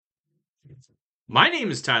My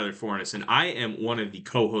name is Tyler Fornes, and I am one of the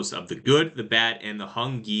co-hosts of the Good, the Bad, and the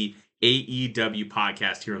Hungy AEW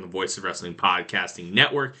podcast here on the Voice of Wrestling Podcasting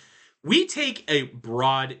Network. We take a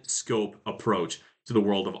broad scope approach to the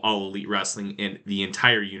world of All Elite Wrestling and the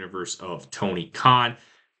entire universe of Tony Khan.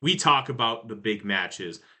 We talk about the big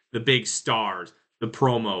matches, the big stars, the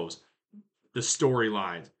promos, the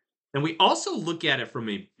storylines, and we also look at it from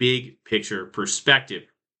a big picture perspective.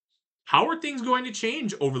 How are things going to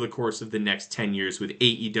change over the course of the next 10 years with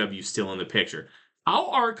AEW still in the picture?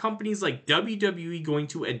 How are companies like WWE going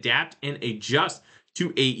to adapt and adjust to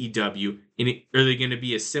AEW? Are they going to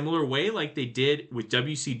be a similar way like they did with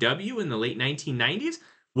WCW in the late 1990s?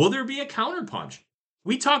 Will there be a counterpunch?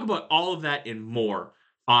 We talk about all of that and more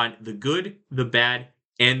on The Good, the Bad,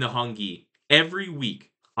 and the Hungy every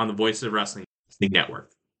week on the Voices of Wrestling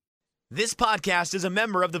Network. This podcast is a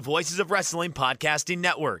member of the Voices of Wrestling Podcasting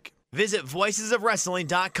Network. Visit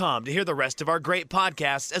voicesofwrestling.com to hear the rest of our great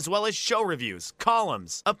podcasts, as well as show reviews,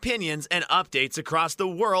 columns, opinions, and updates across the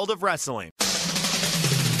world of wrestling.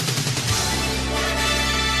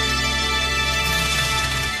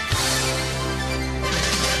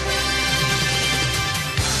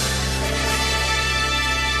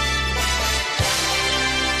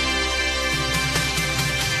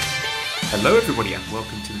 Hello everybody and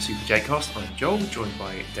welcome to the Super J-Cast. I'm Joel, joined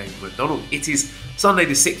by David McDonald. It is Sunday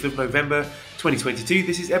the 6th of November 2022.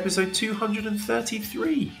 This is episode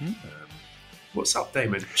 233. What's up,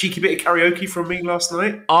 Damon? Cheeky bit of karaoke from me last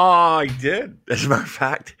night? I did. As a matter of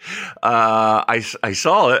fact, I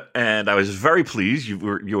saw it and I was very pleased. You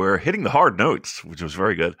were hitting the hard notes, which was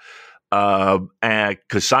very good,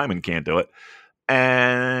 because Simon can't do it.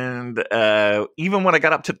 And even when I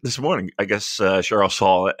got up to this morning, I guess Cheryl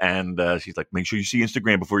saw it, and she's like, "Make sure you see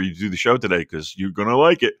Instagram before you do the show today, because you're gonna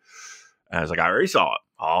like it." And I was like, "I already saw it.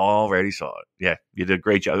 Already saw it. Yeah, you did a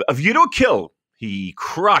great job. A View to a Kill. He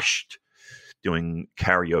crushed doing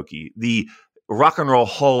karaoke. The Rock and Roll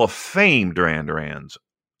Hall of Fame Duran Duran's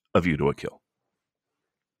A View to a Kill.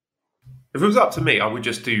 If it was up to me, I would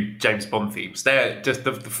just do James Bond themes. They're just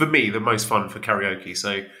for me the most fun for karaoke.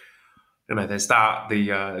 So. You know, there's that.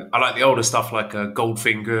 I like the older stuff like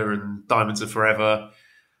Goldfinger and Diamonds Are Forever.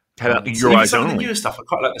 How about Your Eyes some Only? Of the newer stuff. I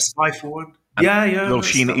quite like the Skyfall one. Yeah. Little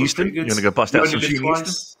Sheena Easton. You want to go bust out some Sheena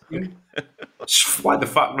Easton? Why the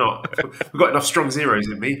fuck not? We've got enough strong zeros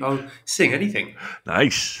in me. I'll sing anything.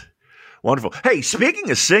 Nice, wonderful. Hey, speaking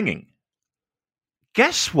of singing,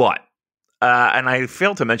 guess what? And I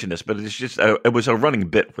failed to mention this, but it's just it was a running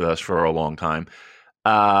bit with us for a long time.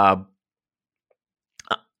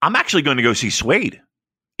 I'm actually going to go see Suede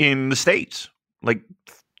in the States. Like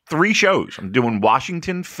 3 shows. I'm doing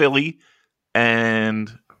Washington, Philly,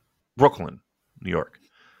 and Brooklyn, New York.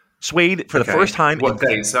 Suede for the first time. What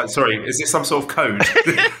days? Sorry, is this some sort of code?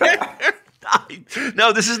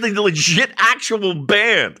 No, this is the legit actual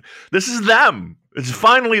band. This is them. It's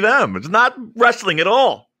finally them. It's not wrestling at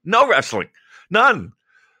all. No wrestling. None.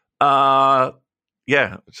 Yeah,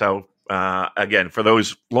 so... again, for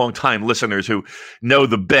those longtime listeners who know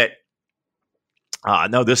the bit,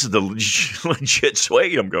 no, this is the legit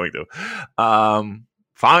Suede I'm going to.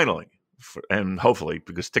 Finally, and hopefully,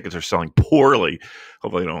 because tickets are selling poorly,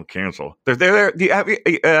 hopefully they don't cancel. They're there.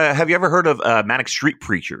 Have you ever heard of Manic Street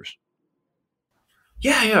Preachers?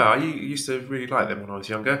 Yeah. I used to really like them when I was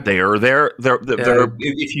younger. They are there. They're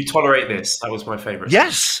If You Tolerate This, that was my favorite.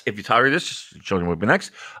 Yes, If You Tolerate This, children would be next.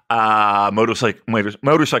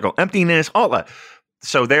 Motorcycle Emptiness, all that.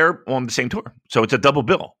 So they're on the same tour. So it's a double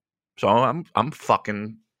bill. So I'm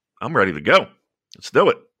ready to go. Let's do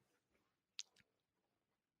it.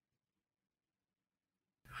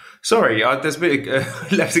 Sorry, there's a bit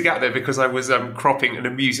left a gap there because I was cropping an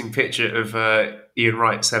amusing picture of Ian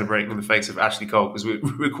Wright celebrating on the face of Ashley Cole, because we're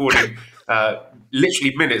recording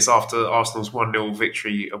literally minutes after Arsenal's 1-0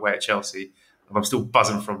 victory away at Chelsea, and I'm still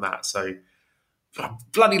buzzing from that. So I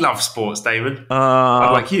bloody love sports, Damon.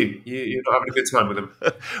 Unlike you. You're not having a good time with them.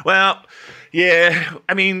 Well, yeah,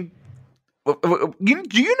 I mean... Do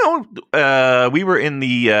you know we were in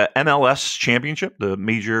the MLS Championship, the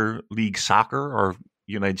Major League Soccer, or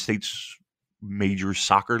United States Major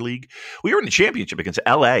Soccer League? We were in the championship against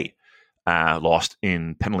LA, lost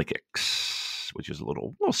in penalty kicks, which is a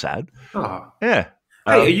little sad. Oh. Yeah.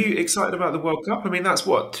 Hey, are you excited about the World Cup? I mean, that's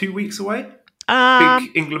 2 weeks away? Big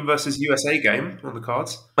England versus USA game on the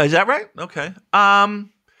cards. Is that right? Okay. I'll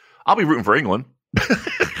be rooting for England,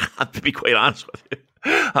 to be quite honest with you.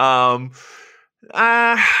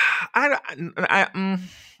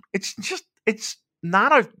 It's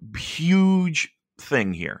not a huge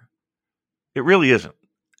thing here. It really isn't.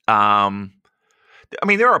 I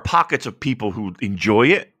mean, there are pockets of people who enjoy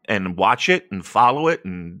it and watch it and follow it,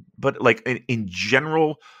 but like in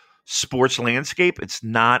general sports landscape, it's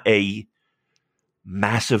not a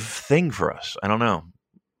massive thing for us. I don't know,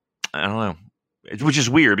 which is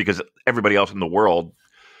weird because everybody else in the world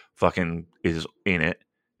fucking is in it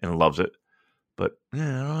and loves it. But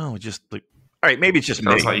yeah, I don't know. Just like, all right, maybe it's just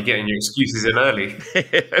Sounds me. like you're getting your excuses in early.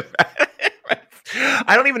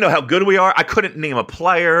 I don't even know how good we are. I couldn't name a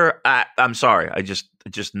player. I'm sorry. I just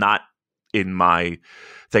not in my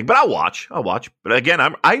thing. But I'll watch. But again,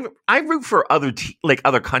 I root for other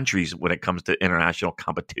other countries when it comes to international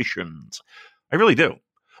competitions. I really do,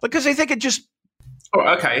 because I think it just. Oh,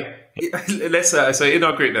 okay. Let's so in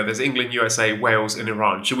our group there's England, USA, Wales, and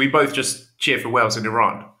Iran. Should we both just cheer for Wales and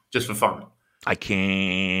Iran just for fun? I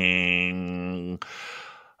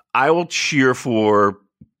will cheer for.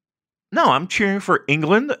 No, I'm cheering for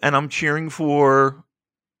England, and I'm cheering for.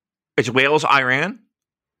 It's Wales, Iran.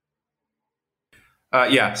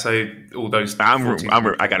 Yeah. So all those. I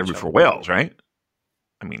got to root for Wales, right?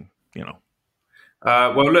 I mean,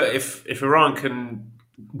 well, look, if Iran can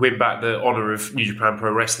win back the honor of New Japan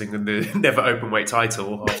Pro Wrestling and the never openweight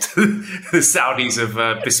title after the Saudis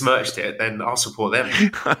have besmirched it, then I'll support them.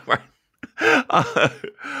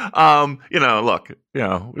 Look,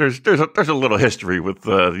 there's a little history with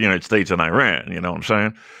the United States and Iran. You know what I'm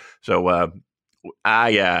saying? So,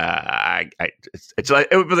 it's like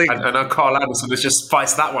and Carl Anderson has just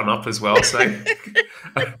spiced that one up as well. So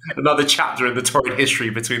another chapter in the torrid history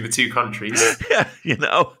between the two countries. Yeah,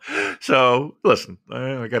 So listen,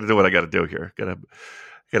 I got to do what I got to do here. Got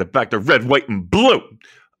to back to red, white, and blue.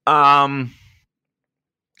 But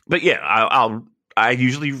yeah, I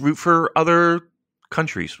usually root for other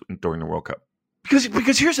countries during the World Cup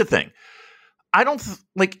because here's the thing. I don't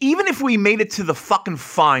even if we made it to the fucking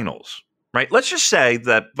finals. Right. Let's just say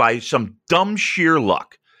that by some dumb sheer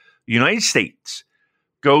luck, the United States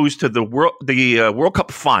goes to the World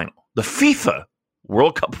Cup final, the FIFA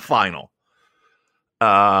World Cup final.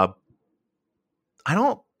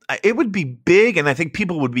 It would be big, and I think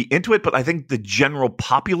people would be into it. But I think the general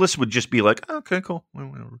populace would just be like, okay, cool,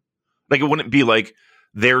 whatever. Like it wouldn't be like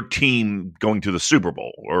their team going to the Super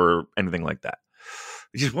Bowl or anything like that.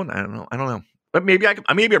 It just wouldn't. I don't know. But maybe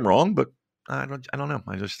I'm wrong, but I don't know.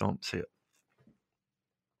 I just don't see it.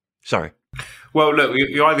 Sorry. Well, look,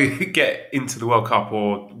 you either get into the World Cup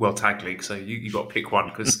or World Tag League, so you got to pick one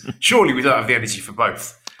because surely we don't have the energy for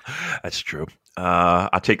both. That's true.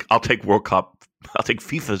 I'll take World Cup. I'll take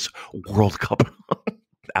FIFA's World Cup.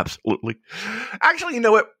 Absolutely. Actually, you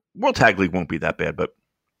know what? World Tag League won't be that bad, but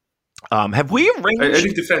have we arranged?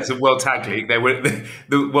 In defense of World Tag League,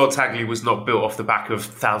 the World Tag League was not built off the back of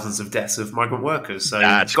thousands of deaths of migrant workers, so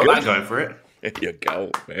that's got good. that going for it. There you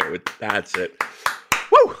go. That's it.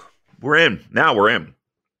 Woo! We're in. Now we're in.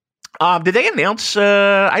 Did they announce?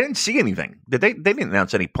 I didn't see anything. They didn't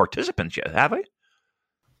announce any participants yet, have they?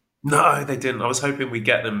 No, they didn't. I was hoping we'd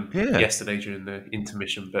get them yesterday during the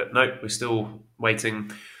intermission, but no, we're still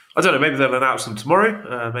waiting. I don't know. Maybe they'll announce them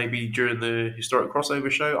tomorrow. Maybe during the historic crossover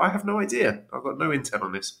show. I have no idea. I've got no intel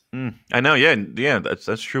on this. I know. Yeah.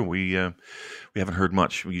 That's true. We haven't heard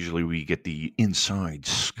much. Usually we get the inside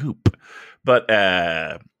scoop, but.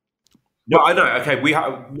 Well, I know. Okay, we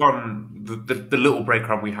have one. The little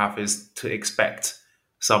breadcrumb we have is to expect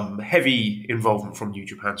some heavy involvement from New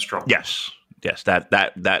Japan Strong. Yes.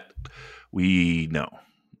 That we know.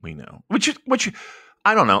 Which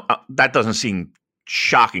I don't know. That doesn't seem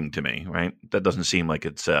shocking to me, right? That doesn't seem like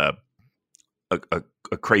it's a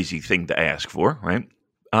crazy thing to ask for, right?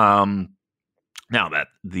 Now that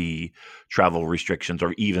the travel restrictions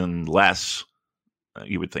are even less,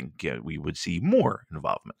 you would think we would see more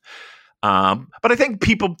involvement. But I think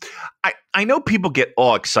people, I know people get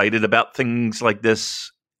all excited about things like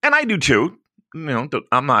this, and I do too.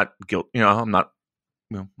 I'm not guilty. I'm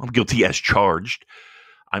guilty as charged.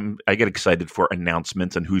 I get excited for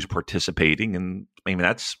announcements and who's participating, and I mean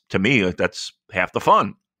that's half the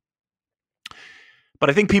fun. But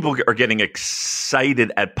I think people are getting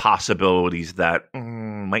excited at possibilities that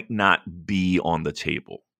might not be on the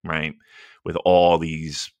table, right? With all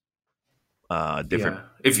these. Different. Yeah.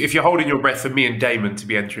 If you're holding your breath for me and Damon to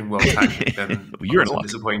be entering World Tag League, then you're in luck.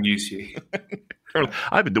 Disappointing news to you.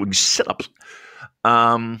 I've been doing sit-ups.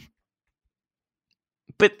 But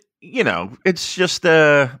it's just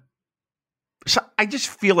so I just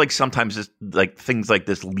feel like sometimes it's like things like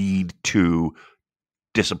this lead to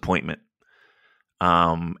disappointment.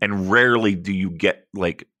 And rarely do you get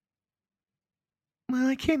I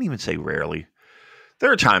can't even say rarely.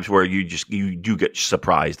 There are times where you do get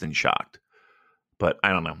surprised and shocked. But I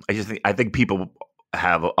don't know. I think people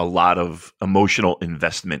have a lot of emotional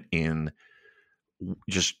investment in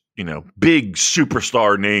just, big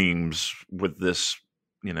superstar names with this,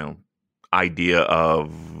 idea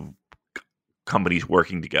of companies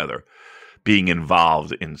working together, being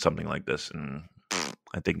involved in something like this. And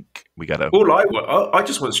I think we got to... I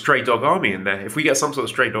just want Stray Dog Army in there. If we get some sort of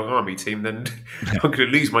Stray Dog Army team, then I'm going to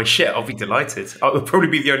lose my shit. I'll be delighted. I'll probably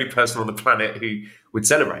be the only person on the planet who would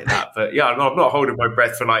celebrate that. But yeah, I'm not holding my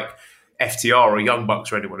breath for like FTR or Young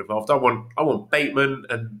Bucks or anyone involved. I want Bateman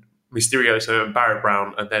and Mysterioso and Barrett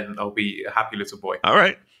Brown, and then I'll be a happy little boy. All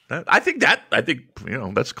right. I think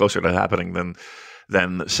that's closer to happening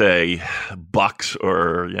than say Bucks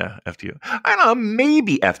or FTR. I don't know,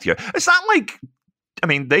 maybe FTR. It's not like, I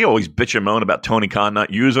mean, they always bitch and moan about Tony Khan not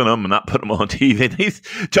using them and not putting them on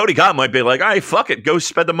TV. Tony Khan might be like, "All right, fuck it, go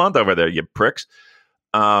spend a month over there, you pricks."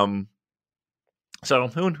 So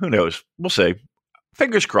who knows? We'll see.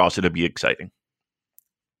 Fingers crossed, it'll be exciting.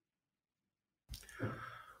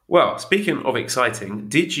 Well, speaking of exciting,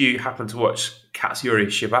 did you happen to watch Katsuyori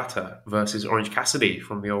Shibata versus Orange Cassidy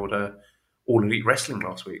from the old All Elite Wrestling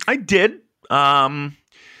last week? I did.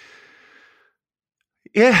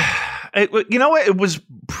 It was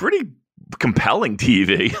pretty compelling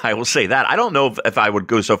TV. I will say that. I don't know if I would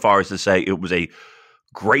go so far as to say it was a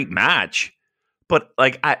great match, but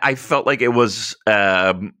like I felt like it was.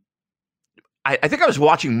 I think I was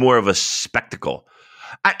watching more of a spectacle.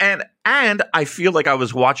 And I feel like I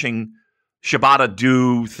was watching Shibata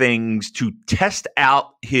do things to test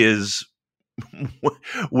out his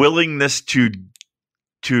willingness to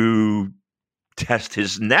test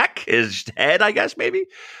his neck, his head, I guess, maybe.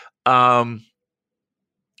 I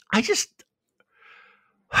just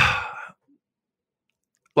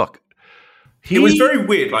look. It was very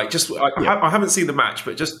weird. Like, I haven't seen the match,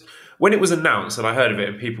 but just when it was announced and I heard of it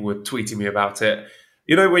and people were tweeting me about it.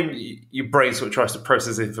 You know, when your brain sort of tries to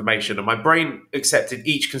process information, and my brain accepted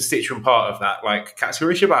each constituent part of that, like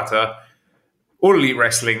Katsuyori Shibata, All Elite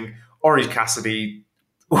Wrestling, Orange Cassidy,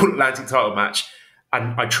 All Atlantic title match.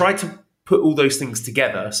 And I tried to put all those things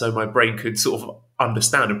together so my brain could sort of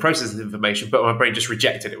understand and process the information, but my brain just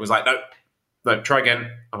rejected it. It was like, no, try again.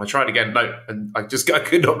 And I tried again, no. And I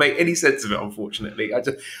could not make any sense of it, unfortunately. I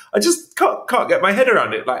just can't get my head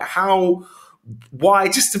around it. Like, why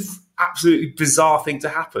just an absolutely bizarre thing to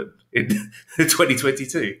happen in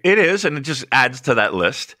 2022. It is, and it just adds to that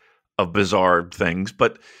list of bizarre things.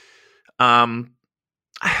 But, like,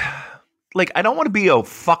 I don't want to be a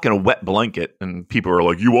fucking wet blanket, and people are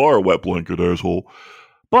like, "You are a wet blanket, asshole."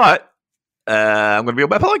 But I'm going to be a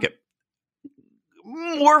wet blanket.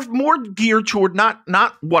 More geared toward not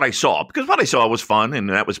what I saw, because what I saw was fun,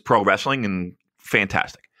 and that was pro wrestling and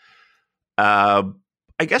fantastic. I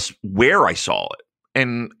guess where I saw it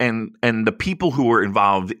and the people who were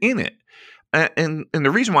involved in it. And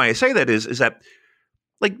the reason why I say that is that,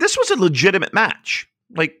 like, this was a legitimate match.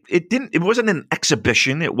 Like, it wasn't an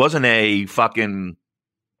exhibition. It wasn't a fucking,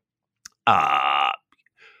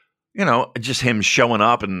 just him showing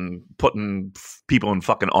up and putting people in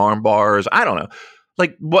fucking arm bars. I don't know.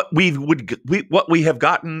 Like what we have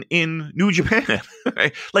gotten in New Japan.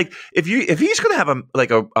 Right? Like if he's going to have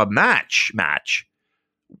a match,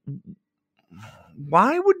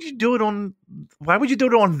 why would you do it on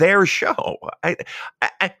their show?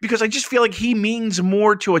 Because I just feel like he means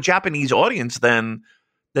more to a Japanese audience than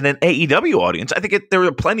an AEW audience. I think there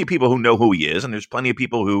are plenty of people who know who he is, and there's plenty of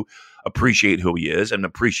people who appreciate who he is and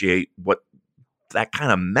appreciate what that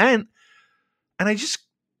kind of meant. And I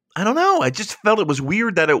don't know. I just felt it was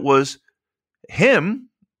weird that it was him.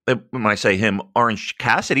 When I say him, Orange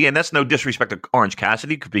Cassidy, and that's no disrespect to Orange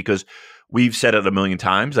Cassidy, because we've said it a million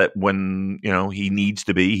times that when he needs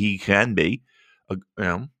to be, he can be,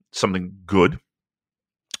 something good.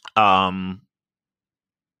 I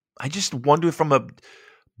just wonder from a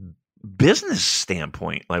business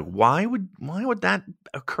standpoint, like why would that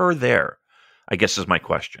occur there? I guess is my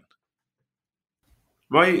question.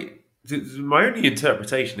 My only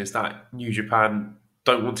interpretation is that New Japan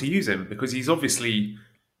don't want to use him because he's obviously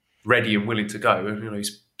ready and willing to go. And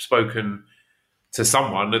he's spoken to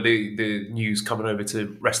someone. The news coming over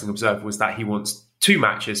to Wrestling Observer was that he wants 2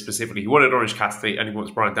 matches specifically. He wanted Orange Cassidy and he wants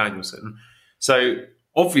Bryan Danielson. So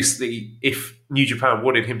obviously, if New Japan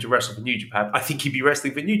wanted him to wrestle for New Japan, I think he'd be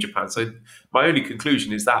wrestling for New Japan. So my only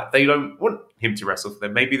conclusion is that they don't want him to wrestle for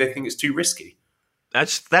them. Maybe they think it's too risky.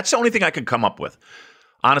 That's the only thing I could come up with.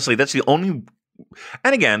 Honestly, that's the only.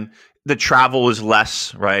 And again, the travel is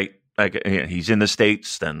less, right? Like he's in the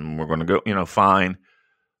States, then we're going to go, fine.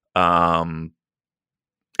 And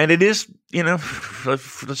it is,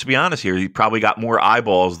 let's be honest here. He probably got more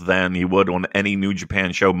eyeballs than he would on any New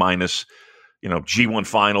Japan show, minus, G1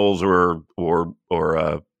 Finals or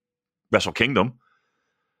Wrestle Kingdom.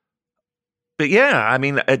 but yeah, I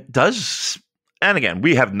mean, it does. And again,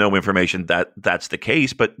 we have no information that that's the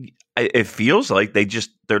case, but it feels like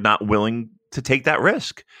they're not willing to take that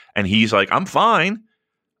risk. And he's like, I'm fine.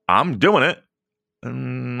 I'm doing it.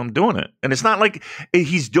 And I'm doing it. And it's not like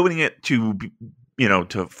he's doing it to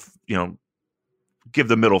give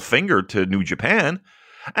the middle finger to New Japan.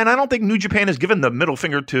 And I don't think New Japan has given the middle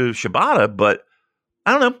finger to Shibata, but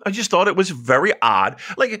I don't know. I just thought it was very odd.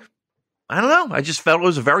 Like, I don't know. I just felt it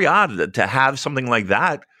was very odd to have something like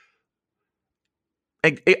that.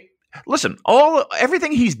 Listen,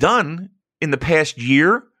 everything he's done in the past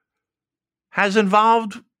year has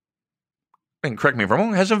involved, and correct me if I'm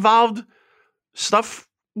wrong, has involved stuff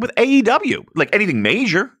with AEW, like anything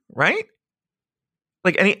major, right?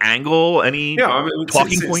 Like any angle, any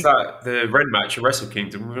talking since point. That, the Ren match at Wrestle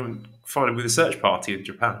Kingdom, we haven't found him with a search party in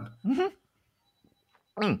Japan.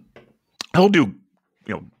 Mm-hmm. He'll do,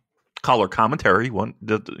 color commentary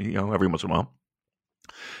every once in a while.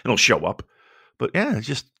 It'll show up, but yeah, it's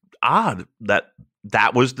just odd that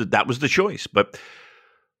was the choice. But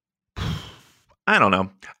I don't know.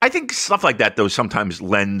 I think stuff like that though sometimes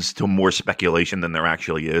lends to more speculation than there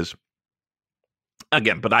actually is.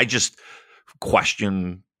 Again, but I just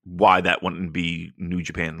question why that wouldn't be New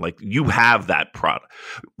Japan. Like, you have that product.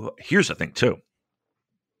 Well, here's the thing too.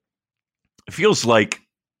 It feels like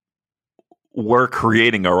we're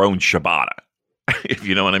creating our own Shibata, if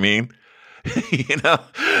you know what I mean.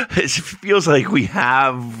 It feels like we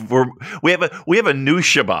have a new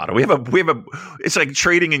Shibata. We have a. It's like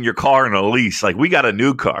trading in your car in a lease. Like, we got a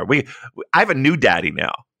new car. I have a new daddy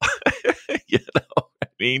now. You know what I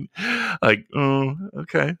mean? Like, oh,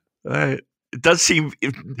 okay, all right.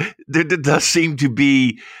 There does seem to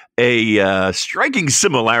be a striking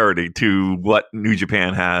similarity to what New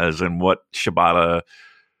Japan has and what Shibata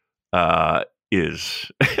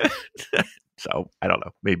is. So I don't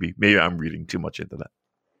know. Maybe I'm reading too much into that.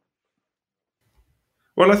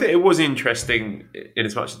 Well, I think it was interesting in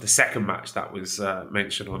as much as the second match that was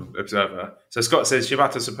mentioned on Observer. So Scott says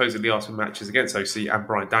Shibata supposedly asked for matches against OC and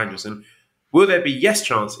Bryan Danielson. Will there be yes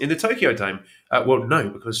chants in the Tokyo Dome? Well, no,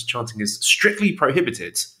 because chanting is strictly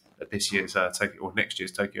prohibited at this year's next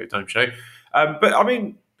year's Tokyo Dome show. But I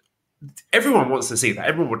mean, everyone wants to see that.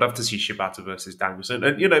 Everyone would love to see Shibata versus Danielson.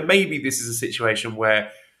 And, maybe this is a situation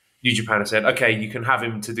where New Japan has said, okay, you can have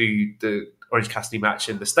him to do the Orange Cassidy match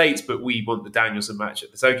in the States, but we want the Danielson match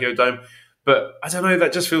at the Tokyo Dome. But I don't know,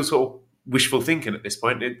 that just feels sort of wishful thinking at this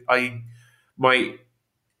point. My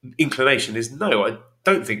inclination is no, I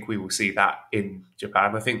don't think we will see that in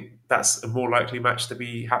Japan. I think that's a more likely match to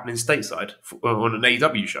be happening stateside on an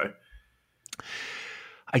AEW show.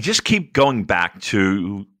 I just keep going back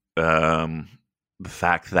to the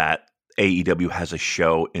fact that AEW has a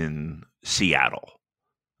show in Seattle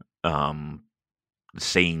the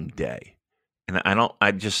same day. And I don't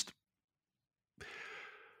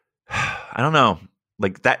know.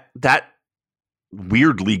 Like that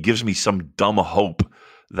weirdly gives me some dumb hope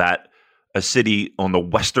that a city on the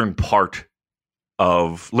western part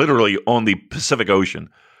of, literally on the Pacific Ocean,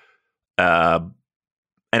 and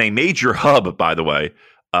a major hub, by the way,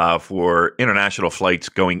 for international flights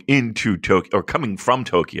going into Tokyo or coming from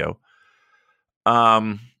Tokyo,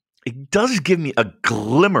 it does give me a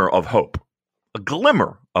glimmer of hope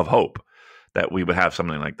that we would have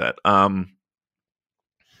something like that. I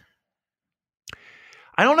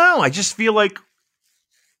don't know. I just feel like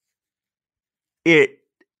it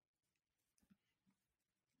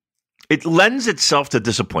lends itself to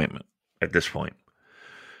disappointment at this point.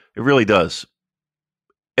 It really does.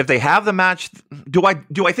 If they have the match, do I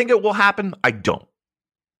think it will happen? I don't.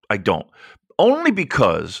 Only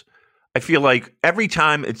because I feel like every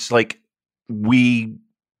time it's like we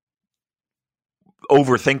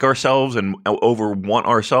overthink ourselves and over want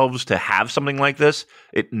ourselves to have something like this,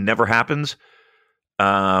 it never happens.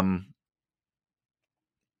 I'm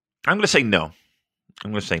going to say no.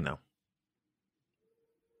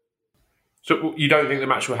 So you don't think the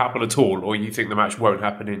match will happen at all, or you think the match won't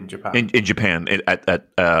happen in Japan? In Japan at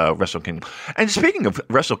Wrestle Kingdom. And speaking of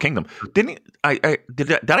Wrestle Kingdom, did I hear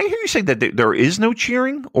you say that there is no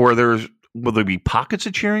cheering, or will there be pockets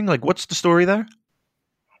of cheering? Like, what's the story there?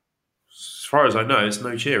 As far as I know, it's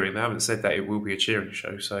no cheering. They haven't said that it will be a cheering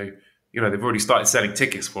show. So, they've already started selling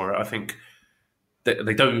tickets for it. I think that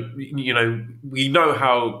they don't, we know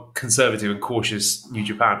how conservative and cautious New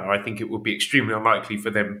Japan are. I think it would be extremely unlikely for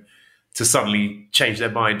them to suddenly change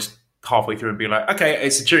their mind halfway through and be like, okay,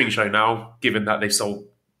 it's a cheering show now, given that they've sold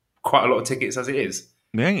quite a lot of tickets as it is.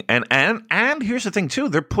 Yeah, and here's the thing too,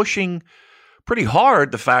 they're pushing pretty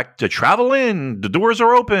hard the fact to travel in, the doors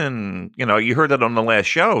are open. You heard that on the last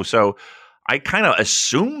show. So I kind of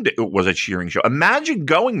assumed it was a cheering show. Imagine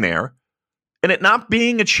going there and it not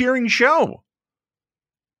being a cheering show.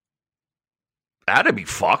 That'd be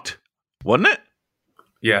fucked, wouldn't it?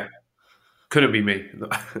 Yeah. Couldn't be me.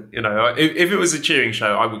 If it was a cheering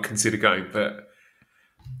show, I would consider going, but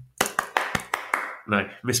no,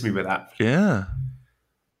 miss me with that. Yeah.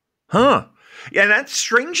 Huh. Yeah, that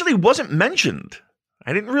strangely wasn't mentioned.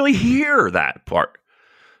 I didn't really hear that part.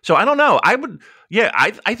 So I don't know. I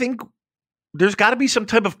think there's got to be some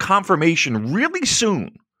type of confirmation really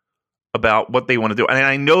soon about what they want to do. And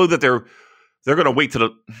I know that they're going to wait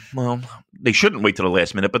to they shouldn't wait to the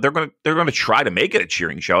last minute, but they're going to try to make it a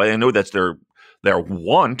cheering show. I know that's their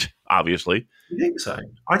want, obviously. You think so?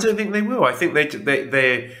 I don't think they will. I think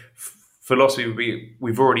their philosophy would be,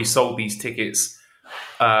 we've already sold these tickets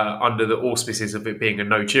under the auspices of it being a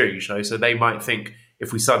no cheering show. So they might think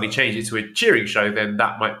if we suddenly change it to a cheering show, then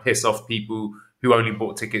that might piss off people who only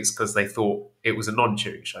bought tickets because they thought it was a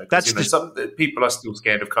non-cheering show. Some people are still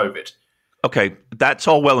scared of COVID. Okay, that's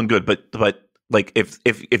all well and good, but like if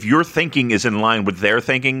your thinking is in line with their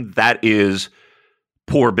thinking, that is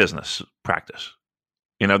poor business practice.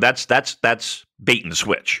 That's bait and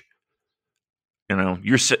switch. You're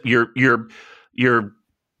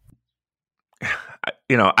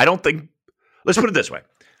I don't think. Let's put it this way: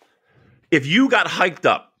 if you got hyped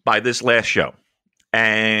up by this last show,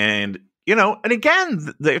 and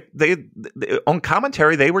again, they on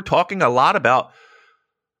commentary they were talking a lot about,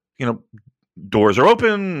 doors are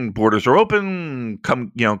open, borders are open.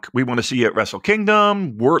 Come, we want to see you at Wrestle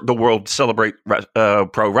Kingdom. The world celebrate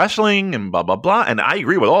pro wrestling and blah blah blah. And I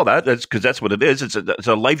agree with all that. That's because that's what it is. It's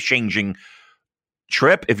a life-changing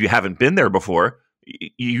trip. If you haven't been there before,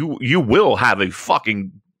 you will have a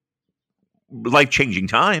fucking life-changing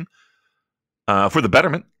time for the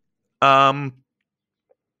betterment.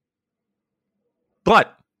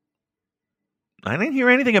 But I didn't hear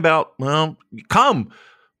anything about, come,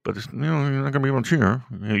 but you're not going to be able to cheer.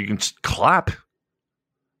 You can clap.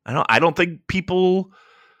 I don't think people,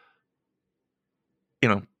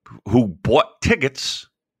 who bought tickets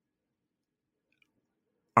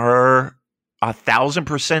are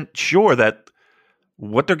 1,000% sure that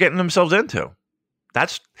what they're getting themselves into. I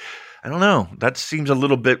don't know. That seems a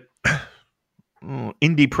little bit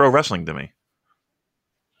indie pro wrestling to me.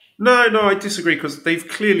 No, I disagree because they've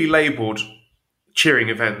clearly labelled cheering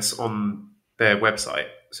events on their website.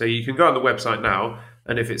 So you can go on the website now,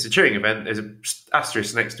 and if it's a cheering event, there's an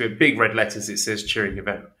asterisk next to it, big red letters, it says cheering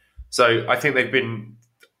event. So I think they've been,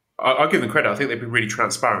 I'll give them credit, I think they've been really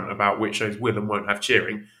transparent about which shows will and won't have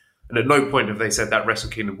cheering. And at no point have they said that Wrestle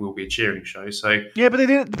Kingdom will be a cheering show. So yeah, but they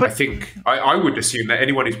didn't. But I think I would assume that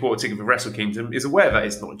anyone who's bought a ticket for Wrestle Kingdom is aware that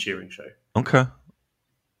it's not a cheering show. Okay.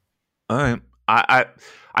 All right.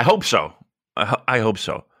 I hope so. I hope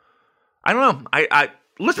so. I don't know.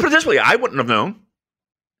 Let's put it this way. I wouldn't have known.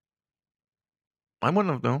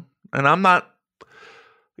 And I'm not.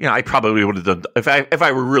 I probably would have done if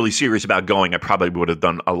I were really serious about going. I probably would have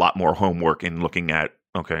done a lot more homework in looking at.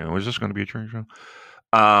 Okay, is this going to be a cheering show?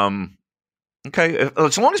 Okay,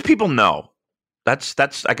 as long as people know, that's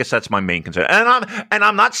I guess that's my main concern. And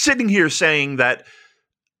I'm not sitting here saying that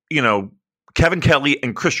Kevin Kelly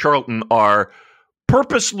and Chris Charlton are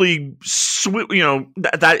purposely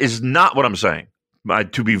that is not what I'm saying.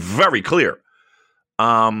 To be very clear.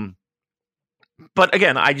 But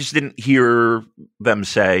again, I just didn't hear them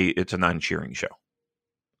say it's a non-cheering show.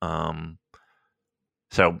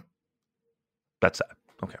 So that's that.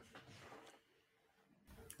 Okay.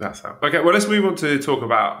 That's that. Okay, well, let's move on to talk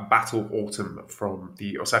about Battle Autumn from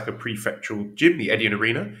the Osaka Prefectural Gym, the Edion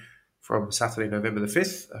Arena, from Saturday, November the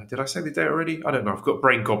 5th. Did I say the date already? I don't know. I've got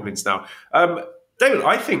brain goblins now. David,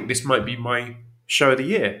 I think this might be my show of the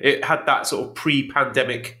year. It had that sort of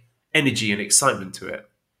pre-pandemic energy and excitement to it.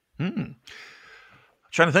 I'm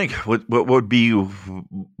trying to think what would be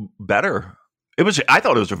better. I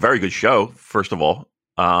thought it was a very good show, first of all.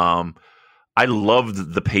 I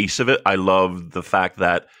loved the pace of it. I loved the fact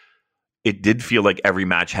that it did feel like every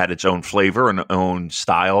match had its own flavor and own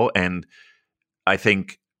style. And I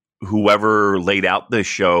think whoever laid out this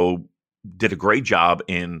show did a great job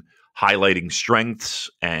in highlighting strengths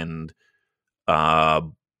and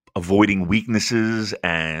avoiding weaknesses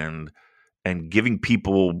and giving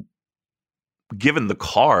people, given the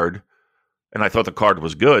card, and I thought the card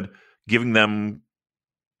was good, giving them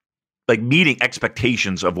meeting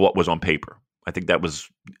expectations of what was on paper. I think that was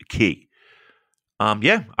key. I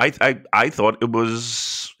thought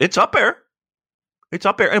it's up there. It's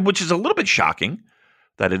up there, which is a little bit shocking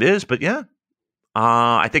that it is, but yeah.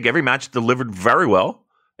 I think every match delivered very well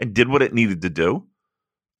and did what it needed to do.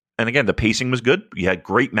 And again, the pacing was good. You had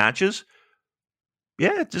great matches.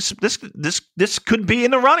 yeah, this could be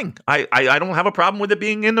in the running. I don't have a problem with it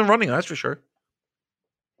being in the running. That's for sure.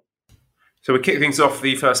 So we kick things off.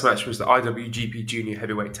 The first match was the IWGP Junior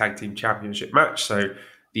Heavyweight Tag Team Championship match. So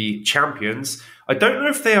the champions, I don't know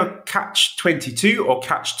if they are Catch 22 or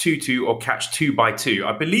Catch 22 or Catch 2x2.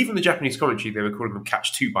 I believe in the Japanese commentary they were calling them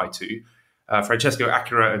Catch 2x2. Francesco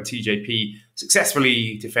Akira and TJP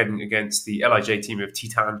successfully defending against the LIJ team of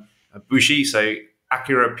Titan and Bushi. So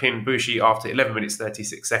Akira pinned Bushi after 11 minutes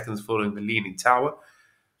 36 seconds following the Leaning Tower.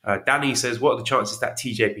 Danny says, what are the chances that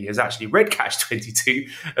TJP has actually read Catch 22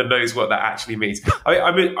 and knows what that actually means?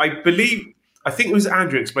 I think it was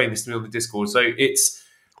Andrew explained this to me on the Discord. So it's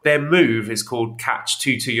their move is called Catch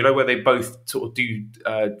 2-2, you know, where they both sort of do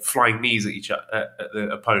flying knees at at the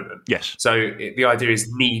opponent. Yes. So the idea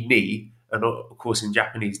is knee. And of course, in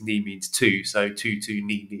Japanese, knee means two. So 2-2,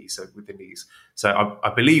 knee. So with the knees. So I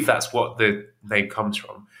believe that's what the name comes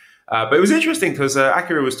from. But it was interesting because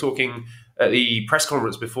Akira was talking at the press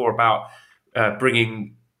conference before about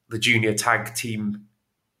bringing the junior tag team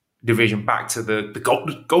division back to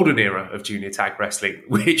the golden era of junior tag wrestling,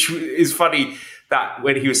 which is funny that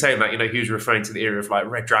when he was saying that, you know, he was referring to the era of like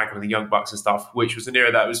Red Dragon and the Young Bucks and stuff, which was an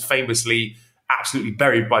era that was famously absolutely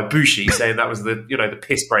buried by Bushi, saying that was the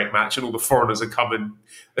piss break match and all the foreigners had come and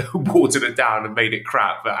watered it down and made it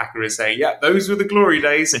crap. But Akira is saying, yeah, those were the glory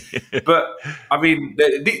days. But I mean,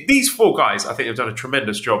 these four guys, I think, have done a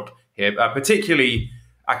tremendous job here, particularly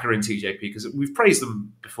Akira and TJP, because we've praised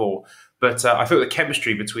them before. But I thought the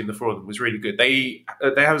chemistry between the four of them was really good. They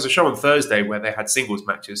had a show on Thursday where they had singles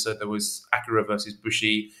matches. So there was Akira versus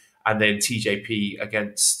Bushi and then TJP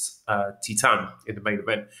against Titan in the main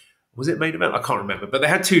event. Was it main event? I can't remember. But they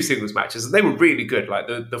had two singles matches and they were really good. Like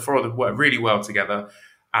the four of them worked really well together.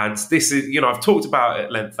 And this is, I've talked about at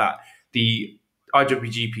length that the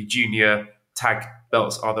IWGP Junior tag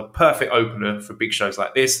belts are the perfect opener for big shows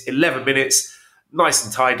like this. 11 minutes, nice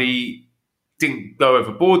and tidy, didn't go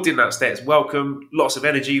overboard, didn't outstay its welcome, lots of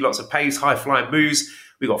energy, lots of pace, high-flying moves.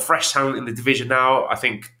 We've got fresh talent in the division now. I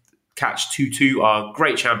think Catch 2-2 are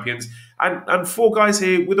great champions. And four guys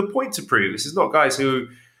here with a point to prove. This is not guys who,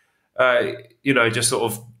 just sort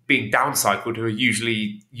of being downcycled, who are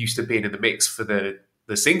usually used to being in the mix for the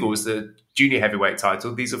singles, the junior heavyweight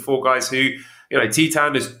title. These are four guys who,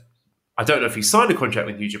 Titan is, I don't know if he signed a contract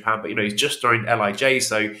with New Japan, but he's just joined LIJ,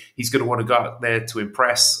 so he's going to want to go out there to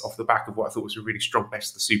impress off the back of what I thought was a really strong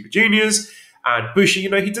Best of the Super Juniors. And Bushi,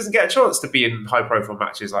 he doesn't get a chance to be in high-profile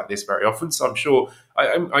matches like this very often, so I'm sure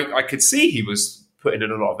I could see he was putting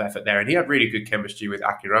in a lot of effort there, and he had really good chemistry with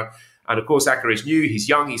Akira. And of course, Akira is new, he's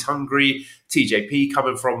young, he's hungry. TJP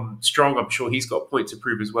coming from strong, I'm sure he's got a point to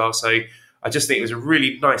prove as well. So I just think it was a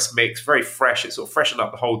really nice mix, very fresh. It sort of freshened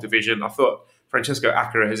up the whole division. I thought Francesco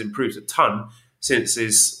Akira has improved a ton since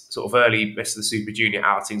his sort of early Best of the Super Junior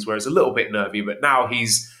outings, where he's a little bit nervy, but now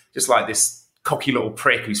he's just like this cocky little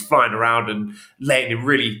prick who's flying around and laying in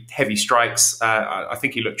really heavy strikes. I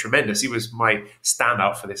think he looked tremendous. He was my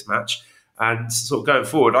standout for this match. And sort of going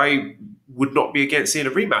forward, I would not be against seeing a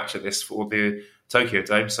rematch of this for the Tokyo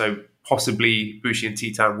Dome. So possibly Bushi and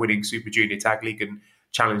Titan winning Super Junior Tag League and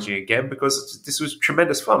challenging again, because this was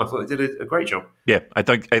tremendous fun. I thought they did a great job. Yeah, I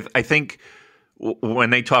think when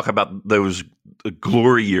they talk about those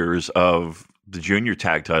glory years of the junior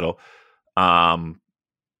tag title, I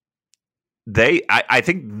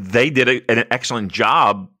think they did an excellent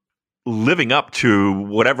job living up to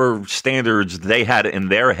whatever standards they had in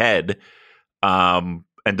their head, and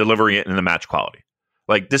delivering it in the match quality.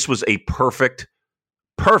 Like, this was a perfect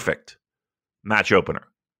match opener,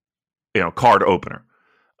 card opener.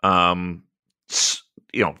 High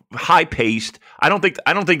paced. I don't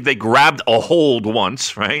think they grabbed a hold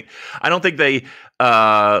once, right? I don't think they,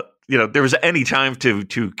 there was any time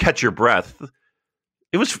to catch your breath.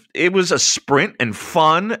 It was a sprint and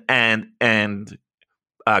fun and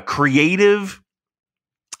creative.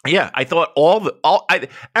 Yeah, I thought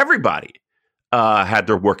everybody had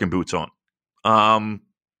their working boots on.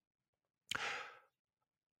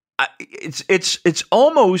 It's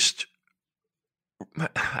almost.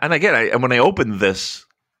 And again, when I opened this,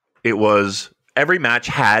 it was every match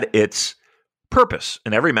had its purpose,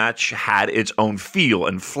 and every match had its own feel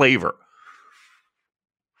and flavor.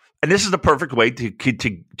 And this is the perfect way to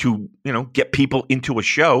get people into a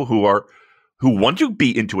show who want to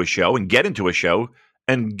be into a show and get into a show,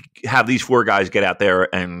 and have these four guys get out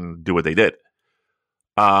there and do what they did.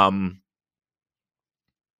 I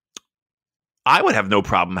would have no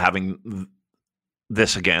problem having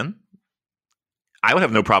this again. I would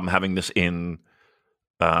have no problem having this in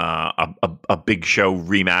a big show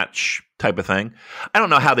rematch type of thing. I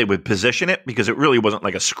don't know how they would position it, because it really wasn't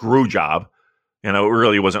like a screw job You know, it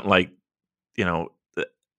really wasn't like, you know,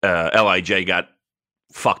 LIJ got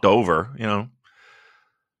fucked over, you know.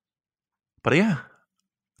 But yeah,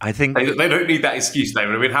 I think they don't need that excuse,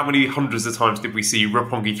 David. I mean, how many hundreds of times did we see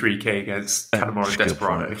Roppongi 3K against Kanemaru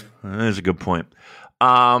Desperado? That is a good point.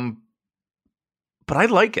 But I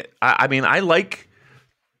like it. I mean, I like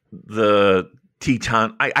the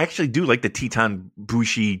Teton. I actually do like the Teton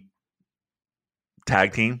Bushi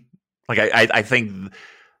tag team. Like, I think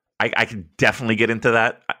I can definitely get into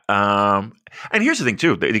that. And here's the thing,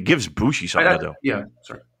 too. It gives Bushi something to do. Yeah,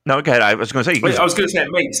 sorry. No, go ahead. I was going to say.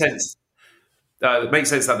 It makes sense. It makes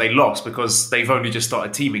sense that they lost because they've only just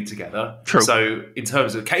started teaming together. True. So in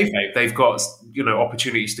terms of kayfabe, they've got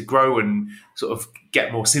opportunities to grow and sort of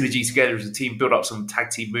get more synergy together as a team, build up some tag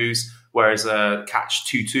team moves. Whereas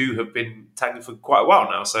Catch 2-2 have been tagging for quite a while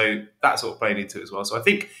now, so that's sort of playing into it as well. So I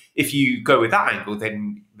think if you go with that angle,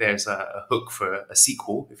 then there's a hook for a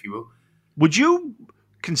sequel, if you will. Would you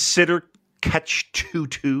consider Catch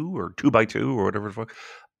 2-2 or 2x2 or whatever the fuck?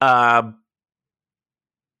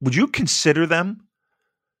 Would you consider them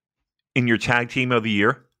in your tag team of the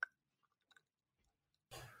year?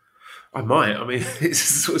 I might. I mean, it's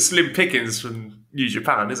sort of slim pickings from New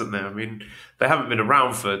Japan, isn't there? I mean, they haven't been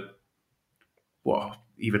around for,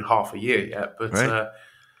 even half a year yet. But, right.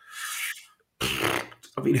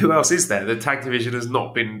 I mean, who else is there? The tag division has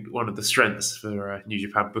not been one of the strengths for New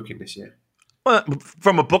Japan booking this year. Well,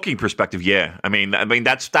 from a booking perspective, yeah. I mean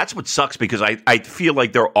that's what sucks because I feel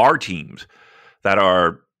like there are teams that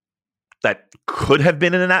could have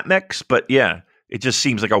been in that mix, but yeah, it just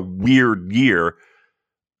seems like a weird year.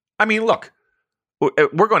 I mean, look,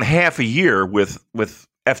 we're going half a year with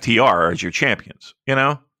FTR as your champions, you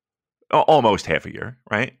know, almost half a year,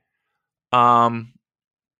 right? Well,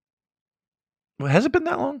 has it been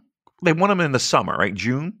that long? They won them in the summer, right?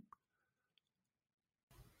 June.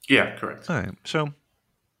 Yeah, correct. All right, so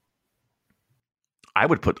I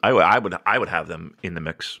would have them in the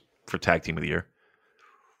mix for tag team of the year.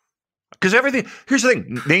 Because everything. Here's the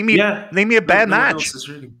thing. Name me a bad match.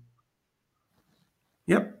 Really...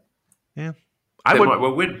 Yep. Yeah. They might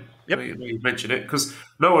well win. Yep. You mentioned it because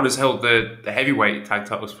no one has held the heavyweight tag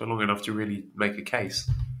titles for long enough to really make a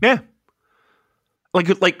case. Yeah. Like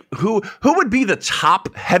who would be the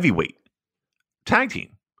top heavyweight tag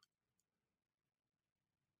team?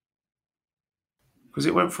 Because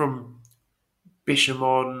it went from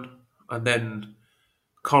Bishamon and then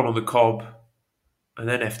Khan on the Cob. And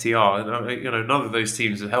then FTR, none of those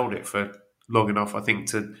teams have held it for long enough, I think,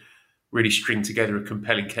 to really string together a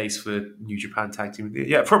compelling case for New Japan tag team.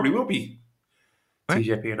 Yeah, it probably will be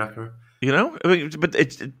TJP and Akira. You know, I mean, but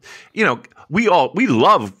it's we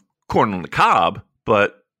love Corn on the Cob,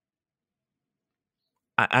 but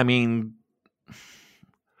I mean,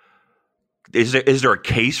 is there a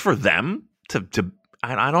case for them to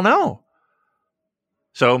I don't know.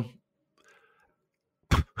 So.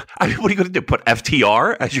 I mean, what are you going to do? Put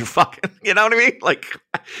FTR as your fucking, you know what I mean? Like,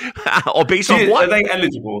 or based on what? Are they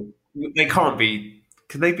eligible? They can't be.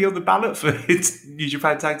 Can they be on the ballot for its New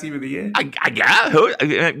Japan Tag Team of the Year? I guess.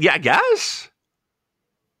 Yeah, I guess.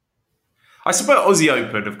 I suppose Aussie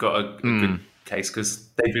Open have got a good case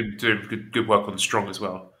because they've been doing good work on Strong as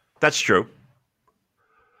well. That's true.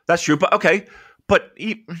 But okay. But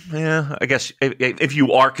yeah, I guess if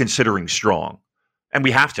you are considering Strong, and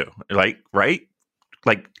we have to, right?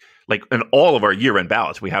 Like in all of our year-end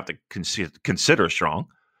ballots, we have to consider Strong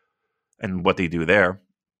and what they do there.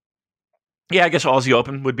 Yeah, I guess Aussie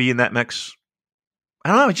Open would be in that mix. I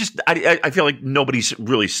don't know. I feel like nobody's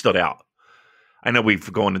really stood out. I know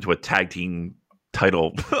we've gone into a tag team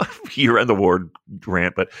title year-end award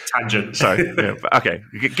rant, but tangent. Sorry. Yeah, okay,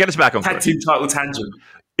 get us back on tag team title tangent.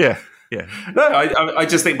 Yeah. No, I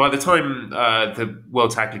just think by the time the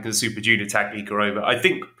World Tag League and the Super Junior Tag League are over, I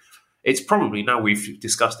think. It's probably, now we've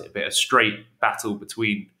discussed it a bit, a straight battle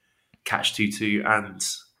between Catch 2-2 and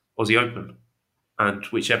Aussie Open. And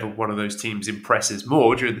whichever one of those teams impresses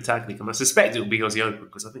more during the tag league, and I suspect it will be Aussie Open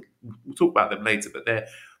because I think we'll talk about them later, but they're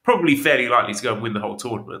probably fairly likely to go and win the whole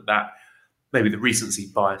tournament. That maybe the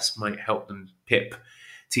recency bias might help them pip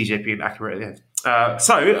TJP and Akira at the end.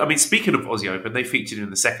 So, I mean, speaking of Aussie Open, they featured in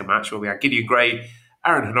the second match where we had Gideon Gray,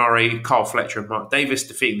 Aaron Hanare, Carl Fletcher and Mark Davis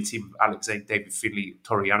defeating the team of Alex Zane, David Finlay,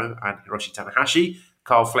 Toru Yano and Hiroshi Tanahashi.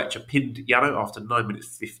 Carl Fletcher pinned Yano after 9 minutes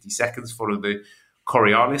 50 seconds following the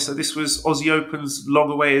Coriolis. So this was Aussie Open's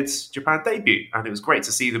long-awaited Japan debut, and it was great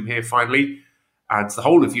to see them here finally. And the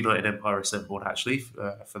whole of United Empire assembled, actually,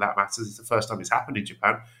 for that matter. It's the first time it's happened in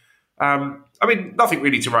Japan. I mean, nothing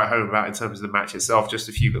really to write home about in terms of the match itself, just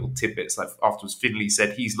a few little tidbits. Like afterwards, Finlay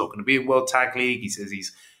said he's not going to be in World Tag League. He says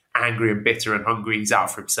he's angry and bitter and hungry. He's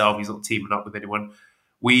out for himself. He's not teaming up with anyone.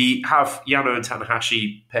 We have Yano and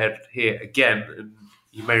Tanahashi paired here again. And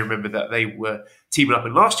you may remember that they were teaming up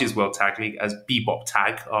in last year's World Tag League as Bebop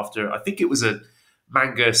Tag after, I think it was a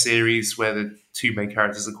manga series where the two main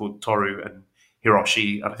characters are called Toru and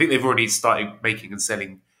Hiroshi. And I think they've already started making and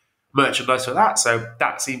selling merchandise for that. So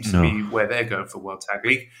that seems to be where they're going for World Tag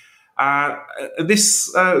League.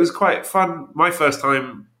 This was quite fun. My first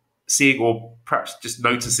time seeing, or perhaps just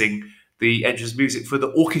noticing, the entrance music for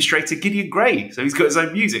the orchestrator Gideon Grey. So he's got his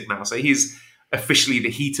own music now. So he's officially the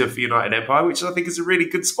heater for United Empire, which I think is a really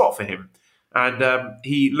good spot for him. And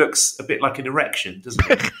he looks a bit like an erection, doesn't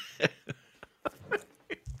he?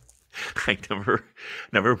 I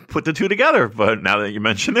never put the two together, but now that you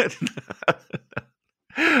mention it,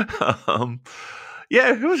 yeah,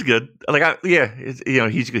 it was good. Like,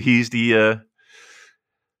 he's the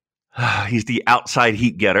outside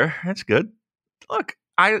heat getter. That's good. Look,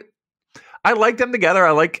 I like them together.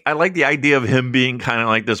 I like the idea of him being kind of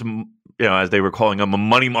like this, as they were calling him, a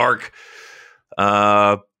money mark,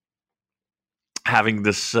 having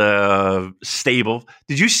this stable.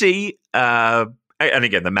 Did you see? And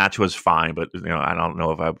again, the match was fine, but I don't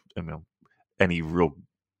know if I any real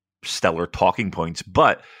stellar talking points.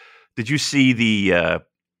 But did you see the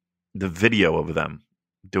video of them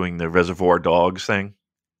doing the Reservoir Dogs thing?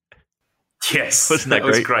 Yes, wasn't that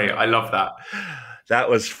was great. I love that. That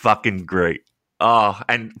was fucking great. Oh,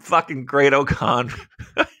 and fucking great Okan.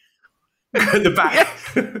 At the back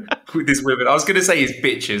with his women. I was going to say his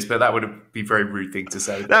bitches, but that would be a very rude thing to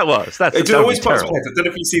say. That's it always pops. I don't know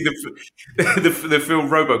if you see the film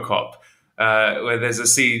RoboCop, where there's a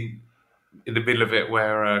scene in the middle of it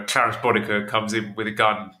where Clarence Boddicker comes in with a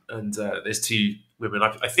gun, and there's two women.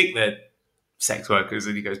 I think they're sex workers,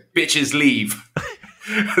 and he goes, "Bitches leave."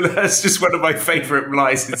 That's just one of my favourite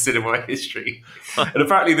lines in cinema history. And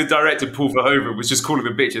apparently the director, Paul Verhoeven, was just calling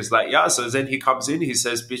them bitches. Like, yeah, so then he comes in, he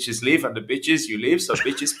says, bitches leave, and the bitches, you leave. So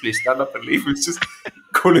bitches, please stand up and leave. He was just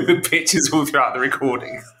calling them bitches all throughout the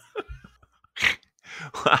recording.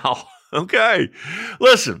 Wow. Okay.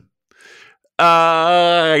 Listen,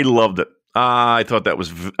 I loved it. I thought that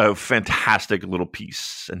was a fantastic little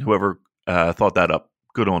piece. And whoever thought that up,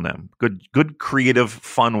 good on them. Good creative,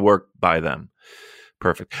 fun work by them.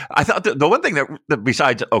 Perfect. I thought the one thing that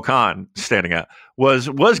besides Okan standing out was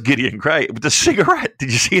Gideon Grey with the cigarette.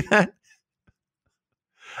 Did you see that?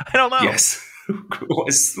 I don't know. Yes. what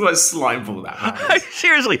a slime ball that was.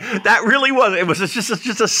 Seriously, that really was. It was just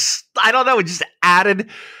a. I don't know. It just added,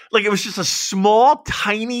 like, it was just a small,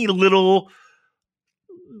 tiny little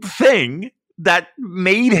thing that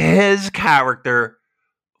made his character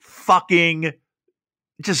fucking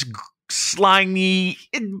just slimy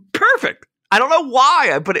and perfect. I don't know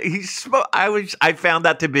why, but I found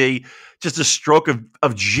that to be just a stroke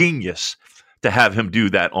of genius to have him do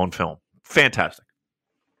that on film. Fantastic.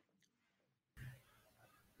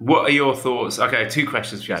 What are your thoughts? Okay, two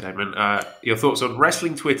questions for you, Damon. Your thoughts on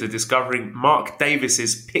wrestling Twitter discovering Mark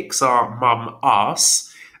Davis's Pixar mum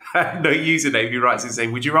ass. No username who writes in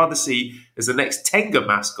saying, would you rather see as the next Tenga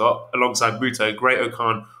mascot alongside Muto, Great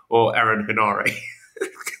Okan, or Aaron Hinare?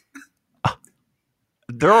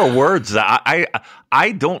 There are words that I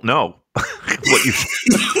don't know what you.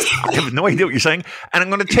 I have no idea what you're saying, and I'm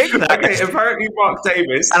going to take that. Okay, apparently Mark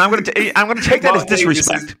Davis, and I'm going to take that as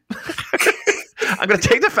disrespect. I'm going to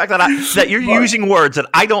take the fact that you're using words that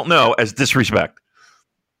I don't know as disrespect.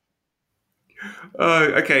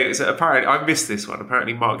 Okay, so apparently I missed this one.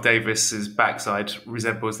 Apparently Mark Davis's backside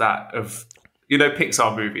resembles that of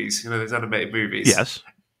Pixar movies. Those animated movies. Yes,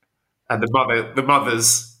 and the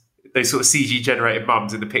mothers. Those sort of CG generated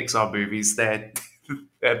mums in the Pixar movies, their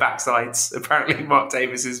backsides. Apparently, Mark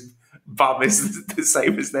Davis's bum is the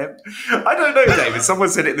same as them. I don't know, David. Someone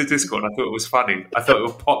said it in the Discord. I thought it was funny. I thought it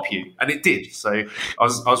would pop you, and it did. So I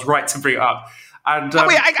was right to bring it up. And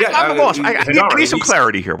wait, I'm lost. I need some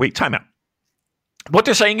clarity here. Wait, time out. What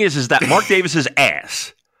they're saying is that Mark Davis's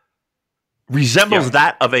ass resembles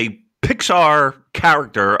that of a Pixar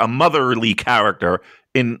character, a motherly character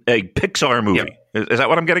in a Pixar movie. Is that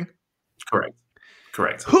what I'm getting?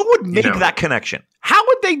 Correct. Who would make that connection? How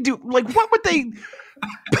would they do? Like, what would they?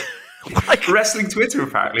 Wrestling Twitter,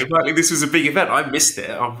 apparently. Apparently, this was a big event. I missed it.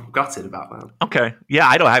 I'm gutted about that. Okay. Yeah,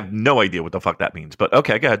 I have no idea what the fuck that means. But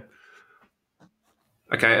okay, go ahead.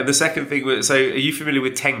 Okay, and the second thing was, so are you familiar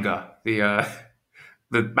with Tenga, the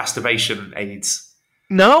masturbation aids?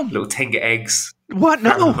 No. Little Tenga eggs. What?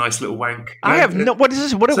 No. Nice little wank. I have no. What is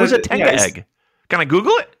this? What was a Tenga egg? Can I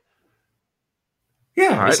Google it?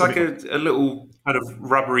 Yeah, it's like a little kind of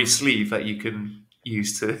rubbery sleeve that you can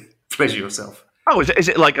use to pleasure yourself. Oh, is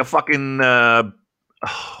it like a fucking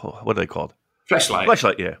what are they called? Fleshlight.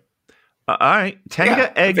 Fleshlight, yeah. All right. Tenga Yeah, a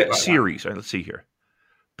bit Egg like Series. All right, let's see here.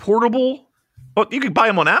 Portable. Oh, you can buy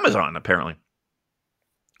them on Amazon, apparently.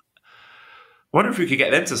 Wonder if we could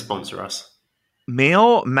get them to sponsor us.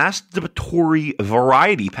 Male masturbatory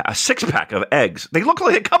variety pack, a 6-pack of eggs. They look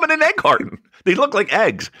like they come in an egg carton. They look like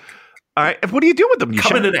eggs. All right, what do you do with them?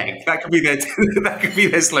 Come in an egg. That could be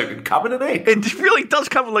their slogan. Come in an egg. It really does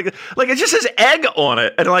come like it just says egg on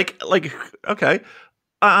it, and like okay.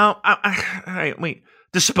 All right, wait.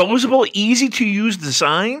 Disposable, easy to use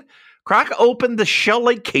design. Crack open the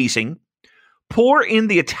shell-like casing, pour in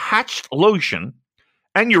the attached lotion,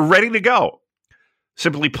 and you're ready to go.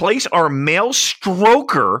 Simply place our male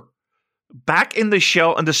stroker back in the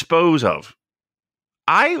shell and dispose of.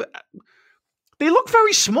 They look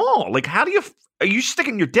very small. Like, are you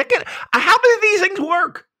sticking your dick in? How do these things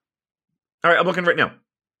work? All right, I'm looking right now.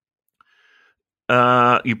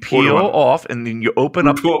 You peel off and then you open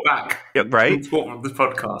up. Report back. Yeah, right. Report on the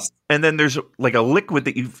podcast. And then there's like a liquid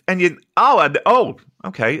that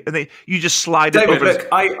okay. And you just slide David, it over. Look,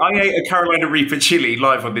 I ate a Carolina Reaper chili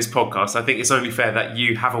live on this podcast. I think it's only fair that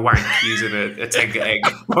you have a wank using a Tenga egg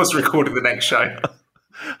whilst recording the next show.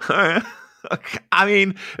 I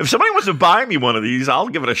mean, if somebody wants to buy me one of these, I'll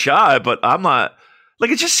give it a shot. But I'm not like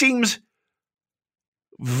it. Just seems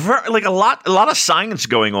like a lot of science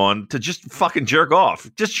going on to just fucking jerk off.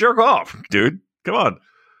 Just jerk off, dude. Come on.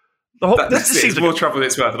 This seems more trouble than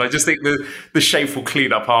it's worth. And I just think the shameful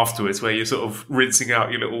cleanup afterwards, where you're sort of rinsing out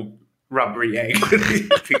your little rubbery egg.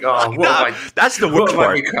 Think, that's the worst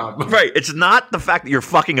part. Right. It's not the fact that you're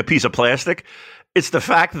fucking a piece of plastic. It's the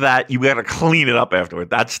fact that you got to clean it up afterward.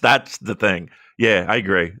 That's the thing. Yeah, I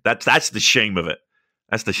agree. That's the shame of it.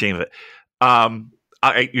 That's the shame of it.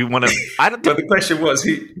 You want to? But the question was,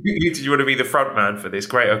 who did you want to be the front man for this,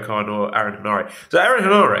 Great O'Khan or Aaron Henare? So Aaron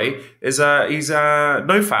Henare is he's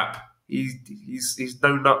no fap. He's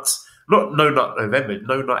no nuts. Not no nut November.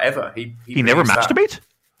 No nut ever. He never masturbates.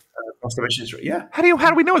 Masturbation, yeah. How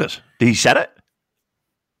do we know this? Did he set it?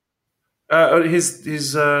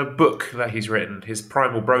 His book that he's written, his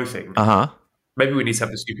Primal Bro thing. Maybe we need to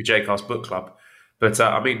have the Super J-Cast book club. But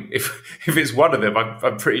I mean, if it's one of them,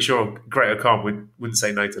 I'm pretty sure Great O'Khan wouldn't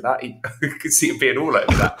say no to that. He could see him being all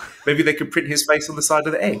over that. Maybe they could print his face on the side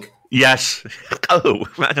of the egg. Yes. Oh,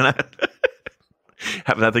 imagine that.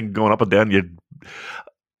 Having that thing going up and down.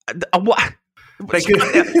 What? They could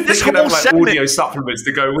have like audio supplements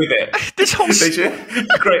to go with it. This whole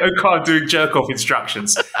Great O'Khan doing jerk off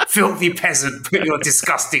instructions. Filthy peasant, put your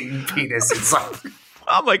disgusting penis inside.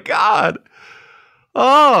 Oh my god.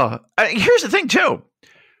 Oh, here's the thing too. All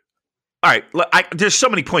right, there's so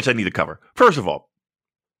many points I need to cover. First of all,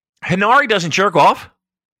 Henare doesn't jerk off.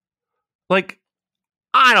 Like,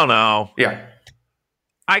 I don't know. Yeah,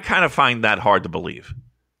 I kind of find that hard to believe.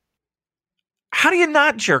 How do you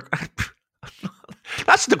not jerk?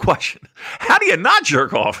 That's the question. How do you not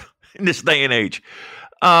jerk off in this day and age?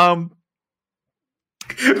 I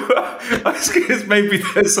was because maybe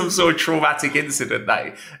there's some sort of traumatic incident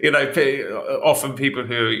that, often people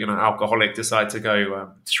who are, alcoholic decide to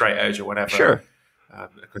go straight edge or whatever. Sure.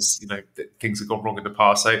 Because, things have gone wrong in the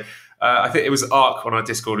past. So I think it was Ark on our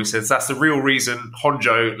Discord who says that's the real reason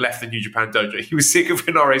Honjo left the New Japan Dojo. He was sick of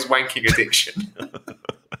Henare's wanking addiction.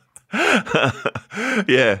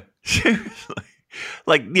 Yeah. Seriously.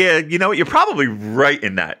 Like, yeah, you know what? You're probably right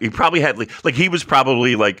in that. He probably had, like he was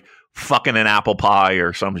probably, like, fucking an apple pie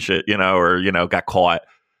or some shit, or, got caught.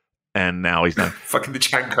 And now he's not. Fucking the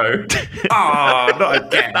Chanko. Oh, not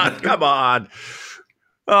again. Come on.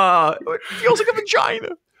 It feels like a vagina.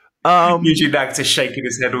 Yuji Nagata shaking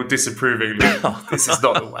his head all disapprovingly. This is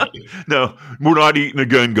not the way. No, we're not eating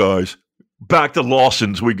again, guys. Back to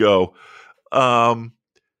Lawson's we go. Yeah,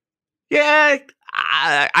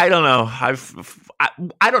 I don't know.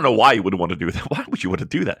 I don't know why you would want to do that. Why would you want to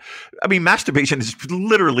do that? I mean, masturbation is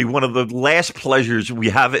literally one of the last pleasures we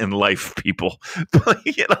have in life, people.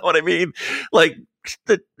 You know what I mean? Like,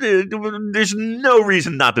 there's no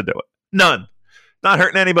reason not to do it. None. Not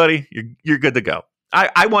hurting anybody. You're good to go.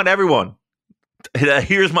 I want everyone.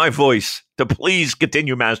 Here's my voice to please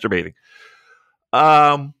continue masturbating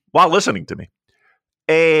while listening to me.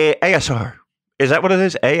 ASR. Is that what it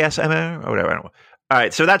is? ASMR or whatever. I don't know. All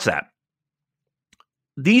right, so that's that.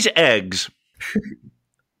 These eggs,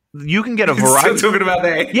 you can get a variety. Still talking about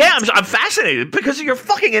the egg. Yeah, I'm fascinated because you're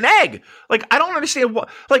fucking an egg. Like, I don't understand what.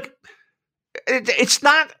 Like, it's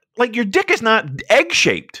not like your dick is not egg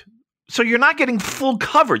shaped, so you're not getting full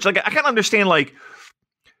coverage. Like, I can't understand. Like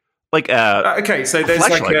okay, so there's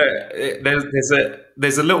like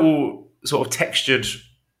there's a little sort of textured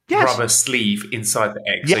rubber sleeve inside the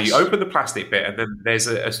egg. Yes. So you open the plastic bit, and then there's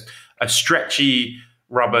a stretchy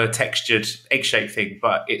rubber textured egg-shaped thing,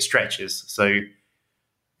 but it stretches. So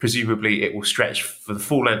presumably it will stretch for the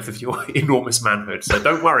full length of your enormous manhood. So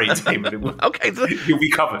don't worry, David. Okay. You'll be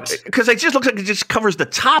covered. Because it just looks like it just covers the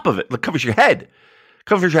top of it. It covers your head,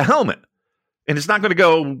 covers your helmet. And it's not going to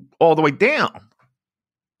go all the way down.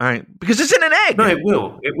 All right. Because it's in an egg. No, it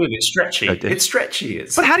will. It will. It's stretchy. Okay. It's stretchy.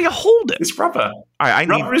 But how do you hold it? It's rubber. All right,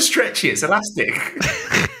 Rubber is stretchy. It's elastic.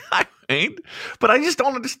 I mean, but I just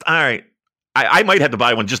don't understand. All right. I might have to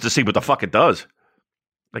buy one just to see what the fuck it does.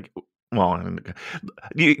 Like, well,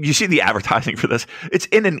 you see the advertising for this? It's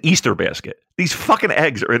in an Easter basket. These fucking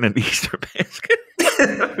eggs are in an Easter basket.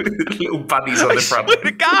 Little bunnies on the front. Swear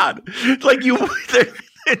to God. Like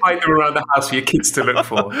hide them around the house for your kids to look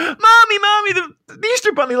for. Mommy, the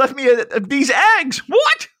Easter bunny left me these eggs.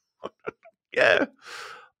 What? Yeah.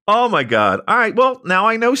 Oh my God. All right. Well, now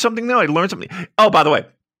I know something new. I learned something. Oh, by the way,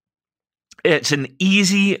 it's an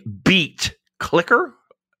Easy Beat clicker.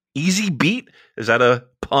 Easy Beat? Is that a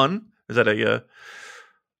pun? Is that a?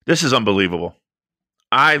 This is unbelievable.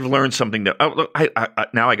 I've learned something that. Oh, look,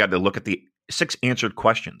 now I got to look at the 6 answered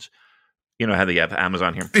questions. You know how they have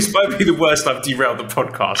Amazon here. This might be the worst I've derailed the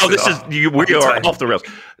podcast. Oh, this is we are off the rails.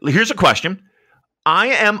 Here's a question. I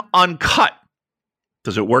am uncut.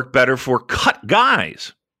 Does it work better for cut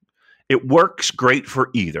guys? It works great for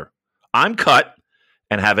either. I'm cut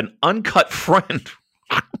and have an uncut friend.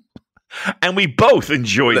 And we both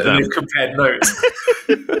enjoy them. We've compared notes.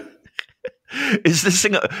 Is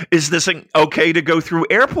this thing okay to go through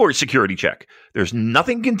airport security check? There's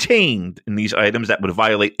nothing contained in these items that would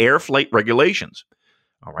violate air flight regulations.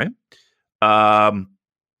 All right.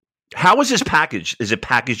 How is this packaged? Is it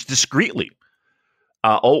packaged discreetly?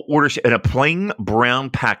 All orders in a plain brown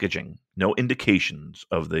packaging. No indications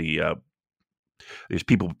of the. There's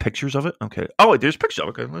people with pictures of it. Okay. Oh, there's pictures.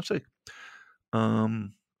 Okay, let's see.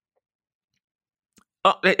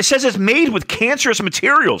 It says it's made with cancerous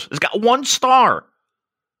materials. It's got 1 star.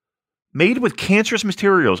 Made with cancerous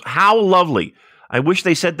materials. How lovely. I wish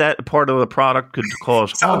they said that part of the product could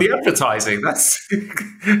cause harm. The advertising.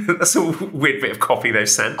 That's a weird bit of copy they've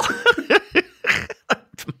sent.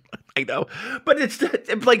 I know. But it's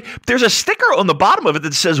like there's a sticker on the bottom of it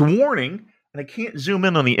that says warning, and I can't zoom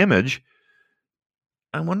in on the image.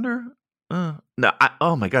 I wonder. Oh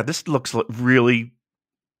my God, this looks really.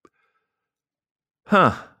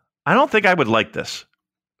 Huh. I don't think I would like this.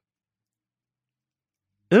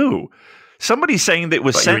 Ooh. Somebody's saying that it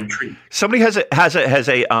was sent. Somebody has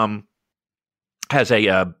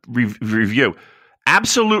a review.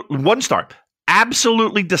 Absolute 1 star.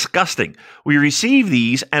 Absolutely disgusting. We received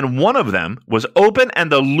these, and one of them was open, and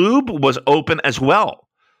the lube was open as well.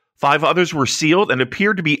 5 others were sealed and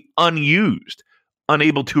appeared to be unused,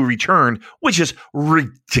 unable to return, which is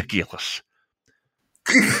ridiculous.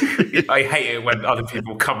 I hate it when other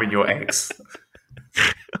people come in your eggs.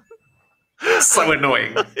 So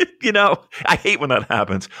annoying. You know, I hate when that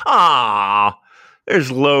happens. Ah,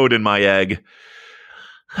 there's load in my egg.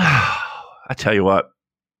 I tell you what.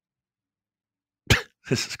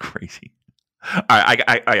 This is crazy. All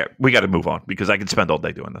right, we got to move on because I can spend all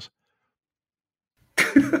day doing this.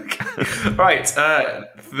 Right,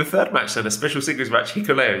 the third match then, a special singles match,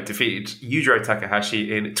 Hikuleo defeated Yujiro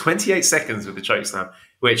Takahashi in 28 seconds with the chokeslam,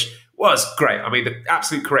 which was great. I mean, the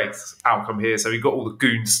absolute correct outcome here. So he got all the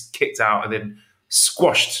goons kicked out and then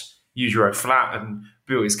squashed Yujiro flat and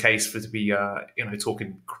built his case for to be,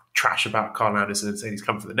 talking trash about Carl Anderson and saying he's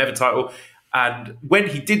come for the Never title. And when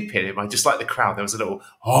he did pin him, I just like the crowd. There was a little,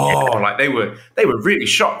 like they were really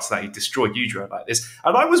shocked that he destroyed Yujiro like this.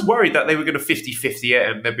 And I was worried that they were going to 50-50 it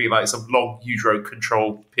and there'd be like some long Yujiro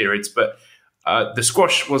control periods. But the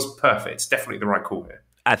squash was perfect. It's definitely the right call here.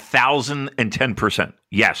 1,010%.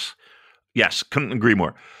 Yes. Couldn't agree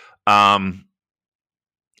more.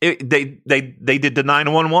 They did the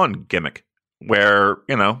 911 gimmick where,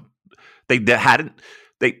 they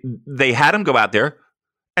had him go out there.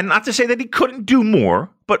 And not to say that he couldn't do more,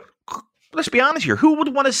 but let's be honest here. Who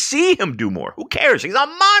would want to see him do more? Who cares? He's a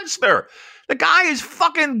monster. The guy is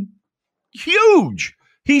fucking huge.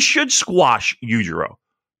 He should squash Yujiro.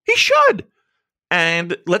 He should.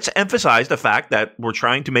 And let's emphasize the fact that we're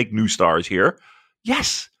trying to make new stars here.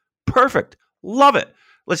 Yes. Perfect. Love it.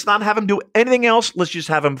 Let's not have him do anything else. Let's just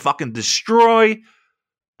have him fucking destroy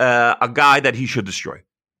a guy that he should destroy.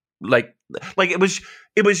 Like it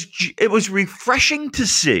was refreshing to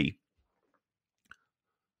see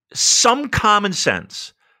some common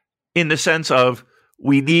sense in the sense of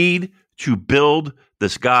we need to build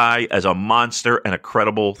this guy as a monster and a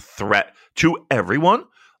credible threat to everyone.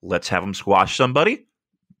 Let's have him squash somebody.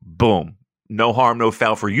 Boom. No harm, no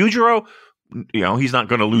foul for Yujiro. You know, he's not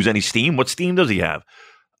going to lose any steam. What steam does he have?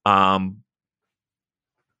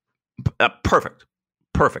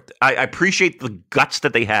 Perfect. I appreciate the guts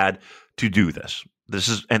that they had to do this.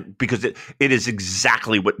 Because it is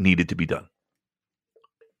exactly what needed to be done.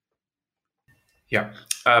 Yeah.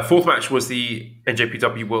 Fourth match was the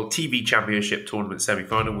NJPW World TV Championship Tournament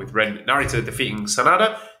semi-final with Ren Narita defeating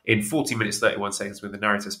Sanada in 40 minutes 31 seconds with the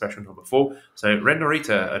Narita special number 4. So Ren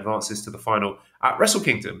Narita advances to the final at Wrestle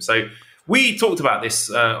Kingdom. So we talked about this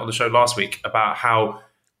on the show last week about how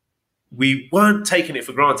we weren't taking it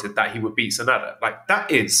for granted that he would beat Sanada. Like,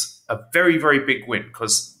 that is a very, very big win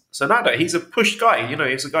because Sanada, he's a pushed guy. You know,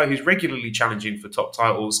 he's a guy who's regularly challenging for top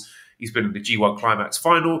titles. He's been in the G1 Climax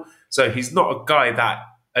final. So he's not a guy that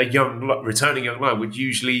a returning young lion would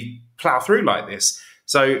usually plow through like this.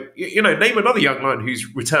 So, you know, name another young lion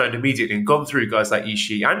who's returned immediately and gone through guys like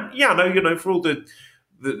Ishii. And Yano, you know, for all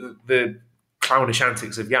the clownish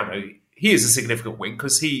antics of Yano, he is a significant win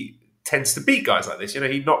because he tends to beat guys like this. You know,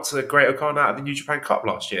 he knocked Great Okan out of the New Japan Cup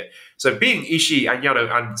last year. So being Ishii and Yano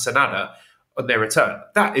and Sanada on their return,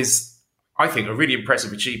 that is, I think, a really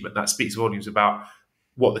impressive achievement that speaks volumes about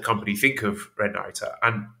what the company think of Ren Narita.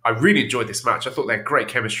 And I really enjoyed this match. I thought they had great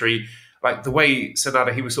chemistry. Like the way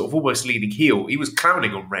Sanada, he was sort of almost leaning heel. He was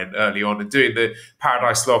clowning on Ren early on and doing the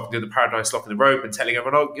Paradise Lock and doing the Paradise Lock in the rope and telling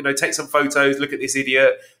everyone, oh, you know, take some photos, look at this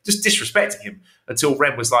idiot, just disrespecting him until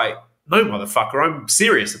Ren was like, no, motherfucker, I'm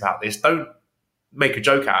serious about this. Don't make a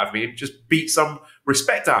joke out of me and just beat some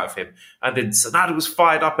respect out of him. And then Sanada was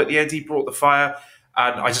fired up at the end. He brought the fire.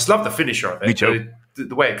 And I just love the finisher of it. Me too.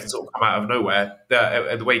 The way it can sort of come out of nowhere,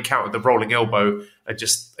 the way he countered the rolling elbow, and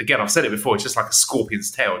just, again, I've said it before, it's just like a scorpion's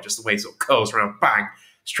tail, just the way it sort of curls around, bang,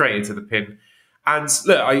 straight into the pin. And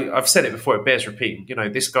look, I've said it before, it bears repeating. You know,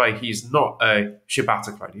 this guy, he's not a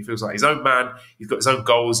Shibata clone. He feels like his own man. He's got his own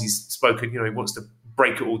goals. He's spoken, you know, he wants to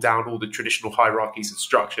break it all down, all the traditional hierarchies and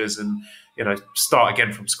structures and, you know, start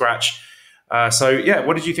again from scratch. So, yeah,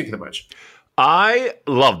 what did you think of the match? I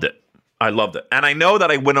loved it. And I know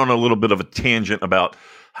that I went on a little bit of a tangent about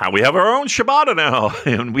how we have our own Shibata now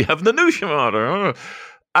and we have the new Shibata.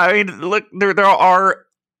 I mean, look, there are,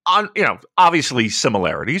 you know, obviously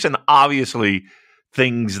similarities and obviously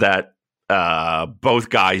things that both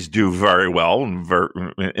guys do very well and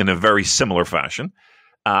in a very similar fashion.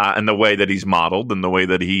 And the way that he's modeled and the way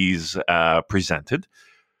that he's presented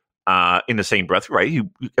in the same breath, right? He,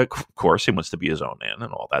 of course, he wants to be his own man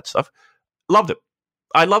and all that stuff. Loved it.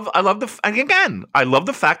 I love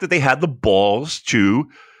the fact that they had the balls to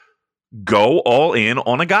go all in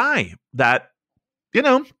on a guy that, you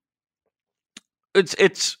know,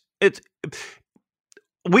 it's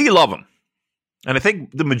we love him. And I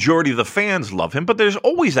think the majority of the fans love him, but there's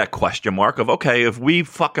always that question mark of, okay, if we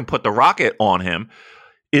fucking put the rocket on him,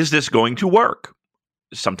 is this going to work?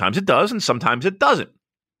 Sometimes it does, and sometimes it doesn't.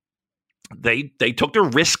 They took the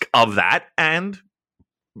risk of that and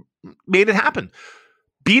made it happen.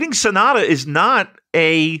 Beating Sanada is not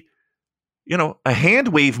a hand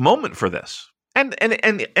wave moment for this. And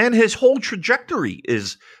his whole trajectory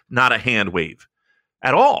is not a hand wave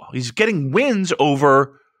at all. He's getting wins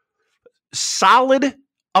over solid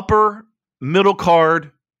upper middle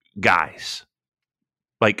card guys.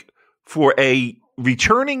 Like, for a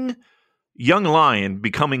returning young lion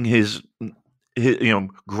becoming his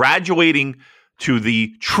graduating to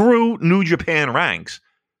the true New Japan ranks,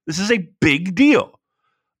 this is a big deal.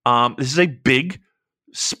 This is a big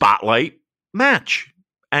spotlight match.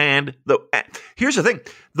 And here's the thing.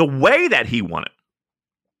 The way that he won it,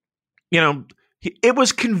 you know, it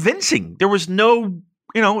was convincing. There was no,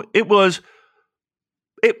 you know, it wasn't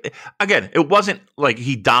like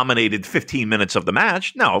he dominated 15 minutes of the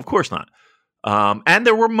match. No, of course not. And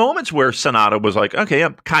there were moments where Sanada was like, okay,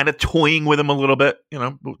 I'm kind of toying with him a little bit, you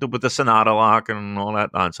know, with the Sanada lock and all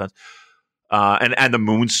that nonsense. And the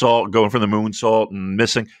moonsault, going for the moonsault and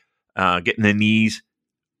missing, getting the knees.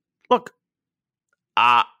 Look,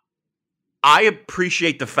 I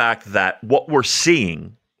appreciate the fact that what we're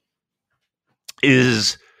seeing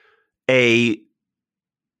is a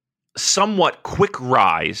somewhat quick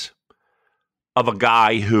rise of a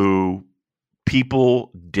guy who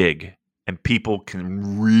people dig and people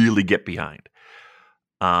can really get behind.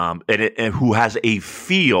 And who has a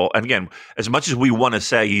feel, and again, as much as we want to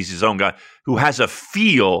say he's his own guy, who has a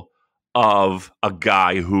feel of a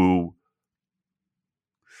guy who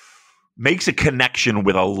makes a connection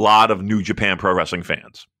with a lot of New Japan Pro Wrestling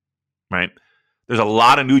fans, right? There's a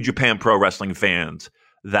lot of New Japan Pro Wrestling fans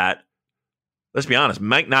that, let's be honest,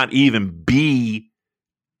 might not even be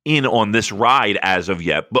in on this ride as of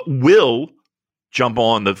yet, but will jump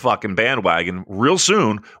on the fucking bandwagon real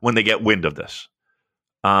soon when they get wind of this.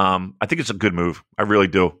 I think it's a good move. I really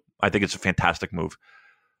do. I think it's a fantastic move.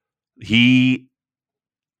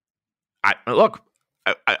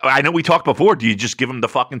 I know we talked before. Do you just give him the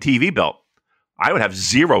fucking TV belt? I would have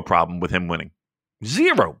zero problem with him winning.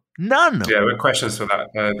 Zero. None. Yeah, we have questions for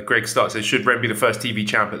that. Greg Stark says, should Ren be the first TV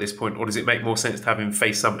champ at this point, or does it make more sense to have him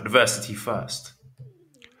face some adversity first?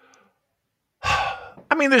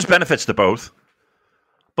 I mean, there's benefits to both,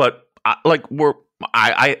 but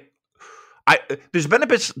there's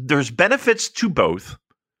benefits. There's benefits to both,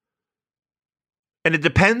 and it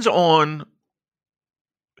depends on.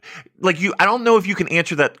 I don't know if you can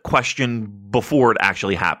answer that question before it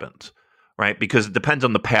actually happens, right? Because it depends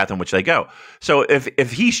on the path in which they go. So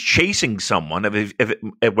if he's chasing someone, if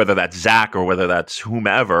whether that's Zach or whether that's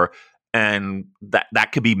whomever, and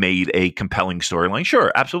that could be made a compelling storyline,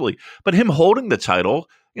 sure, absolutely. But him holding the title,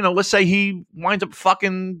 let's say he winds up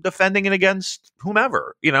fucking defending it against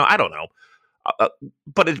whomever, I don't know.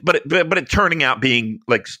 But it turning out being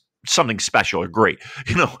like something special or great.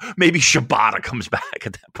 Maybe Shibata comes back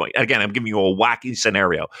at that point. Again, I'm giving you a wacky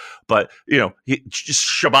scenario, but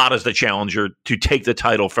Shibata's the challenger to take the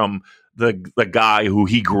title from the guy who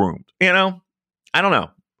he groomed. I don't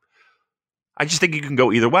know. I just think you can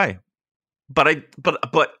go either way. But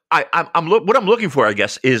what I'm looking for, I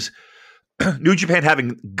guess, is New Japan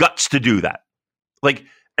having guts to do that.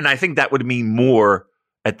 And I think that would mean more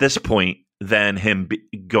at this point than him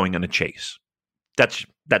going on a chase. That's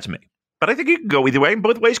me. But I think you can go either way, and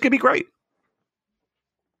both ways could be great.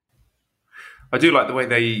 I do like the way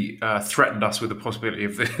they threatened us with the possibility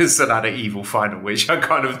of the Sanada Evil final, which I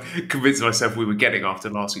kind of convinced myself we were getting after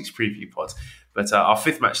last week's preview pod. But our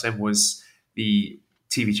fifth match then was the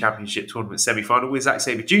TV Championship Tournament semi-final with Zack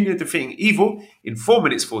Sabre Jr. defeating Evil in 4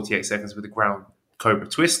 minutes 48 seconds with a ground Cobra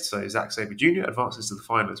twist. So Zack Sabre Jr. advances to the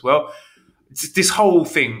final as well. This whole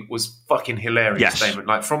thing was fucking hilarious, yes.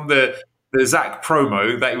 Damon. From the Zack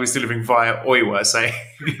promo that he was delivering via Oiwa saying,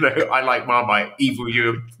 I like Marmite, Evil,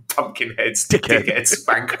 you pumpkin head, dickhead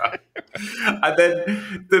spanker. And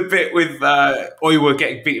then the bit with Oiwa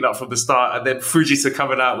getting beaten up from the start, and then Fujita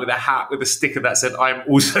coming out with a hat with a sticker that said, I'm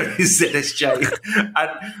also his ZSJ. And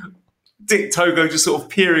Dick Togo just sort of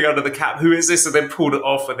peering under the cap, who is this? And then pulled it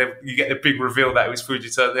off, and then you get the big reveal that it was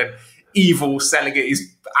Fujita, and then Evil selling it.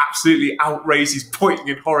 He's absolutely outraged. He's pointing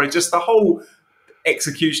in horror. Just the whole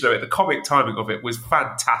execution of it, the comic timing of it was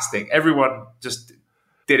fantastic. Everyone just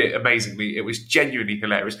did it amazingly. It was genuinely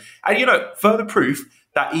hilarious. And, further proof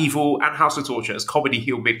that Evil and House of Torture as comedy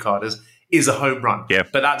heel mid-carders is a home run. Yeah.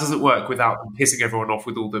 But that doesn't work without pissing everyone off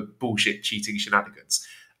with all the bullshit cheating shenanigans.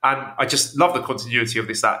 And I just love the continuity of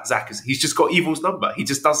this, that Zack he's just got Evil's number. He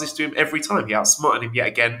just does this to him every time. He outsmarted him yet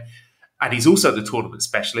again. And he's also the tournament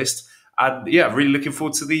specialist. And yeah, really looking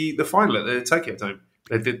forward to the final at the Tokyo Dome.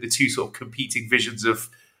 The two sort of competing visions of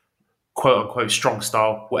quote unquote strong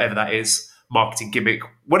style, whatever that is, marketing gimmick,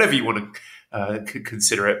 whatever you want to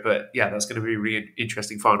consider it. But yeah, that's going to be a really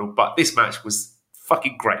interesting final. But this match was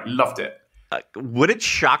fucking great. Loved it. Would it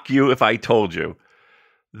shock you if I told you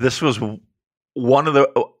this was one of the,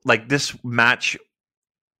 this match?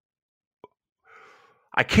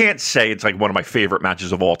 I can't say it's one of my favorite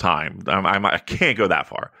matches of all time. I can't go that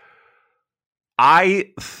far.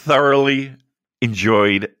 I thoroughly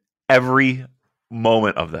enjoyed every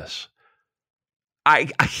moment of this. I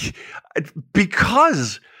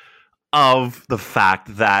because of the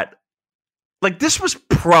fact that this was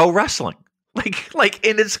pro wrestling. In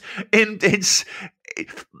its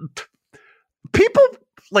people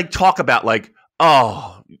talk about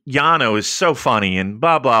oh, Yano is so funny and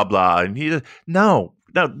blah blah blah, and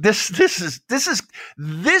this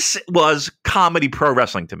was comedy pro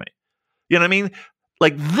wrestling to me. You know what I mean?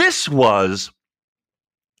 This was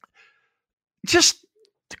just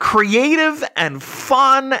creative and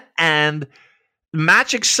fun and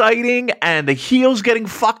match exciting, and the heels getting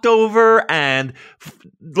fucked over and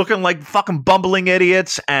looking like fucking bumbling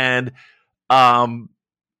idiots, and everything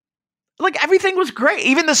was great.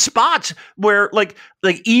 Even the spots where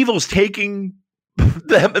Evil's taking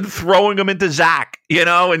them and throwing them into Zack,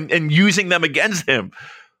 and using them against him.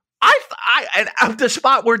 And the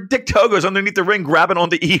spot where Dick Togo's underneath the ring grabbing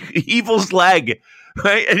onto Evil's leg,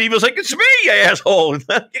 right? And Evil's like, "It's me, you asshole! You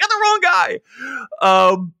got the wrong guy."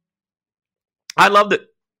 I loved it.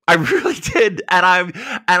 I really did,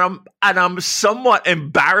 and I'm somewhat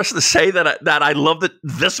embarrassed to say that I loved it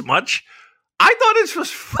this much. I thought this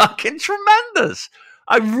was fucking tremendous.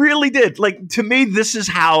 I really did. To me, this is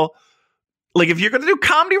how. If you're going to do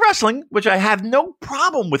comedy wrestling, which I have no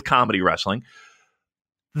problem with comedy wrestling.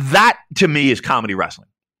 That, to me, is comedy wrestling.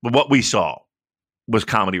 What we saw. was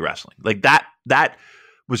comedy wrestling. Like that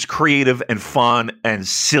was creative and fun and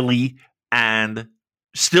silly and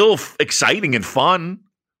still exciting and fun.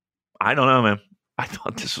 I don't know, man. I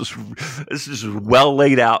thought this is well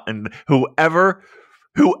laid out, and whoever,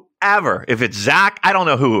 if it's Zach, I don't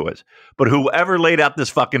know who it was, but whoever laid out this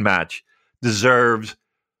fucking match deserves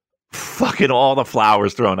fucking all the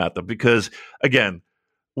flowers thrown at them, because again,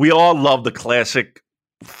 we all love the classic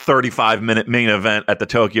 35-minute main event at the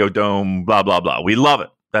Tokyo Dome, blah blah blah. We love it.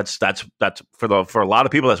 That's for a lot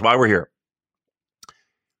of people. That's why we're here.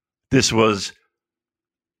 This was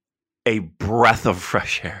a breath of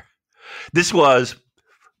fresh air. This was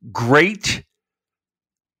great.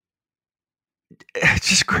 It's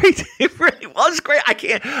just great. It really was great.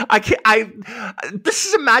 This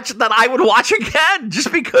is a match that I would watch again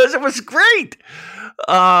just because it was great.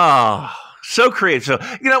 So creative. So,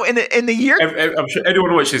 in the year, I'm sure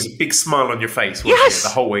anyone watches, big smile on your face. Yes, the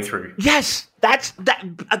whole way through. Yes, that's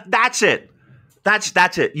it.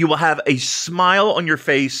 That's it. You will have a smile on your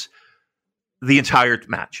face the entire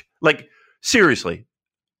match. Like, seriously,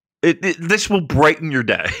 this will brighten your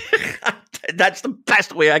day. That's the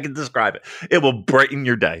best way I can describe it. It will brighten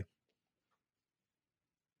your day.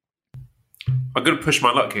 I'm going to push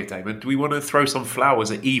my luck here, Damon. Do we want to throw some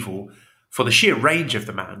flowers at Evil for the sheer range of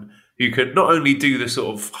the man, who could not only do the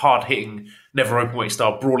sort of hard-hitting, never open-weight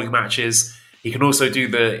style brawling matches, he can also do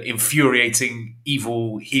the infuriating,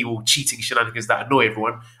 evil, heel, cheating shenanigans that annoy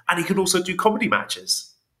everyone, and he can also do comedy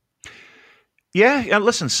matches. Yeah,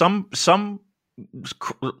 listen,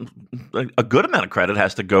 a good amount of credit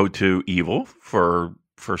has to go to Evil for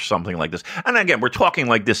something like this. And again, we're talking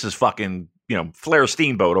like this is fucking, Flair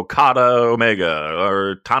Steamboat, Okada Omega,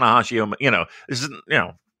 or Tanahashi, this isn't,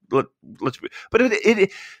 let's be, but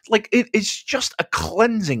it's just a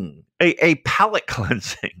cleansing, a palate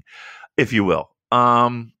cleansing, if you will. I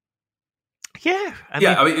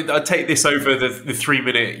mean, I'd take this over the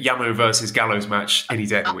 3-minute Yamo versus Gallows match any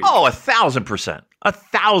day of the week. Oh, 1,000%.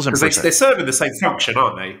 1,000%. Because they're serving the same function,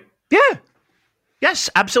 aren't they? Yeah.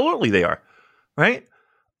 Yes, absolutely they are. Right?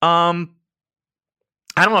 I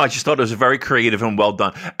don't know. I just thought it was very creative and well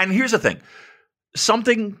done. And here's the thing.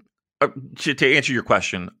 Something, to answer your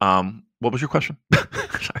question, what was your question?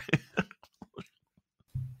 Sorry.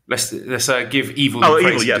 Let's give Evil the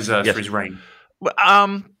praise he deserves for his reign.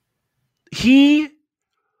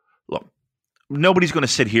 Look, nobody's going to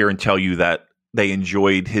sit here and tell you that they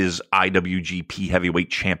enjoyed his IWGP Heavyweight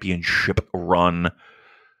Championship run.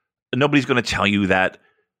 Nobody's going to tell you that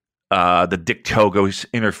the Dick Togo's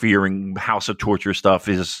interfering House of Torture stuff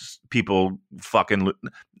is people fucking...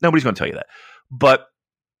 Nobody's going to tell you that. But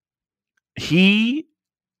he's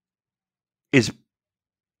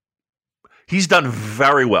done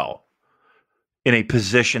very well in a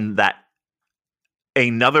position that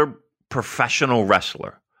another professional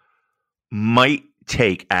wrestler might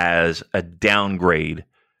take as a downgrade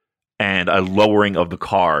and a lowering of the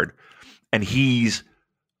card, and he's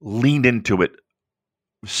leaned into it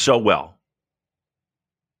so well.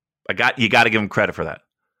 You got to give him credit for that.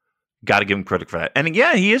 Got to give him credit for that. And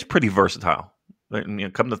yeah, he is pretty versatile.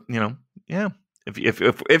 If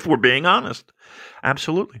we're being honest,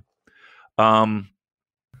 absolutely. I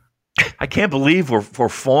can't believe we're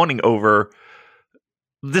fawning over.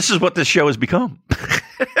 This is what this show has become.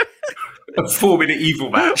 A 4-minute Evil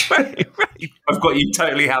match. Right. I've got you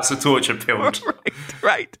totally House of Torture pilled.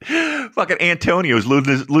 Right. Fucking Antonio's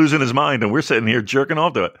losing his mind, and we're sitting here jerking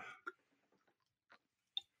off to it.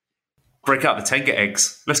 Break out the Tenga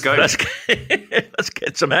eggs. Let's go. Let's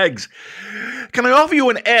get some eggs. Can I offer you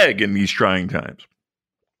an egg in these trying times?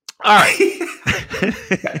 All right.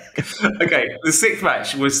 Okay, the sixth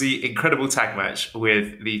match was the incredible tag match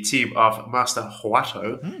with the team of Master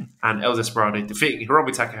Wato and El Desperado defeating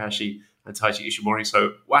Hiromu Takahashi and Taiji Ishimori.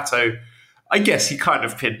 So Wato, I guess he kind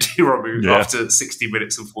of pinned Hiromu after 60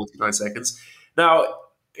 minutes and 49 seconds. Now,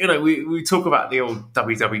 we talk about the old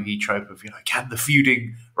WWE trope of, can the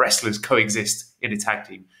feuding wrestlers coexist in a tag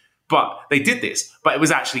team? But they did this, but it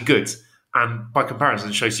was actually good. And by comparison,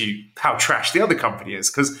 it shows you how trash the other company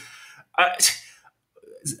is. Because as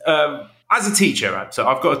a teacher, right, so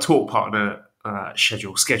I've got a talk partner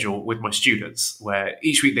schedule with my students where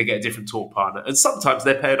each week they get a different talk partner. And sometimes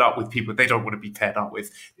they're paired up with people they don't want to be paired up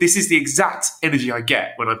with. This is the exact energy I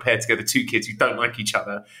get when I pair together two kids who don't like each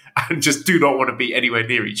other and just do not want to be anywhere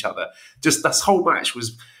near each other. Just this whole match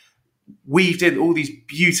was weaved in all these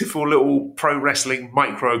beautiful little pro wrestling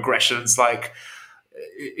microaggressions, like,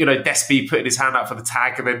 Despy putting his hand out for the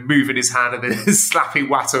tag and then moving his hand and then slapping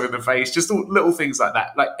Wato in the face. Just all little things like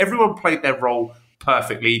that. Like, everyone played their role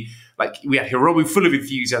perfectly. Like, we had Hiromu full of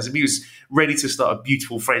enthusiasm. He was ready to start a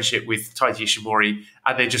beautiful friendship with Taiji Ishimori,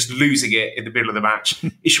 and then just losing it in the middle of the match.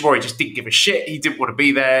 Ishimori just didn't give a shit. He didn't want to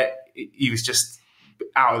be there. He was just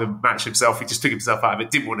out of the match himself. He just took himself out of it,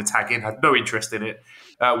 didn't want to tag in, had no interest in it.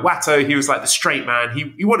 Wato, he was like the straight man.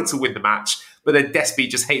 He wanted to win the match, but then Despy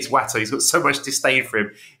just hates Wato. He's got so much disdain for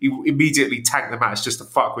him. He immediately tagged the match just to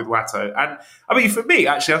fuck with Wato. And I mean, for me,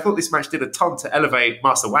 actually, I thought this match did a ton to elevate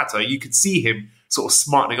Master Wato. You could see him sort of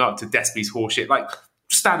smartening up to Despy's horseshit, like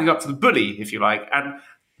standing up to the bully, if you like. And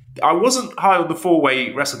I wasn't high on the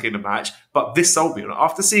 4-way Wrestle Kingdom match, but this sold me on it.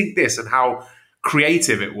 After seeing this and how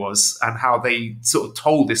creative it was and how they sort of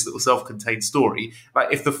told this little self-contained story,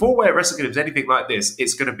 like, if the 4-way at Wrestle Kingdom is anything like this,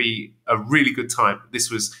 it's going to be a really good time.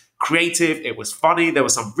 This was creative, it was funny, there were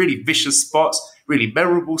some really vicious spots, really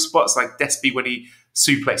memorable spots, like Despy when he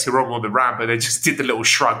suplexed Hiromu on the ramp and then just did the little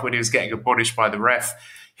shrug when he was getting admonished by the ref.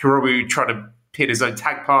 Hiromu trying to pin his own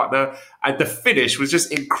tag partner, and the finish was just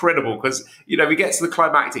incredible because, you know, we get to the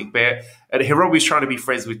climactic bit and Hiromu's trying to be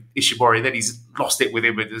friends with Ishimori, and then he's lost it with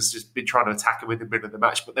him and has just been trying to attack him in the middle of the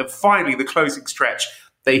match. But then finally, the closing stretch,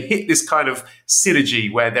 they hit this kind of synergy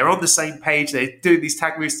where they're on the same page, they're doing these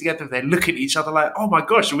tag moves together, they're looking at each other like, oh my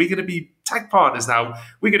gosh, are we going to be tag partners now?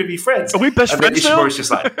 We're going to be friends. Are we best friends now? Ishimori's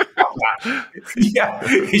just like, fuck that. Yeah,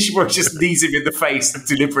 Ishimori just knees him in the face and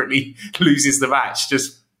deliberately loses the match,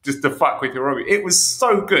 just to fuck with Hiromu. It was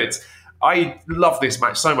so good. I love this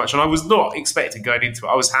match so much, and I was not expecting going into it.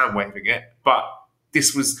 I was hand-waving it, but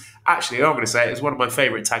this was actually, I'm going to say, it was one of my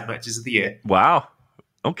favourite tag matches of the year. Wow.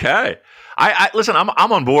 Okay. I listen, I'm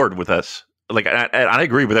on board with this. Like, I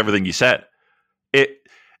agree with everything you said.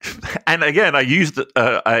 And again, I used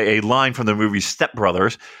a line from the movie Step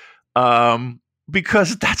Brothers,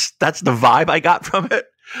 because that's the vibe I got from it.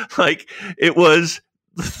 Like, it was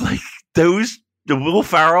like those, the Will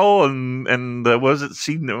Ferrell and was it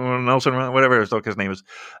C. Nelson, whatever his name is,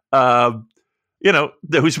 you know,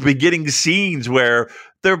 those beginning scenes where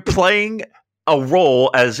they're playing a role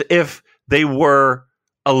as if they were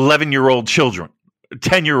 11-year-old children,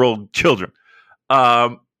 10-year-old children.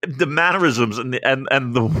 The mannerisms and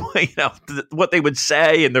the way, you know, what they would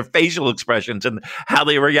say and their facial expressions and how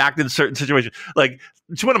they react in certain situations. Like,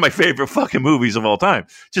 it's one of my favorite fucking movies of all time,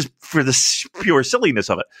 just for the pure silliness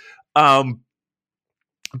of it.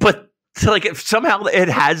 But like, if somehow it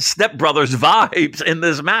has Step Brothers vibes in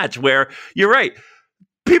this match, where you're right,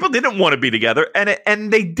 people didn't want to be together,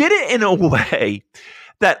 and they did it in a way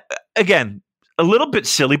that, again, a little bit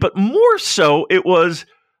silly, but more so it was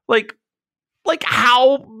like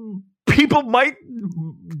how people might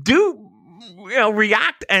do, you know,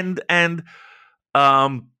 react and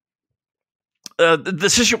to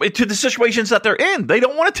the situations that they're in. They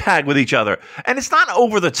don't want to tag with each other, and it's not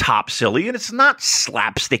over the top silly, and it's not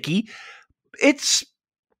slapsticky. It's,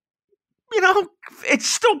 you know, it's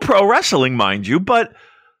still pro wrestling, mind you, but,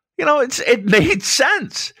 you know, it made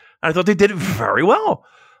sense. I thought they did it very well.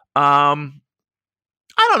 I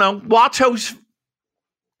don't know. Wato's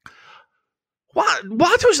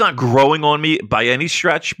not growing on me by any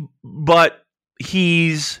stretch, but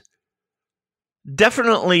he's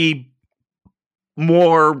definitely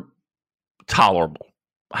more tolerable.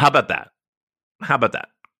 How about that?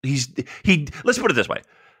 Let's put it this way.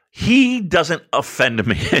 He doesn't offend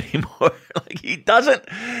me anymore.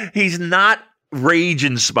 He's not rage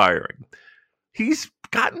inspiring. He's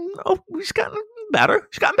gotten better.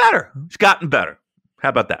 How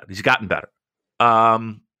about that? He's gotten better.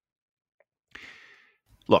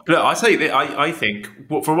 Look, I tell you that I think,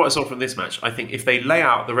 from what I saw from this match, I think if they lay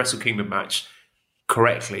out the Wrestle Kingdom match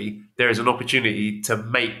correctly, there is an opportunity to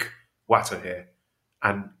make Wato here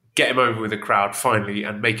and get him over with the crowd finally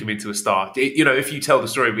and make him into a star. You know, if you tell the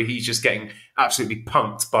story where he's just getting absolutely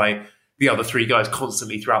punked by the other three guys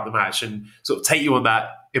constantly throughout the match and sort of take you on that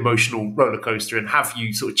emotional roller coaster and have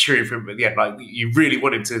you sort of cheering for him at the end, like you really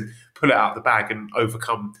want him to pull it out of the bag and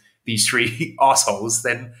overcome these three assholes,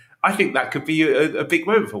 then I think that could be a big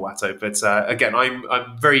moment for Wato. But again, I'm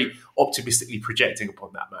very optimistically projecting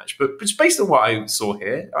upon that match. But just based on what I saw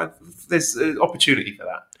here, there's an opportunity for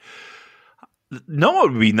that. No,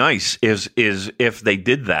 what would be nice is if they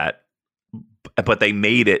did that, but they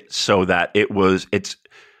made it so that it's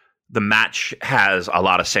the match has a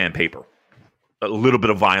lot of sandpaper, a little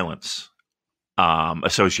bit of violence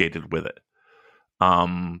associated with it,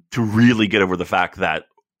 to really get over the fact that,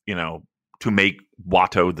 you know, to make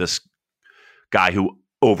Wato this guy who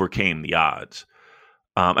overcame the odds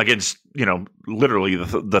against, you know, literally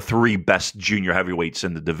the three best junior heavyweights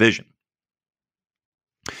in the division.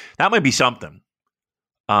 That might be something.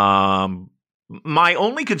 My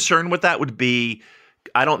only concern with that would be,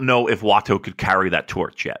 I don't know if Wato could carry that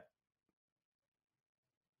torch yet.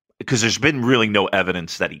 because there's been really no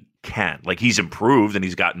evidence that he can. Like, he's improved and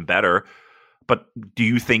he's gotten better. But do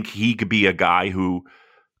you think he could be a guy who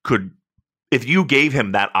could, if you gave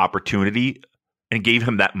him that opportunity and gave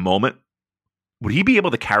him that moment, would he be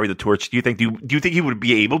able to carry the torch? Do you think? Do you think he would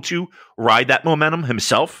be able to ride that momentum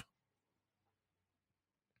himself?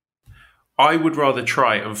 I would rather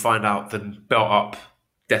try and find out than belt up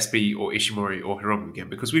Despy or Ishimori or Hiromu again,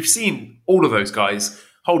 because we've seen all of those guys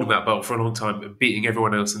holding that belt for a long time and beating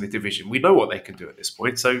everyone else in the division. We know what they can do at this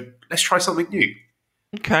point, so let's try something new.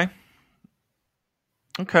 Okay.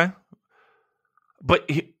 But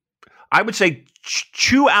I would say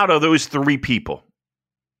 2 out of those 3 people.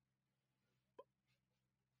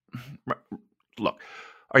 Look,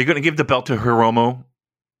 are you going to give the belt to Hiromu?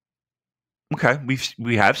 Okay,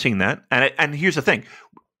 we have seen that, and here's the thing: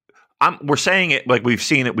 we're saying it like we've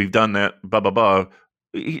seen it, we've done that. Blah blah blah.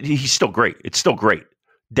 He's still great. It's still great.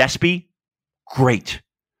 Despy, great.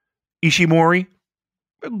 Ishimori,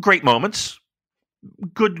 great moments,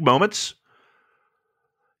 good moments.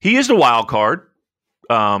 He is the wild card.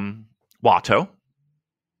 Wato.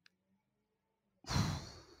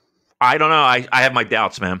 I don't know. I have my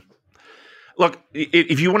doubts, man. Look,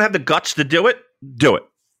 if you want to have the guts to do it, do it.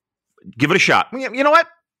 Give it a shot. You know what?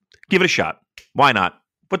 Give it a shot. Why not?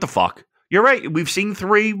 What the fuck? You're right. We've seen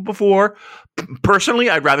 3 before. Personally,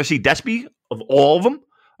 I'd rather see Despy of all of them.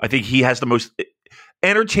 I think he has the most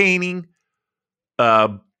entertaining,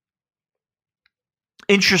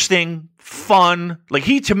 interesting, fun. Like,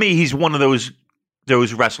 to me, he's one of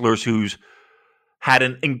those wrestlers who's had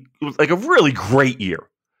a really great year,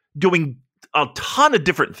 doing a ton of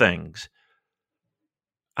different things.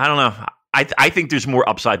 I don't know. I think there's more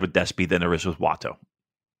upside with Despy than there is with Wato.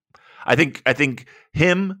 I think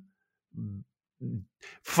him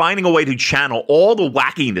finding a way to channel all the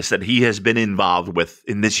wackiness that he has been involved with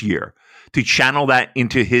in this year, to channel that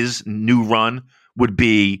into his new run would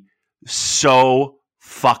be so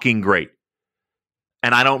fucking great.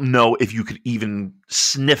 And I don't know if you could even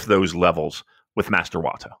sniff those levels with Master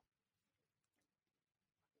Wato.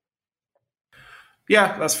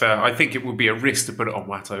 Yeah, that's fair. I think it would be a risk to put it on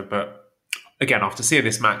Wato, but again, after seeing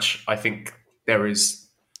this match, I think there is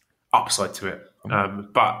upside to it.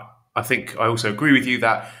 But I think I also agree with you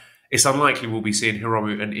that it's unlikely we'll be seeing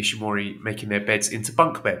Hiromu and Ishimori making their beds into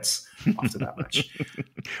bunk beds after that match.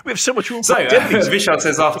 We have so much room for activities. Vishal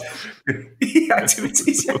says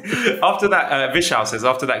activities. After that, Vishal says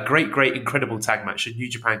after that great, incredible tag match, should New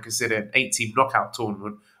Japan consider an 8-team knockout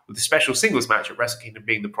tournament with a special singles match at Wrestle Kingdom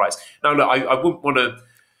being the prize? Now, look, I wouldn't want to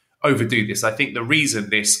overdo this. I think the reason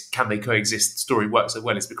this Can They Coexist story works so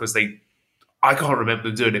well is because I can't remember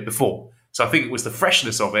them doing it before. So I think it was the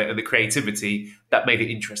freshness of it and the creativity that made it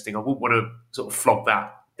interesting. I wouldn't want to sort of flog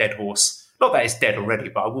that dead horse. Not that it's dead already,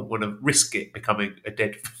 but I wouldn't want to risk it becoming a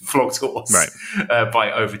dead flogged horse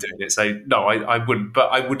by overdoing it. So no, I wouldn't.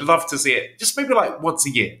 But I would love to see it just maybe like once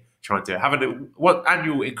a year. Try and do it. Having one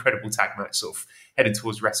annual incredible tag match sort of heading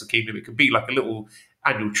towards Wrestle Kingdom. It could be like a little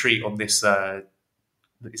annual treat on this,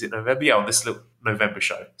 is it November? Yeah, on this little November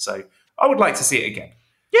show. So I would like to see it again.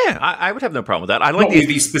 Yeah, I would have no problem with that. I like not with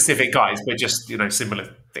these specific guys, but just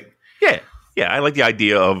similar thing. Yeah, I like the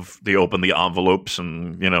idea of they open the envelopes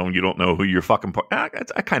and you don't know who you're fucking. I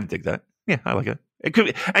kind of dig that. Yeah, I like it. It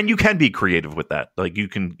could, and you can be creative with that. Like you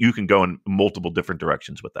can go in multiple different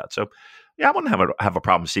directions with that. So yeah, I wouldn't have a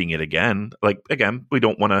problem seeing it again. Like again, we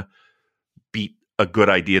don't want to beat a good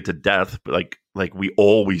idea to death, but like we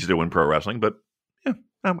always do in pro wrestling. But yeah,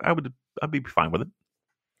 I'd be fine with it.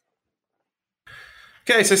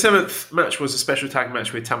 Okay, so 7th match was a special tag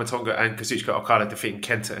match with Tamatonga and Kazuchika Okada defeating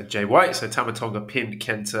Kenta and Jay White. So Tamatonga pinned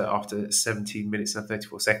Kenta after 17 minutes and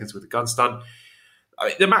 34 seconds with a gun stun.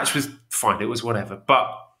 The match was fine, it was whatever.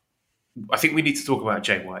 But I think we need to talk about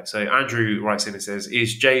Jay White. So Andrew writes in and says,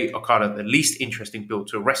 is Jay Okada the least interesting build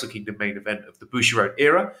to a Wrestle Kingdom main event of the Bushiroad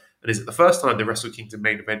era? And is it the first time the Wrestle Kingdom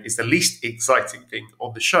main event is the least exciting thing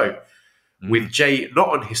on the show? With Jay not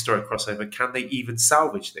on historic crossover, can they even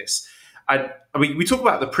salvage this? And I mean, we talk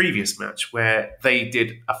about the previous match where they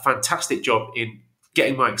did a fantastic job in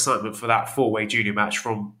getting my excitement for that 4-way junior match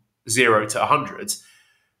from 0 to 100.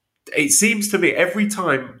 It seems to me every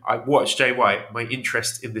time I watch Jay White, my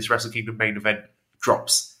interest in this Wrestle Kingdom main event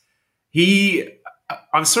drops.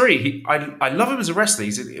 I'm sorry, I love him as a wrestler.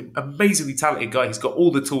 He's an amazingly talented guy. He's got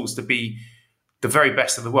all the tools to be the very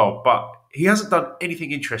best in the world, but he hasn't done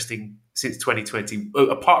anything interesting since 2020,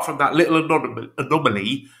 apart from that little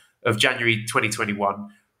anomaly of January 2021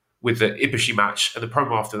 with the Ibushi match and the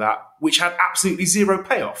promo after that, which had absolutely zero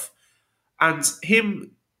payoff. And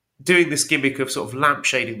him doing this gimmick of sort of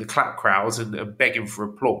lampshading the clap crowds and begging for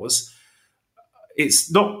applause,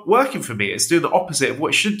 it's not working for me. It's doing the opposite of what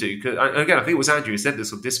it should do. And again, I think it was Andrew who said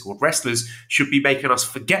this on Discord. Wrestlers should be making us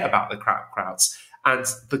forget about the crowds. And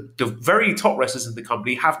the very top wrestlers in the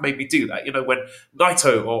company have made me do that. You know, when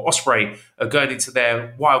Naito or Ospreay are going into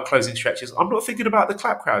their wild closing stretches, I'm not thinking about the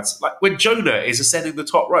clap crowds. Like when Jonah is ascending the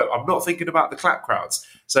top rope, I'm not thinking about the clap crowds.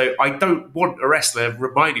 So I don't want a wrestler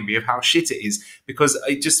reminding me of how shit it is, because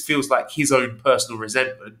it just feels like his own personal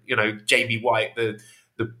resentment. You know, Jamie White,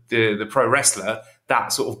 the pro wrestler,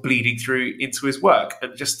 that sort of bleeding through into his work.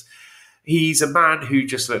 And just, he's a man who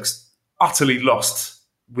just looks utterly lost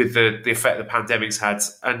with the effect the pandemic's had.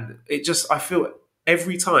 And it just, I feel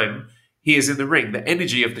every time he is in the ring, the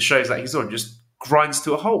energy of the shows that he's on just grinds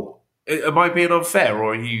to a halt. Am I being unfair,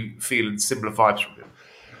 or are you feeling similar vibes from him?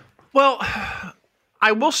 Well,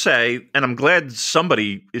 I will say, and I'm glad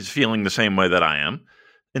somebody is feeling the same way that I am,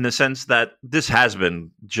 in the sense that this has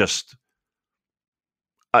been just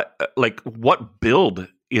like, what build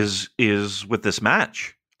is with this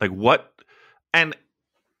match? Like what, and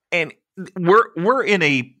we're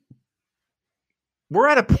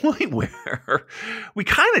at a point where we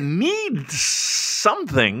kind of need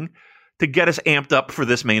something to get us amped up for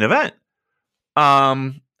this main event.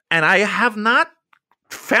 And I have not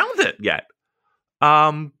found it yet.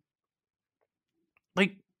 And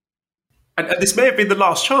this may have been the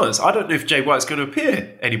last chance. I don't know if Jay White's going to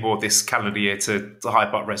appear anymore this calendar year to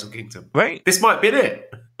hype up Wrestle Kingdom. Right. This might be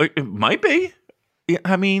it. It might be.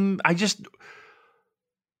 I mean, I just...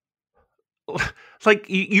 Like,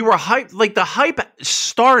 you were hyped, like the hype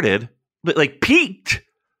started, but like peaked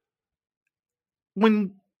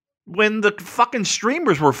when the fucking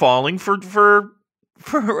streamers were falling for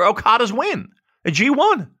Okada's win at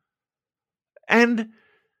G1. And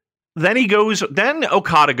then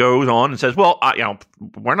Okada goes on and says, well,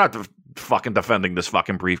 we're not fucking defending this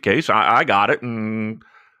fucking briefcase. I got it, and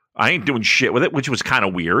I ain't doing shit with it, which was kind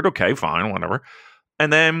of weird. Okay, fine, whatever.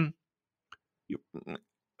 And then,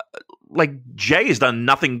 like, Jay has done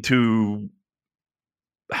nothing to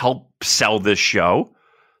help sell this show.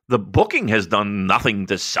 The booking has done nothing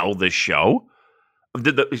to sell this show,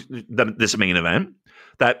 this main event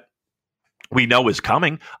that we know is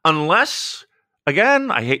coming, unless,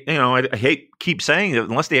 again, I hate keep saying it,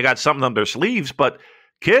 unless they got something up their sleeves. But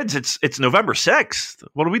kids, it's November 6th.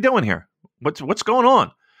 What are we doing here? What's going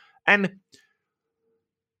on? And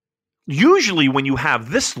usually, when you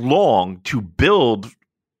have this long to build,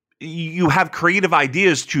 you have creative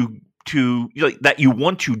ideas to that you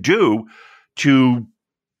want to do to,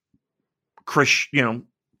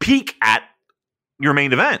 peak at your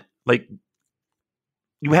main event. Like,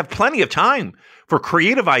 you have plenty of time for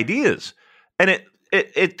creative ideas, and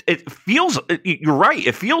it feels, you're right,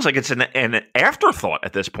 it feels like it's an afterthought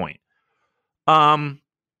at this point. I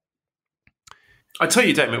tell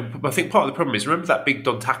you, Damon, I think part of the problem is, remember that big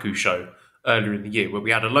Dontaku show earlier in the year where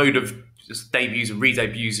we had a load of just debuts and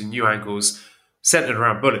re-debuts and new angles centered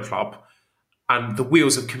around Bullet Club, and the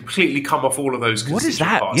wheels have completely come off all of those. What is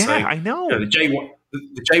that? Parts. Yeah, so, I know. The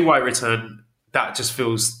Jay White return, that just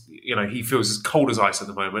feels, he feels as cold as ice at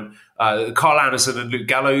the moment. Carl Anderson and Luke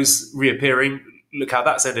Gallows reappearing. Look how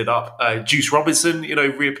that's ended up. Juice Robinson,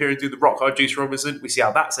 reappearing through the Rock Hard Juice Robinson. We see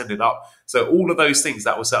how that's ended up. So all of those things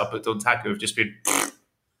that were set up at Dontaku have just been...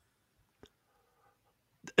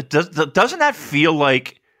 Doesn't that feel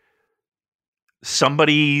like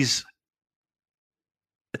somebody's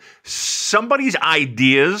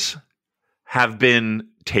ideas have been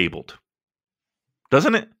tabled?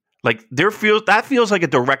 Doesn't it? Like, that feels like a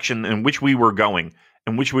direction in which we were going,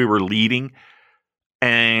 in which we were leading,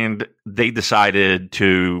 and they decided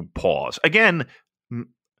to pause. Again,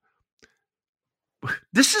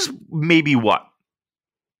 this is maybe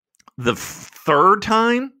the third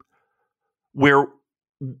time where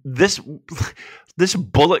this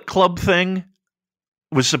Bullet Club thing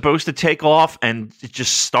was supposed to take off, and it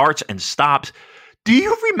just starts and stops. Do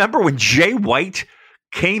you remember when Jay White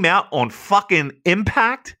came out on fucking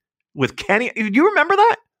Impact with Kenny? Do you remember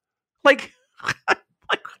that? Like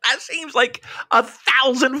that seems like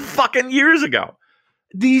 1,000 fucking years ago.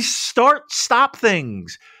 These start-stop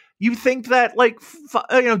things. You think that, like,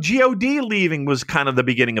 God leaving was kind of the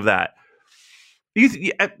beginning of that.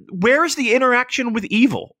 Where's the interaction with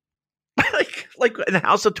Evil? like in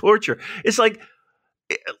House of Torture. It's like,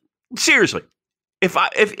 seriously, if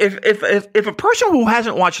a person who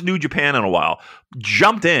hasn't watched New Japan in a while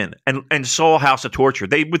jumped in and saw House of Torture,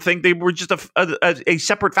 they would think they were just a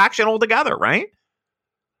separate faction altogether, right?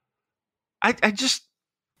 I just...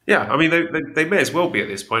 Yeah, I mean, they may as well be at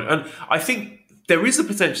this point. And I think there is a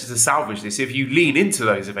potential to salvage this if you lean into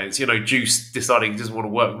those events. Juice deciding he doesn't want to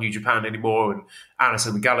work New Japan anymore, and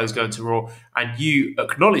Anderson and Gallows going to Raw, and you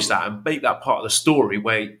acknowledge that and make that part of the story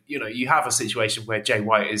where, you have a situation where Jay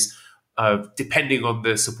White is depending on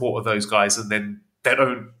the support of those guys, and then they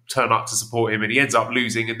don't turn up to support him and he ends up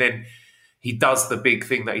losing, and then he does the big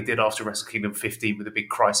thing that he did after Wrestle Kingdom 15 with a big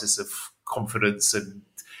crisis of confidence, and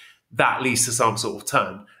that leads to some sort of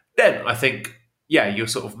turn. Then I think, you're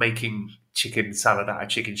sort of making chicken salad out of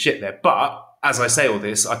chicken shit there. But as I say all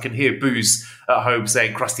this, I can hear Booze at home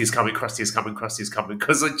saying, Krusty is coming, Krusty is coming, Krusty is coming.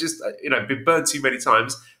 Because I just, been burned too many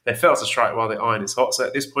times. They fail to strike while the iron is hot. So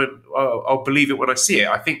at this point, I'll believe it when I see it.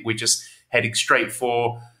 I think we're just heading straight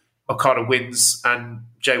for Okada wins, and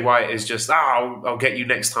Jay White is just, I'll get you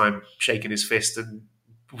next time, shaking his fist, and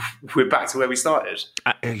we're back to where we started.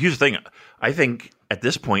 Here's the thing. I think at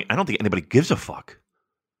this point, I don't think anybody gives a fuck.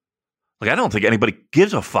 I don't think anybody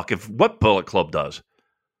gives a fuck if what Bullet Club does.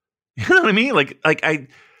 You know what I mean?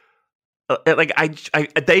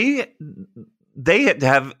 They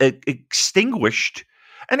have extinguished,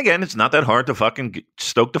 and again, it's not that hard to fucking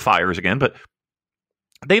stoke the fires again, but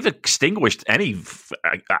they've extinguished any.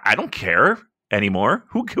 I don't care anymore.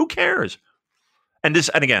 Who cares? And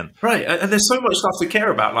again, right? And there's so much stuff to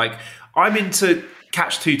care about. I'm into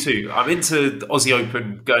Catch 2-2. I'm into the Aussie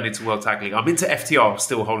Open going into World Tag League. I'm into FTR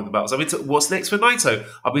still holding the belts. I'm into what's next for Naito.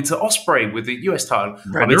 I'm into Ospreay with the US title.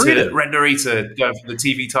 I'm into Ren Narita going for the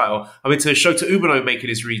TV title. I'm into Shota Umino making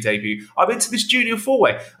his re-debut. I'm into this Junior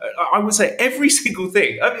 4-way. I would say every single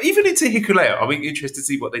thing. I'm even into Hikuleo. I'm interested to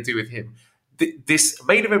see what they do with him. This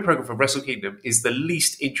main event program from Wrestle Kingdom is the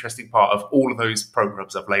least interesting part of all of those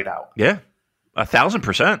programs I've laid out. Yeah,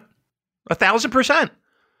 1,000%. 1,000%.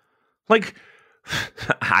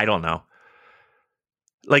 I don't know.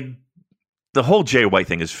 The whole Jay White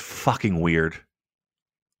thing is fucking weird.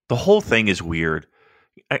 The whole thing is weird.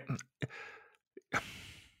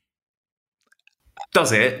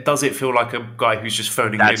 Does it feel like a guy who's just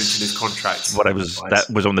phoning in into his contract? That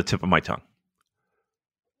was on the tip of my tongue.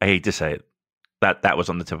 I hate to say it. That was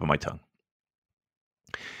on the tip of my tongue.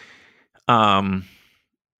 I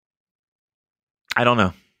don't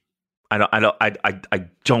know. I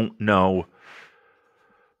don't know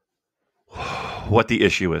what the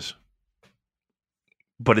issue is.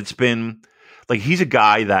 But it's been he's a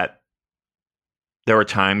guy that there are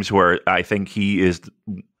times where I think he is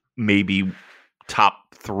maybe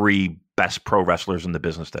top 3 best pro wrestlers in the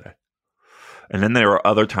business today. And then there are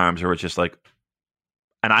other times where it's just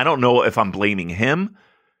and I don't know if I'm blaming him.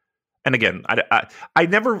 And again,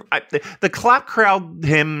 the clap crowd,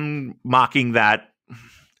 him mocking that,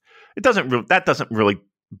 that doesn't really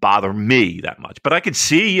bother me that much. But I could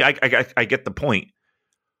see, I get the point.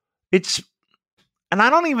 And I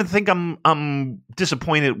don't even think I'm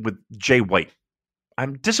disappointed with Jay White.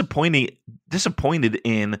 I'm disappointed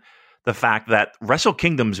in the fact that Wrestle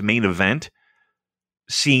Kingdom's main event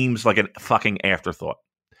seems like a fucking afterthought.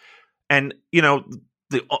 And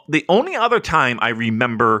the only other time I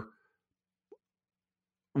remember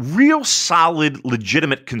real solid,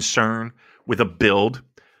 legitimate concern with a build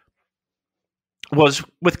was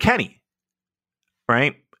with Kenny,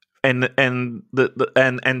 right? And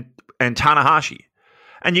Tanahashi.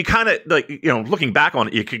 And you kind of looking back on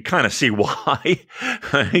it, you could kind of see why,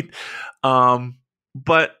 right?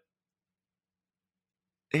 But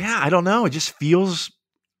yeah, I don't know. It just feels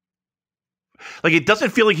it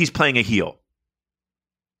doesn't feel like he's playing a heel.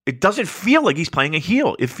 It doesn't feel like he's playing a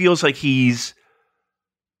heel. It feels like he's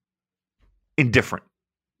indifferent.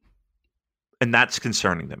 And that's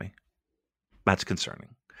concerning to me. That's concerning.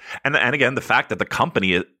 And again, the fact that the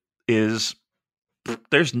company is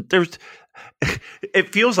there's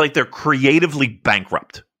it feels like they're creatively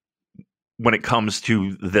bankrupt when it comes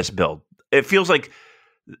to this build. It feels like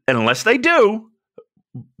unless they do,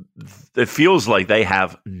 it feels like they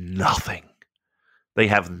have nothing. They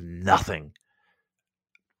have nothing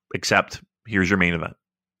except here's your main event.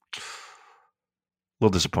 A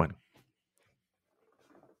little disappointing.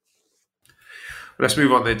 Let's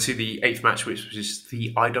move on then to the 8th match, which is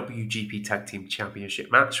the IWGP Tag Team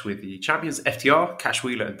Championship match with the champions FTR, Cash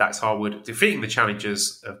Wheeler and Dax Harwood defeating the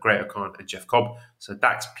challengers of Great-O-Khan and Jeff Cobb. So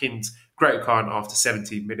Dax pins Great-O-Khan after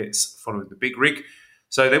 17 minutes following the big rig.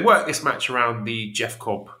 So they work this match around the Jeff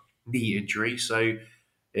Cobb knee injury. So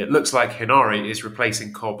it looks like Hinari is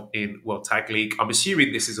replacing Cobb in World Tag League. I'm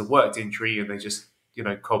assuming this is a worked injury and they just,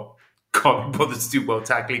 Cobb can't be bothered to do World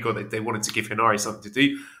Tag League, or they wanted to give Hinari something to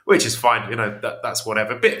do, which is fine. That's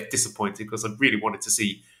whatever. A bit disappointing because I really wanted to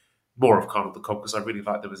see more of the Cobb because I really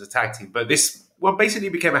liked them as a tag team. But this basically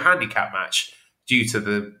became a handicap match due to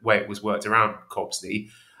the way it was worked around Cobb's knee.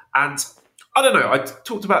 And I don't know. I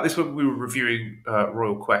talked about this when we were reviewing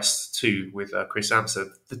Royal Quest 2 with Chris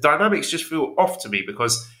Amson. The dynamics just feel off to me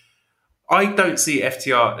because I don't see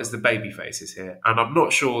FTR as the baby faces here, and I'm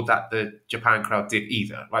not sure that the Japan crowd did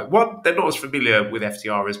either. Like, one, they're not as familiar with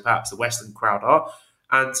FTR as perhaps the Western crowd are,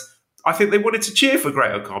 and I think they wanted to cheer for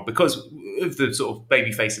Great-O-Khan because of the sort of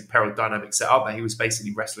babyface and peril dynamic set up that he was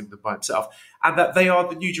basically wrestling them by himself, and that they are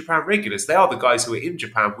the New Japan regulars. They are the guys who are in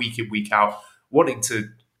Japan week in, week out, wanting to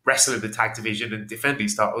wrestle in the tag division and defend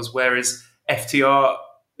these titles, whereas FTR,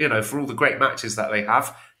 for all the great matches that they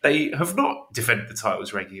have not defended the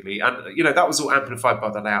titles regularly. And, that was all amplified by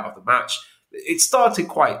the layout of the match. It started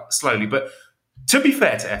quite slowly, but to be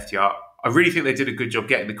fair to FTR, I really think they did a good job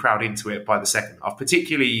getting the crowd into it by the second half,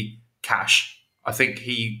 particularly Cash. I think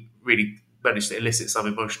he really managed to elicit some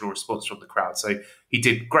emotional response from the crowd. So he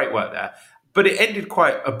did great work there. But it ended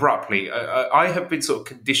quite abruptly. I have been sort of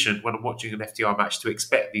conditioned when I'm watching an FTR match to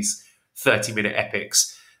expect these 30-minute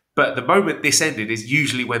epics. But the moment this ended is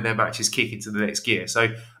usually when their matches kick into the next gear.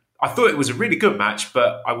 So I thought it was a really good match,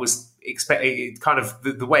 but I was expecting it kind of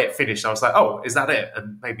the way it finished. I was like, oh, is that it?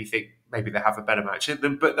 And maybe they have a better match in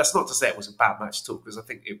them. But that's not to say it was a bad match at all, because I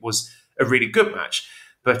think it was a really good match.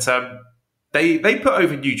 But they put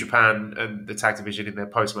over New Japan and the tag division in their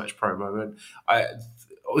post-match promo. And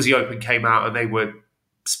Aussie Open came out and they were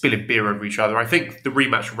spilling beer over each other. I think the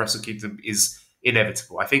rematch from Wrestle Kingdom is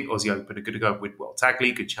inevitable. I think Aussie Open are going to go and win World Tag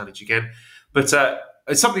League, good challenge again. But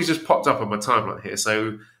something's just popped up on my timeline here.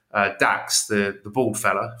 So Dax, the bald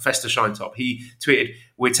fella, Festa Shinetop, he tweeted,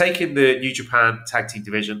 "We're taking the New Japan tag team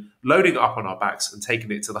division, loading it up on our backs and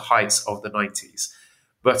taking it to the heights of the 90s.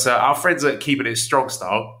 But our friends at Keeping It Strong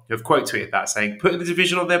Style have quote tweeted that, saying, "Putting the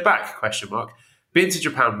division on their back, ? Been to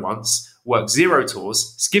Japan once, worked 0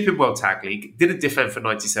 tours, skipping World Tag League, didn't defend for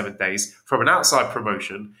 97 days, from an outside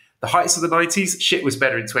promotion. The heights of the 90s, shit was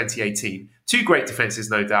better in 2018. 2 great defenses,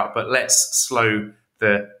 no doubt, but let's slow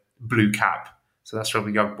the blue cap." So that's from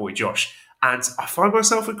the young boy Josh. And I find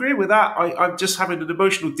myself agreeing with that. I'm just having an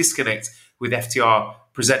emotional disconnect with FTR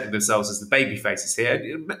presenting themselves as the baby faces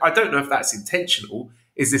here. I don't know if that's intentional.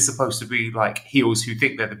 Is this supposed to be like heels who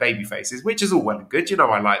think they're the baby faces, which is all well and good.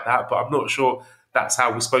 I like that, but I'm not sure that's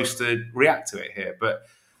how we're supposed to react to it here. But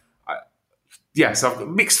so I've got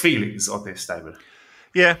mixed feelings on this, Damon.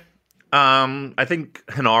 Yeah. I think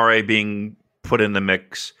Henare being put in the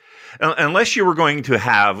mix, unless you were going to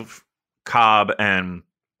have Cobb and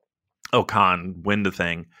O'Khan win the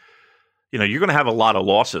thing, you're going to have a lot of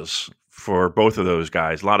losses for both of those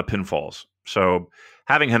guys, a lot of pinfalls. So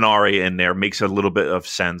having Henare in there makes a little bit of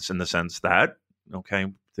sense in the sense that, okay,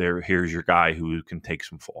 here's your guy who can take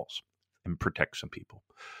some falls and protect some people.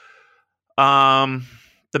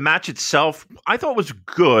 The match itself, I thought was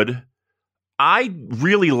good. I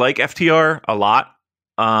really like FTR a lot.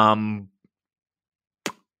 I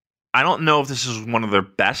don't know if this is one of their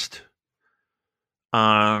best.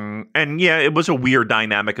 And yeah, it was a weird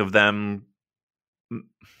dynamic of them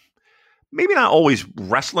maybe not always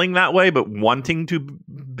wrestling that way, but wanting to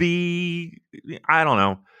be, I don't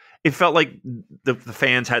know. It felt like the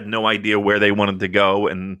fans had no idea where they wanted to go,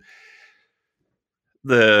 and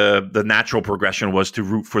the natural progression was to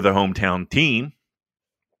root for the hometown team.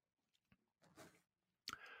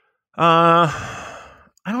 I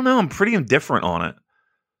don't know. I'm pretty indifferent on it.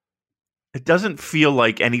 It doesn't feel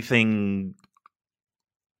like anything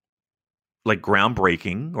like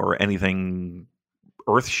groundbreaking or anything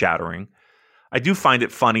earth-shattering. I do find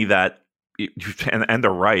it funny that, and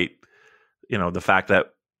they're right, the fact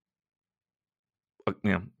that, look,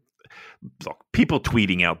 people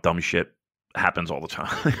tweeting out dumb shit happens all the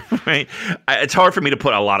time, right? It's hard for me to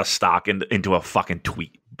put a lot of stock into a fucking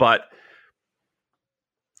tweet, but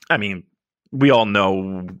I mean, we all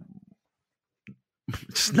know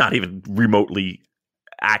it's not even remotely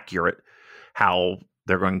accurate how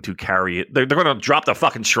they're going to carry it. They're going to drop the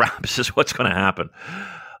fucking straps is what's going to happen.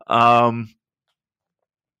 I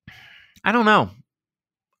don't know.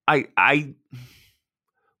 I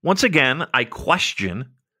once again, I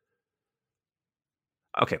question.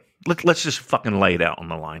 Okay, let's just fucking lay it out on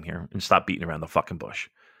the line here and stop beating around the fucking bush.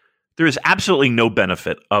 There is absolutely no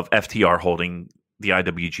benefit of FTR holding the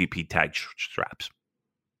IWGP tag straps.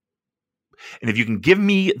 And if you can give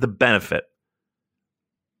me the benefit,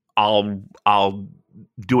 I'll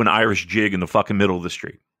do an Irish jig in the fucking middle of the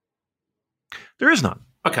street. There is none.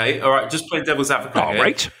 Okay, all right. Just play devil's advocate. All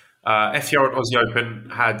right. FTR at Aussie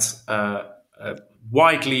Open had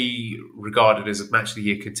widely regarded as a match of the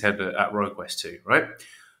year contender at Royal Quest 2, right?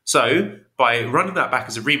 So by running that back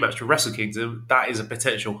as a rematch for Wrestle Kingdom, that is a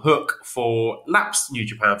potential hook for lapsed New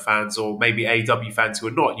Japan fans or maybe AEW fans who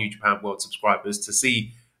are not New Japan World subscribers to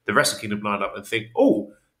see the Wrestle Kingdom lineup and think,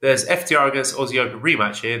 oh, there's FTR against Aussie Open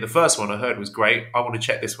rematch here. The first one I heard was great. I want to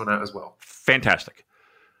check this one out as well. Fantastic.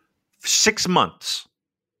 6 months.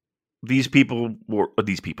 These people,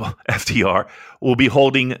 FTR, will be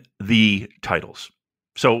holding the titles.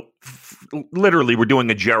 So literally, we're doing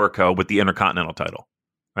a Jericho with the Intercontinental title,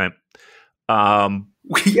 right?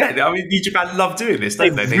 Yeah, I mean, New Japan love doing this,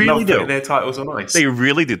 don't they? They really love putting their titles on ice. They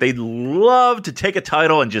really do. They love to take a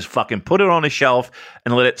title and just fucking put it on a shelf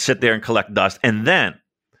and let it sit there and collect dust, and then,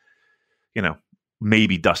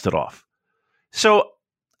 maybe dust it off. So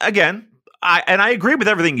again, I agree with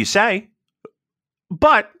everything you say,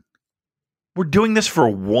 but we're doing this for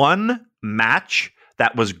one match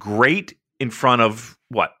that was great in front of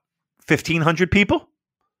 1,500 people.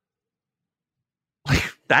 Like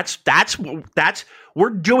that's we're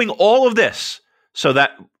doing all of this so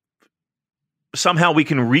that somehow we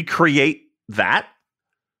can recreate that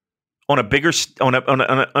on a bigger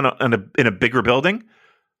in a bigger building.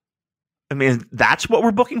 I mean, that's what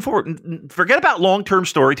we're booking for. Forget about long-term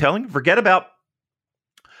storytelling. Forget about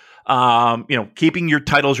keeping your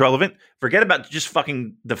titles relevant. Forget about just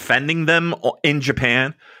fucking defending them in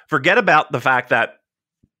Japan. Forget about the fact that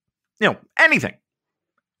anything,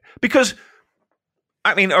 because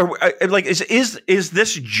I mean, is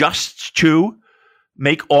this just to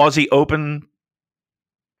make Aussie Open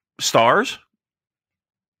stars?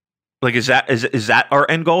 Like, is that our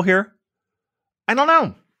end goal here? I don't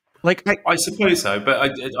know. Like, I suppose so, but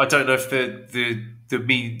I don't know if the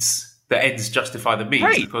means, the ends justify the means,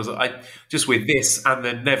 right. Because I just with this and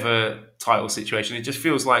the Never title situation, it just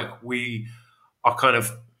feels like we are kind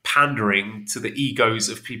of pandering to the egos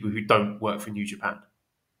of people who don't work for New Japan.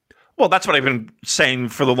 Well, that's what I've been saying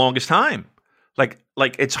for the longest time. Like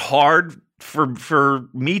it's hard for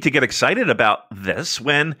me to get excited about this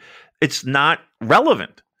when it's not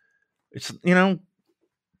relevant. It's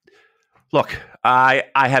look, I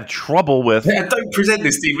have trouble with. Yeah, don't present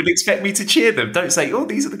this team and expect me to cheer them. Don't say, "Oh,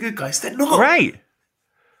 these are the good guys." They're not. Right.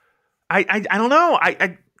 I don't know.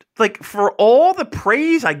 I like, for all the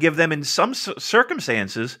praise I give them in some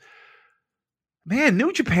circumstances, man,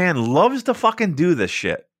 New Japan loves to fucking do this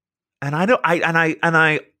shit. And I don't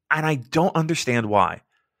understand why.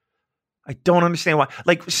 I don't understand why.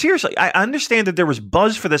 Like, seriously, I understand that there was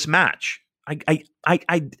buzz for this match. I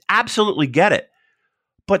absolutely get it.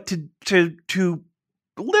 But to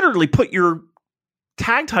literally put your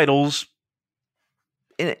tag titles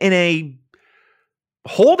in a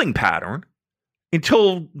holding pattern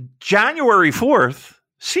until January 4th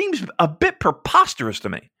seems a bit preposterous to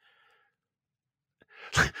me.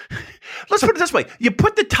 Let's put it this way. You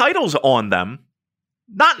put the titles on them,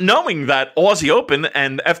 not knowing that Aussie Open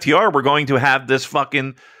and FTR were going to have this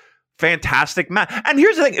fucking fantastic match. And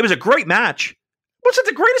here's the thing. It was a great match. Was it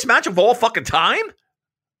the greatest match of all fucking time?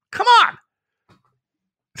 Come on.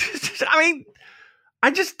 I mean,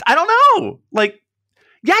 I don't know. Like,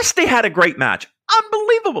 yes, they had a great match.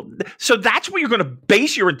 Unbelievable. So that's what you're going to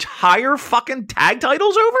base your entire fucking tag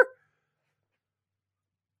titles over?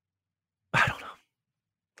 I don't know.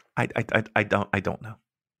 I don't know.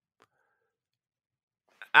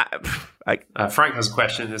 Frank has a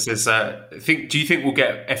question that says, do you think we'll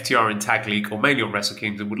get FTR in Tag League or mainly on Wrestle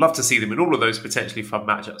Kingdom? Would love to see them in all of those potentially fun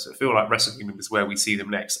matchups. I feel like Wrestle Kingdom is where we see them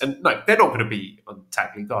next. And no, they're not going to be on Tag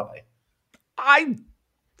League, are they? I'm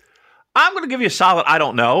going to give you a solid I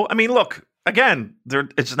don't know. I mean, look, again,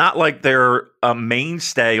 it's not like they're a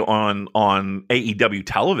mainstay on AEW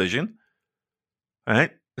television,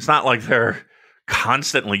 right? It's not like they're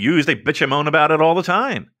constantly used. They bitch and moan about it all the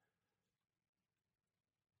time.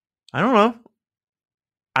 I don't know.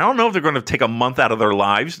 I don't know if they're going to take a month out of their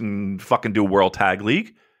lives and fucking do World Tag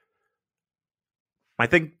League. I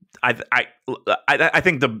think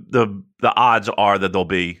think the odds are that they'll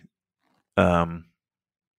be at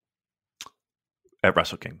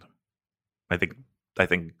Wrestle Kingdom. I think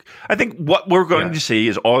what we're going to see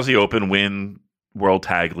is Aussie Open win World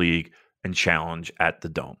Tag League and challenge at the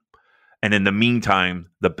Dome. And in the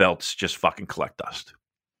meantime, the belts just fucking collect dust.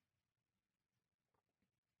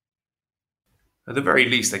 At the very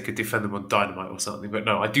least, they could defend them on Dynamite or something. But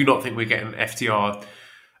no, I do not think we're getting FTR,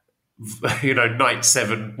 Night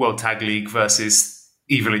 7 World Tag League versus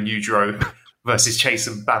Evil and Yujiro versus Chase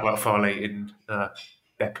and Bad Luck Fale in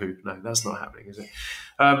Beppu. No, that's not happening, is it?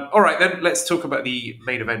 All right, then let's talk about the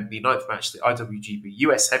main event, the ninth match, the IWGP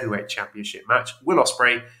US Heavyweight Championship match. Will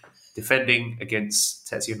Ospreay defending against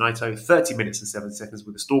Tetsuya Naito, 30 minutes and 7 seconds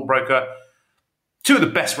with a Stormbreaker. Two of the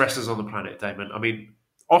best wrestlers on the planet, Damon. I mean,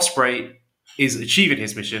 Ospreay is achieving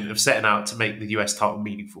his mission of setting out to make the US title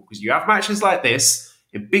meaningful, because you have matches like this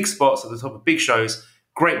in big spots at the top of big shows,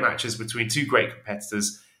 great matches between two great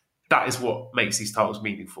competitors, that is what makes these titles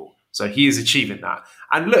meaningful. So he is achieving that.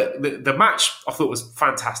 And look, the match I thought was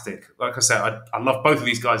fantastic. Like I said, I love both of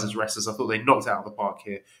these guys as wrestlers. I thought they knocked it out of the park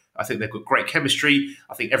here. I think they've got great chemistry.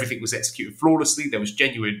 I think everything was executed flawlessly. There was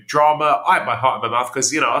genuine drama. I had my heart in my mouth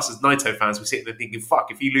because, us as Naito fans, we're sitting there thinking, fuck,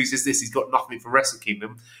 if he loses this, he's got nothing for Wrestle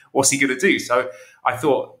Kingdom. What's he going to do? So I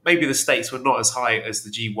thought maybe the stakes were not as high as the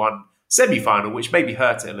G1 semi-final, which maybe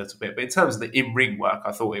hurt it a little bit. But in terms of the in-ring work,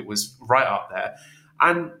 I thought it was right up there.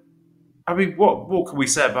 And I mean, what can we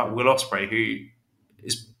say about Will Ospreay, who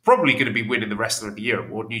is probably going to be winning the Wrestler of the Year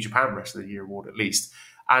award, New Japan Wrestler of the Year award at least.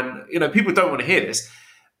 And, people don't want to hear this.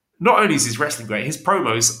 Not only is his wrestling great, his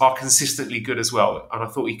promos are consistently good as well. And I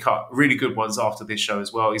thought he cut really good ones after this show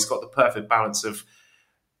as well. He's got the perfect balance of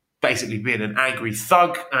basically being an angry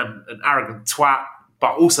thug and an arrogant twat,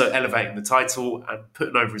 but also elevating the title and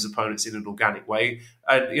putting over his opponents in an organic way.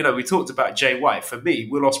 And, we talked about Jay White. For me,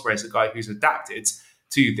 Will Ospreay is a guy who's adapted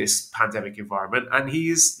to this pandemic environment, and he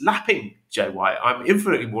is lapping Jay White. I'm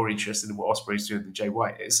infinitely more interested in what Ospreay's doing than Jay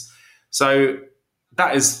White is. So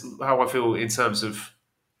that is how I feel in terms of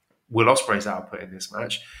Will Ospreay's output in this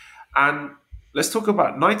match. And let's talk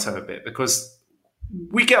about Naito a bit, because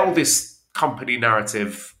we get all this company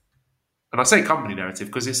narrative, and I say company narrative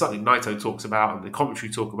because it's something Naito talks about and the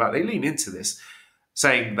commentary talk about. They lean into this,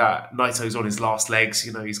 saying that Naito's on his last legs.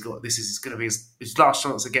 He's got this is going to be his last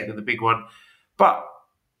chance of getting to the big one. But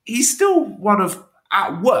he's still one of,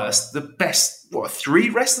 at worst, the best, 3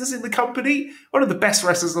 wrestlers in the company? One of the best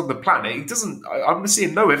wrestlers on the planet. I'm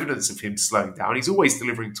seeing no evidence of him slowing down. He's always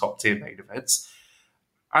delivering top-tier main events.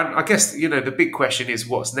 And I guess, the big question is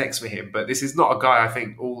what's next for him. But this is not a guy, I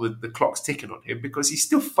think, all the clock's ticking on him, because he's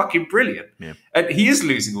still fucking brilliant. Yeah. And he is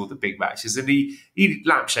losing all the big matches. And he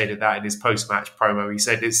lampshaded that in his post-match promo. He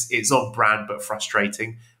said it's on brand but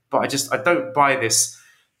frustrating. But I don't buy this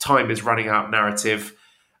time is running out narrative.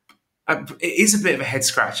 It is a bit of a head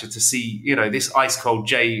scratcher to see, this ice cold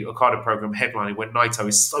Jay Okada program headlining when Naito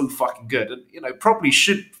is so fucking good, and probably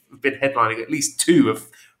should have been headlining at least 2 of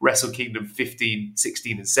Wrestle Kingdom 15,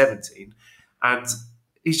 16, and 17. And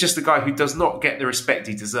he's just a guy who does not get the respect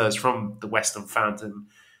he deserves from the Western fandom.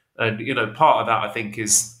 And part of that, I think,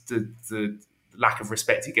 is the lack of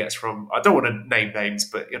respect he gets from, I don't want to name names,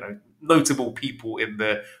 but notable people in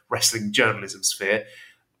the wrestling journalism sphere.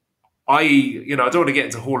 I don't want to get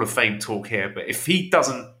into Hall of Fame talk here, but if he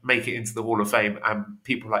doesn't make it into the Hall of Fame and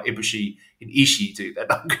people like Ibushi and Ishii do, then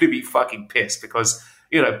I'm going to be fucking pissed, because,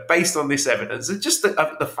 based on this evidence, and just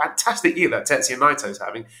the fantastic year that Tetsuya Naito's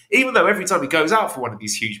having, even though every time he goes out for one of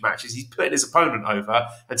these huge matches, he's putting his opponent over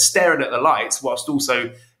and staring at the lights whilst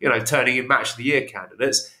also, turning in Match of the Year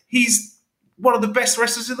candidates, he's one of the best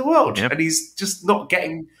wrestlers in the world. Yep. And he's just not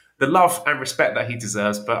getting the love and respect that he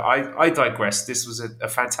deserves. But I digress. This was a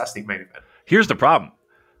fantastic main event. Here's the problem.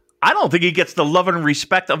 I don't think he gets the love and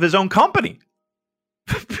respect of his own company.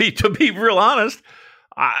 To be real honest,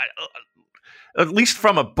 at least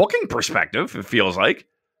from a booking perspective, it feels like.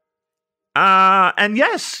 And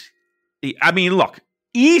yes, look,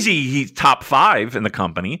 easy, he's top 5 in the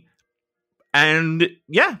company. And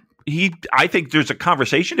yeah, I think there's a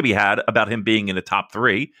conversation to be had about him being in the top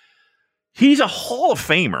 3. He's a Hall of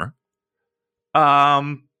Famer.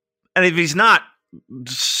 And if he's not,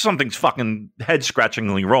 something's fucking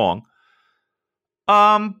head-scratchingly wrong.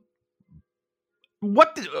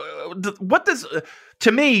 What does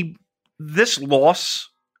to me, this loss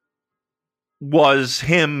was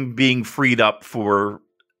him being freed up for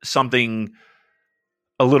something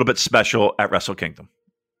a little bit special at Wrestle Kingdom.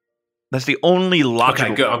 That's the only logical.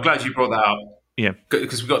 Okay, good. I'm glad you brought that up. Yeah,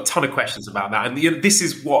 because we've got a ton of questions about that, and this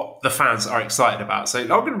is what the fans are excited about. So I'm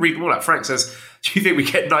going to read them all out. Frank says, "Do you think we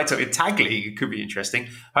get Naito in Tag League? It could be interesting.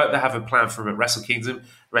 Hope they have a plan for him at Wrestle Kingdom."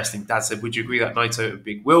 Wrestling Dad said, "Would you agree that Naito and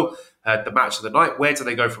Big Will the match of the night? Where do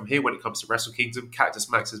they go from here when it comes to Wrestle Kingdom?" Cactus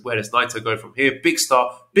Max says, "Where does Naito go from here? Big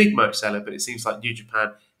star, big merch seller, but it seems like New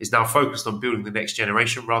Japan is now focused on building the next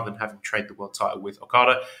generation rather than having trade the world title with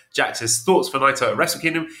Okada." Jack says, "Thoughts for Naito at Wrestle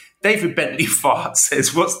Kingdom?" David Bentley Fart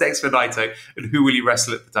says, "What's next for Naito and who will he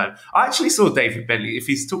wrestle at the time?" I actually saw David Bentley, if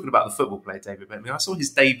he's talking about the football player David Bentley, I saw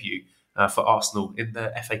his debut for Arsenal in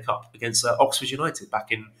the FA Cup against Oxford United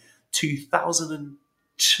back in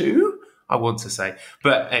 2002, I want to say.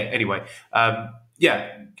 But anyway,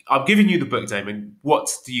 yeah, I'm giving you the book, Damon.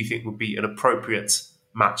 What do you think would be an appropriate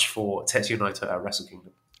match for Tetsuya Naito at Wrestle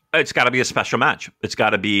Kingdom? It's got to be a special match. It's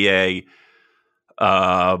got to be a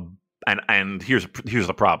and here's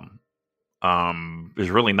the problem. There's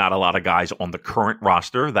really not a lot of guys on the current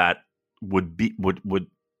roster that would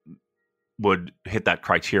hit that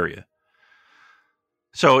criteria.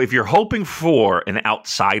 So if you're hoping for an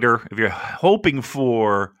outsider, if you're hoping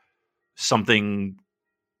for something,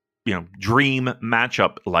 dream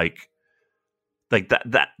matchup like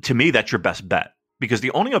that to me, that's your best bet, because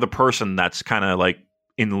the only other person that's kind of like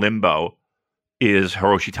in limbo is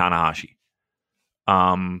Hiroshi Tanahashi.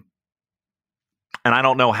 And I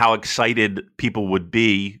don't know how excited people would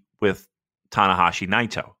be with Tanahashi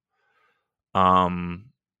Naito. I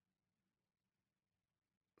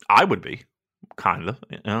would be, kind of,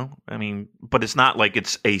 I mean, but it's not like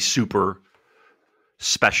it's a super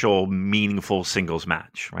special, meaningful singles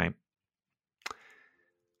match, right?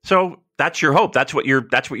 So that's your hope. That's what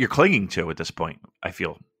you're clinging to at this point, I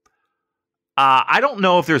feel. I don't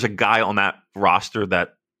know if there's a guy on that roster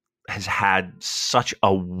that has had such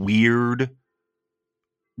a weird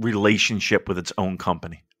relationship with its own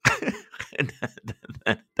company.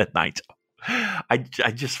 that Naito. I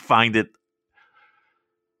just find it.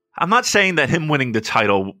 I'm not saying that him winning the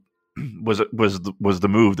title was the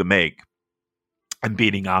move to make and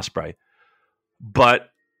beating Ospreay, but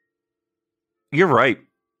you're right.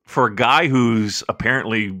 For a guy who's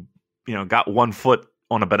apparently got one foot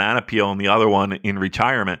on a banana peel and the other one in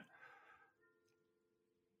retirement,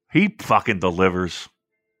 he fucking delivers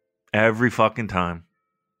every fucking time.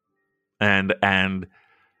 And I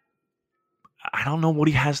don't know what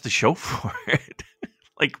he has to show for it.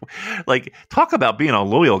 like talk about being a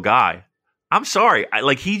loyal guy. I'm sorry.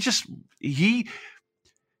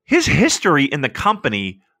 His history in the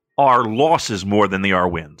company are losses more than they are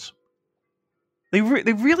wins. They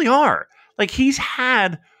really are. Like, he's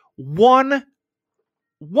had one.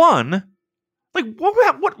 Like,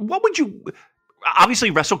 what would you?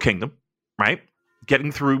 Obviously, Wrestle Kingdom, right?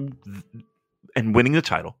 Getting through and winning the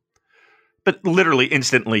title, but literally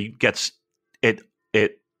instantly gets it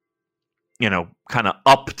kind of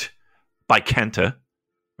upped by Kenta,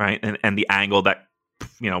 right? And the angle that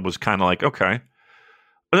was kind of like, okay.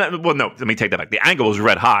 Well, no, let me take that back. The angle was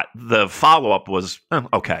red hot. The follow up was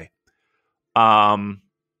okay.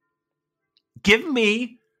 Give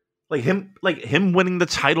me him winning the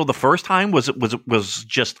title the first time was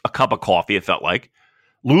just a cup of coffee. It felt like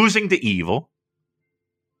losing to Evil.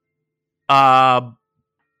 And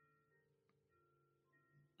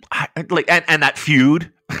that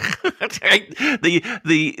feud,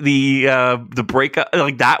 the breakup,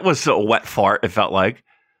 like that was a wet fart. It felt like.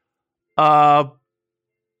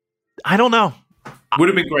 I don't know. Would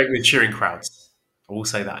have been great with cheering crowds. I will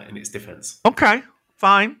say that in its defense. Okay,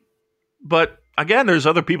 fine. But again, there's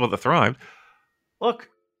other people that thrive. Look,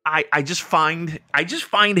 I just find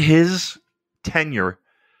his tenure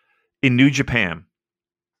in New Japan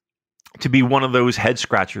to be one of those head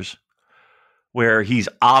scratchers where he's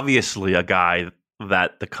obviously a guy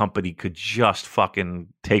that the company could just fucking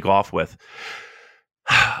take off with.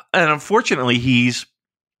 And unfortunately, he's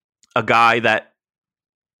a guy that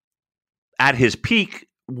at his peak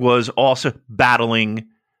was also battling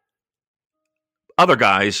other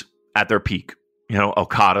guys at their peak,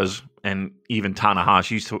 Okada's and even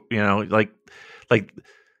Tanahashi's, like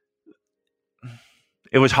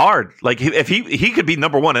it was hard. Like, if he could be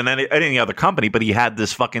number one in any other company, but he had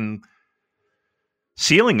this fucking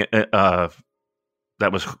ceiling that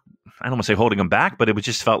was, I don't want to say holding him back, but it was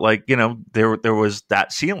just felt like, there was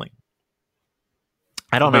that ceiling.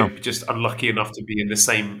 I don't know. Just unlucky enough to be in the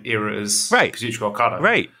same era as Kazuchika Okada.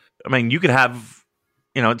 Right. I mean, you could have,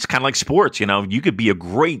 it's kind of like sports, you could be a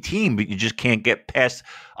great team, but you just can't get past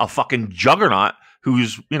a fucking juggernaut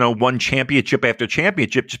who's, won championship after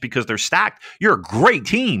championship just because they're stacked. You're a great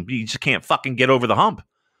team, but you just can't fucking get over the hump.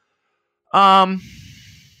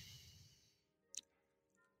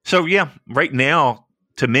 So yeah, right now,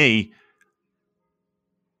 to me,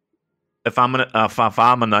 if I'm a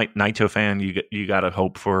Naito fan, you got to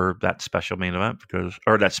hope for that special main event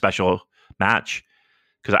or that special match,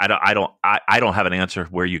 because I don't have an answer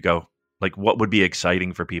where you go. Like, what would be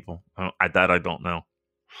exciting for people? I don't know.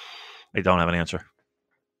 I don't have an answer.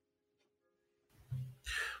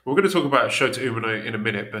 We're going to talk about Shota Umino in a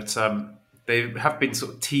minute, but there have been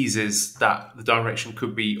sort of teases that the direction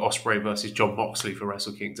could be Ospreay versus Jon Moxley for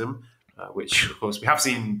Wrestle Kingdom. Which, of course, we have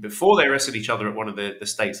seen before they wrestled each other at one of the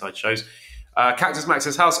stateside shows. Cactus Max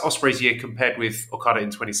says, how's Ospreay's year compared with Okada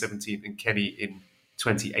in 2017 and Kenny in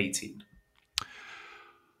 2018?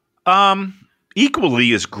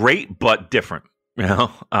 Equally is great, but different.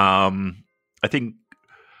 I think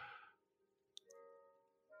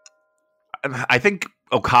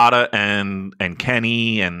Okada and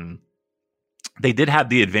Kenny, and they did have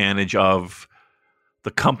the advantage of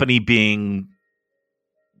the company being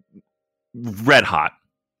red hot,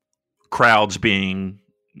 crowds being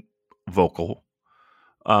vocal.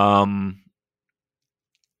 But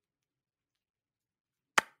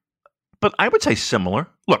I would say similar.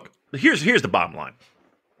 Look, here's the bottom line.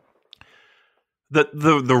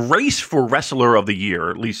 The race for Wrestler of the Year,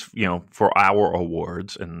 at least for our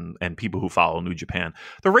awards and people who follow New Japan,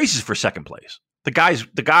 the race is for second place. The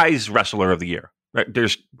guy's Wrestler of the Year. Right?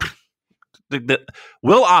 There's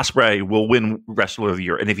Will Ospreay will win Wrestler of the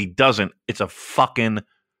Year, and if he doesn't, it's a fucking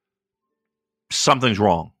something's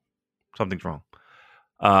wrong. Something's wrong.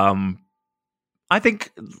 I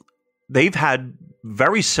think they've had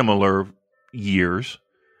very similar years.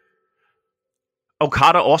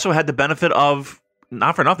 Okada also had the benefit of,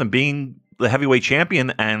 not for nothing, being the heavyweight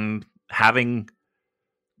champion and having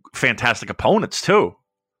fantastic opponents too.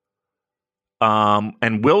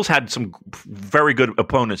 And Will's had some very good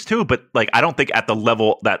opponents too, but I don't think at the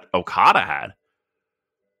level that Okada had.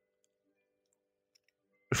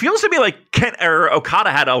 It feels to me like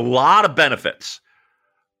Okada had a lot of benefits.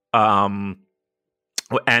 And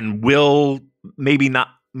Will maybe not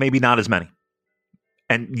as many.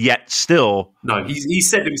 And yet still... No, he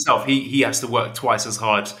said himself he has to work twice as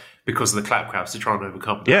hard because of the clap crowds to try and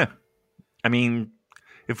overcome them. Yeah. I mean,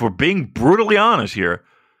 if we're being brutally honest here,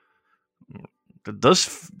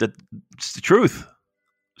 that's the truth.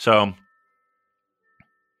 So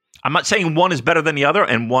I'm not saying one is better than the other,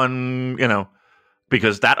 and one,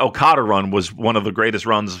 because that Okada run was one of the greatest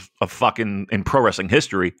runs of fucking in pro wrestling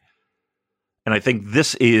history. And I think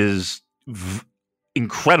this is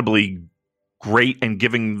incredibly great and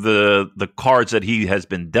giving the cards that he has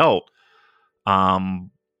been dealt. I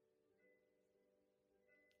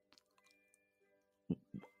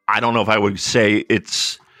don't know if I would say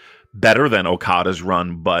it's better than Okada's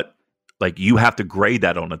run, but you have to grade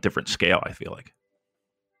that on a different scale, I feel like.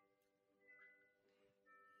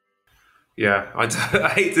 Yeah, I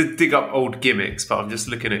hate to dig up old gimmicks, but I'm just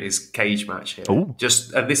looking at his cage match here. Ooh.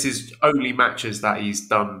 And this is only matches that he's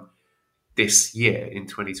done this year in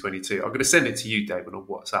 2022. I'm going to send it to you, David, on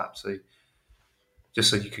WhatsApp,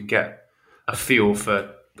 so you can get a feel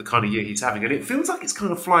for the kind of year he's having. And it feels like it's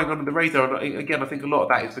kind of flying under the radar. And again, I think a lot of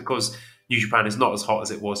that is because New Japan is not as hot as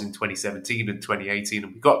it was in 2017 and 2018,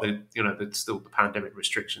 and we've got still the pandemic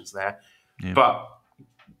restrictions there. Yeah. But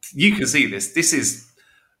you can see this. This is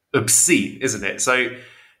obscene, isn't it? So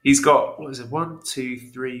he's got, 1, 2,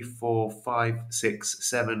 3, 4, 5, 6,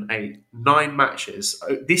 7, 8, 9 matches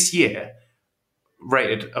this year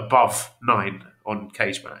rated above 9 on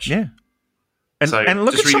Cage Match. Yeah. And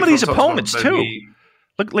look at some of these opponents too.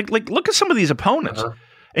 Look at some of these opponents.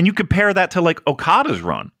 And you compare that to Okada's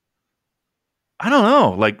run. I don't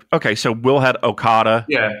know. Okay, so Will had Okada.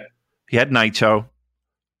 Yeah. He had Naito,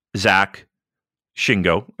 Zack,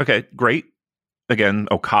 Shingo. Okay, great. Again,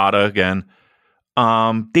 Okada again.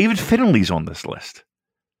 David Finley's on this list.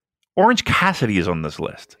 Orange Cassidy is on this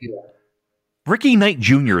list. Yeah. Ricky Knight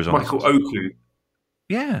Jr. is on Michael this list. Oku.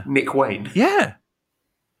 Yeah. Nick Wayne. Yeah.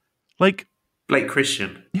 Blake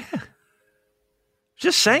Christian. Yeah.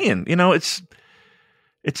 Just saying, it's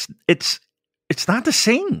not the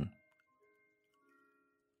same.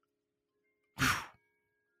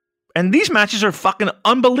 And these matches are fucking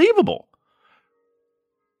unbelievable.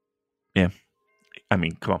 Yeah. I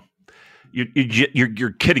mean, come on.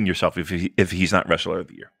 You're kidding yourself if he's not Wrestler of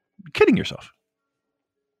the Year. You're kidding yourself.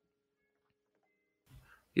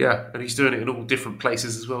 Yeah, and he's doing it in all different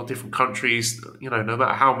places as well, different countries. No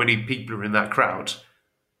matter how many people are in that crowd,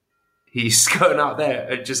 he's going out there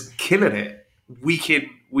and just killing it week in,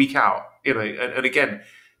 week out. And again,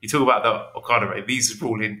 you talk about the Okada rate. These are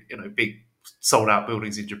all in big sold out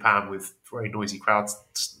buildings in Japan with very noisy crowds.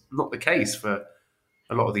 It's not the case for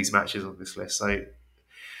a lot of these matches on this list. So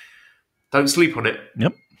don't sleep on it.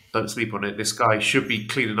 Yep. Don't sleep on it. This guy should be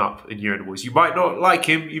cleaning up in Year Boys. You might not like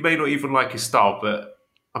him. You may not even like his style, but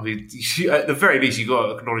I mean, at the very least, you've got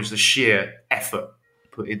to acknowledge the sheer effort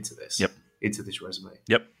put into this. Yep. Into this resume.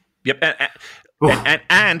 Yep.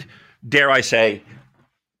 And dare I say,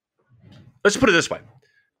 let's put it this way.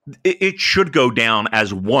 It should go down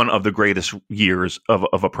as one of the greatest years of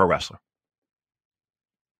a pro wrestler.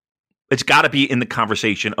 It's got to be in the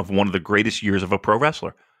conversation of one of the greatest years of a pro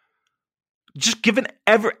wrestler. Just given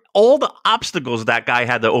all the obstacles that guy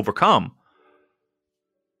had to overcome.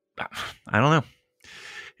 I don't know.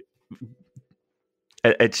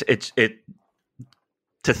 It's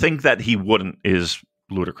to think that he wouldn't is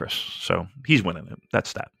ludicrous. So he's winning it.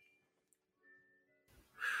 That's that.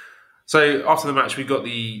 So after the match, we got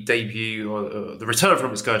the debut or the return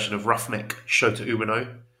from excursion of Roughneck Shota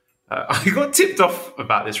Umino. I got tipped off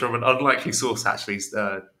about this from an unlikely source, actually.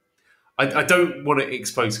 I I don't want to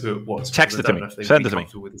expose who it was. Text it to me. Send it to me.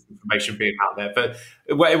 With this information being out there, but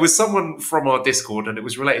it was someone from our Discord, and it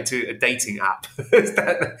was related to a dating app.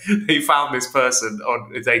 They found this person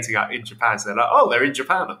on a dating app in Japan. So they're like, oh, they're in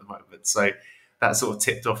Japan at the moment. So that sort of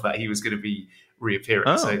tipped off that he was going to be reappearing.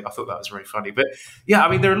 Oh. So I thought that was very funny. But yeah, I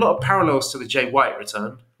mean, there are a lot of parallels to the Jay White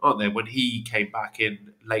return, aren't there? When he came back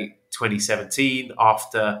in late 2017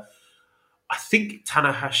 after, I think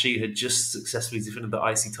Tanahashi had just successfully defended the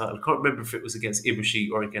IC title. I can't remember if it was against Ibushi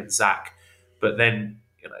or against Zack. But then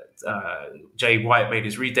Jay White made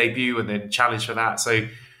his re-debut and then challenged for that. So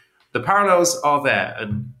the parallels are there.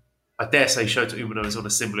 And I dare say Shota Umino is on a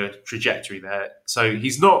similar trajectory there. So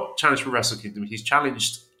he's not challenged for Wrestle Kingdom. He's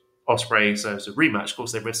challenged Ospreay. So it's a rematch. Of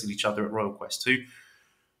course, they wrestled each other at Royal Quest 2.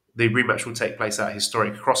 The rematch will take place at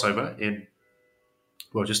Historic Crossover in,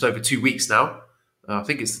 just over 2 weeks now. I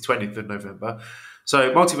think it's the 20th of November.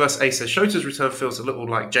 So Multiverse Ace says, Shota's return feels a little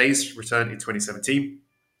like Jay's return in 2017.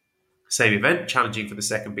 Same event, challenging for the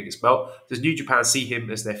second biggest belt. Does New Japan see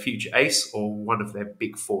him as their future ace or one of their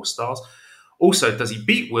big 4 stars? Also, does he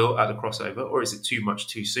beat Will at the crossover, or is it too much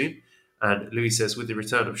too soon? And Louis says, with the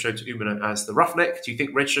return of Shota Umino as the roughneck, do you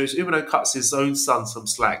think Red shows Umino cuts his own son some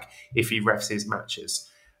slack if he refs his matches?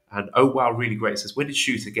 And Oh Wow Really Great says, when did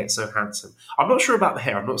Shooter get so handsome? I'm not sure about the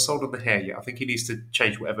hair. I'm not sold on the hair yet. I think he needs to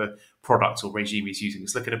change whatever product or regime he's using.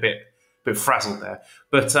 It's looking a bit frazzled there.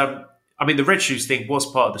 But, I mean, the Red Shoes thing was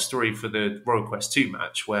part of the story for the Royal Quest 2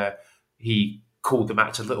 match where he called the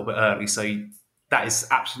match a little bit early. So that is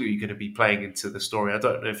absolutely going to be playing into the story. I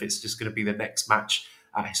don't know if it's just going to be the next match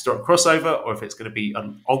at Historic Crossover or if it's going to be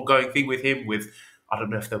an ongoing thing with him I don't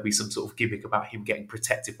know if there'll be some sort of gimmick about him getting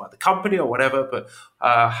protected by the company or whatever, but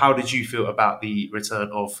how did you feel about the return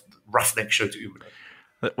of Roughneck Shota Umino?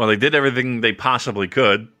 Well, they did everything they possibly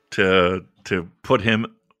could to put him,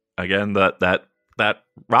 again, that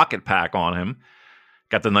rocket pack on him.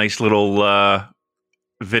 Got the nice little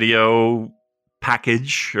video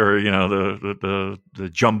package, or the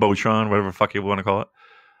jumbotron, whatever the fuck you want to call it.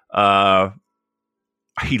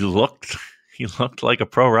 He looked like a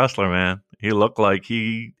pro wrestler, man. He looked like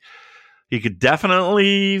he could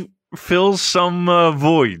definitely fill some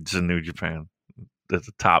voids in New Japan at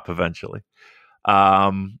the top eventually. He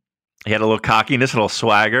had a little cockiness, a little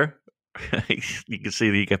swagger. You can see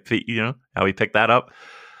that he got, how he picked that up.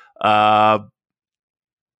 I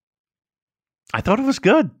thought it was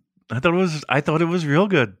good. I thought it was real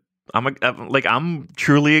good. I'm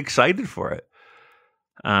truly excited for it.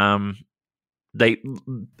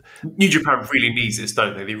 New Japan really needs this,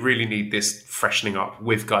 don't they? They really need this freshening up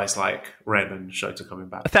with guys like Ren and Shota coming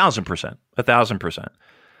back. 1,000%.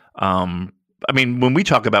 I mean, when we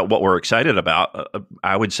talk about what we're excited about,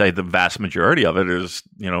 I would say the vast majority of it is,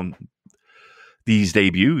 these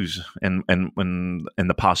debuts and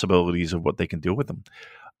the possibilities of what they can do with them.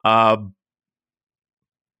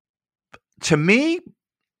 To me,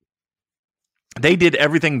 they did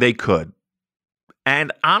everything they could.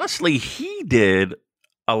 And honestly, he did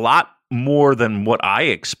a lot more than what I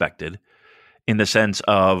expected in the sense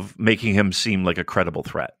of making him seem like a credible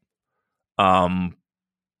threat. I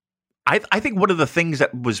think one of the things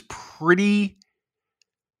that was pretty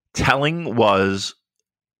telling was,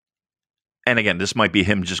 and again, this might be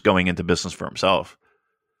him just going into business for himself,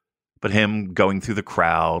 but him going through the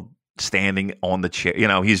crowd, standing on the chair,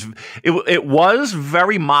 it was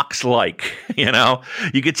very Mox-like,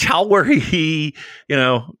 you could tell where he,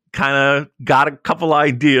 kind of got a couple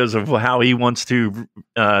ideas of how he wants to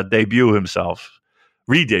re-debut himself.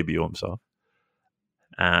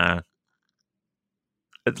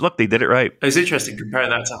 Look, they did it right. It's interesting comparing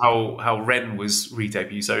that to how Ren was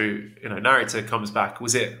re-debut. So, Narita comes back.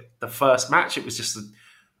 Was it the first match? It was just the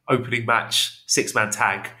opening match, 6-man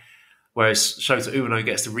tag. Whereas Shota Umino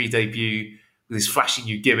gets to re-debut with his flashy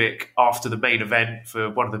new gimmick after the main event for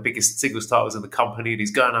one of the biggest singles titles in the company. And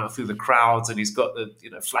he's going out through the crowds and he's got the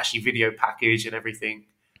flashy video package and everything.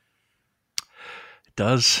 It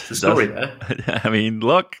does. The story there. I mean,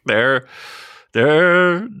 look, they're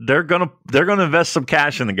gonna invest some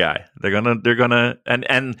cash in the guy. They're gonna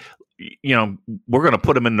and we're gonna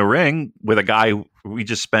put him in the ring with a guy we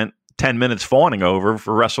just spent 10 minutes fawning over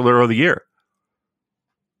for Wrestler of the Year.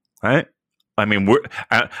 Right? I mean, we're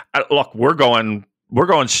going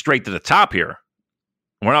straight to the top here.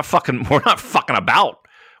 We're not fucking about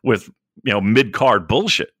with mid-card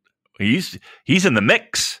bullshit. He's in the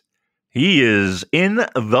mix. He is in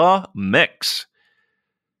the mix.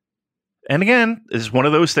 And again, it's one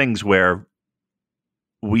of those things where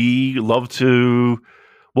we'll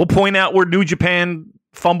point out where New Japan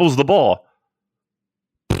fumbles the ball.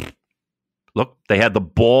 Look, they had the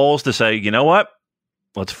balls to say, you know what?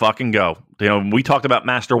 Let's fucking go. We talked about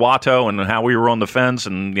Master Watto and how we were on the fence,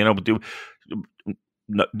 and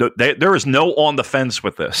there is no on the fence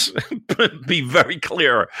with this. Be very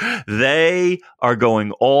clear. They are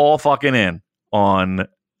going all fucking in on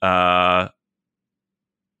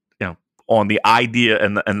on the idea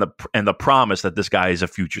and the promise that this guy is a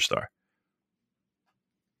future star.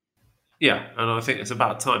 Yeah, and I think it's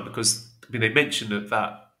about time, because they mentioned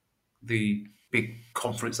that the big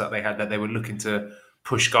conference that they had, that they were looking to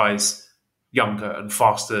push guys younger and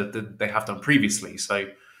faster than they have done previously. So,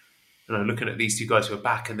 looking at these two guys who are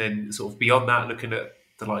back, and then sort of beyond that, looking at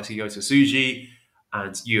the likes of Yota Tsuji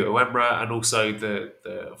and Yuo Uemura, and also the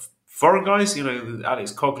foreign guys,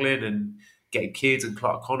 Alex Coughlin and getting kids and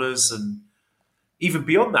Clark Connors, and even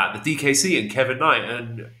beyond that, the DKC and Kevin Knight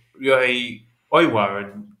and Ryohei Oiwa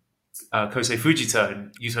and Kosei Fujita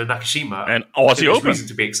and Yuto Nakashima. And Aussie Open. Reason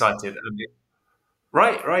to be excited.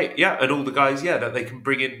 Right, yeah. And all the guys, that they can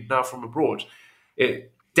bring in now from abroad.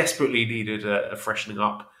 It desperately needed a freshening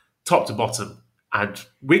up, top to bottom. And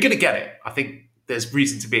we're going to get it. I think there's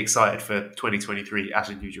reason to be excited for 2023 as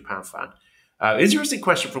a New Japan fan. Interesting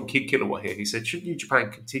question from King Kilowatt here. He said, should New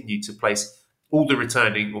Japan continue to place all the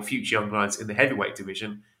returning or future young lions in the heavyweight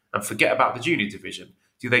division and forget about the junior division?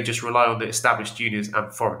 Do they just rely on the established juniors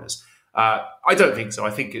and foreigners? I don't think so.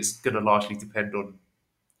 I think it's going to largely depend on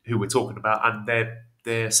who we're talking about and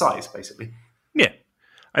their size, basically. Yeah,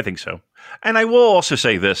 I think so. And I will also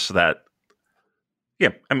say this, that,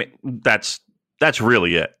 that's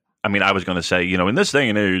really it. I mean, I was going to say, in this day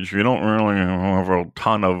and age, you don't really have a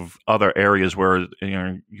ton of other areas where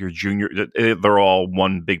your junior, they're all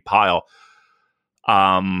one big pile.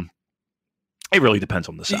 It really depends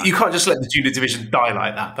on the size. You can't just let the junior division die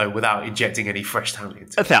like that, though, without injecting any fresh talent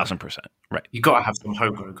into it. 1,000%. Right. You got to have some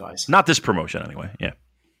homegrown guys. Not this promotion, anyway. Yeah.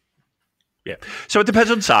 Yeah. So it depends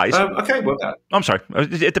on size. Okay, well, I'm sorry.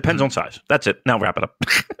 It depends on size. That's it. Now wrap it up.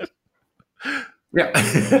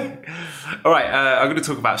 Yeah. All right. I'm going to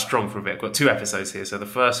talk about Strong for a bit. I've got 2 episodes here. So the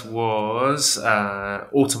first was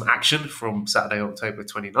Autumn Action from Saturday, October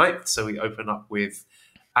 29th. So we open up with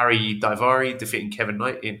Ari Daivari defeating Kevin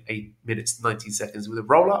Knight in 8 minutes, 19 seconds with a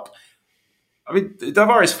roll-up. I mean,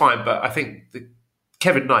 Daivari is fine, but I think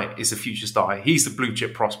Kevin Knight is a future star. He's the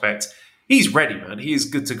blue-chip prospect. He's ready, man. He is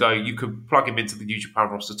good to go. You could plug him into the New Japan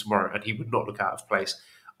roster tomorrow, and he would not look out of place.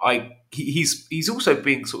 He's also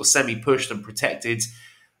being sort of semi-pushed and protected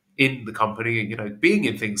in the company, being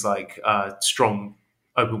in things like strong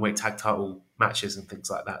open-weight tag title matches and things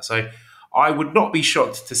like that. So I would not be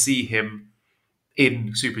shocked to see him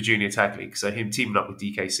in Super Junior Tag League. So him teaming up with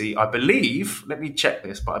DKC. I believe, let me check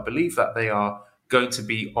this, but I believe that they are going to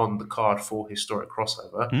be on the card for Historic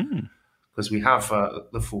Crossover. Because we have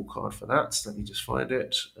the full card for that. Let me just find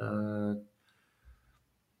it. I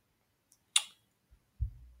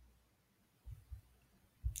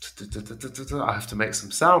have to make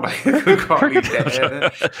some sound. I can't read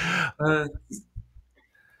that.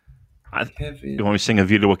 You want me to sing A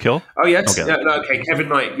View to a Kill? Oh, yes. Okay. Okay. Kevin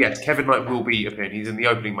Knight. Yes, Kevin Knight will be appearing. He's in the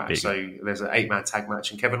opening match. So there's an 8-man tag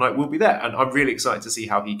match, and Kevin Knight will be there. And I'm really excited to see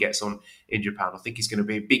how he gets on in Japan. I think he's going to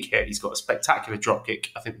be a big hit. He's got a spectacular dropkick.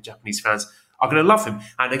 I think the Japanese fans are going to love him.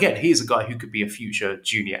 And again, he's a guy who could be a future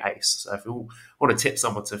junior ace. So if you want to tip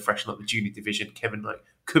someone to freshen up the junior division, Kevin Knight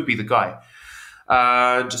could be the guy.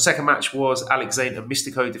 The second match was Alex Zane and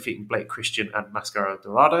Mystico defeating Blake Christian and Mascara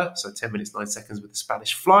Dorada. So 10 minutes, 9 seconds with the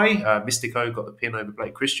Spanish Fly. Mystico got the pin over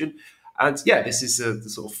Blake Christian. And yeah, this is the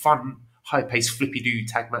sort of fun, high-paced, flippy-do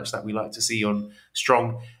tag match that we like to see on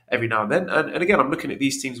Strong every now and then. And again, I'm looking at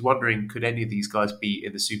these teams wondering, could any of these guys be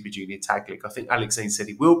in the Super Junior Tag League? I think Alex Zane said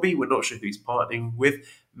he will be. We're not sure who he's partnering with.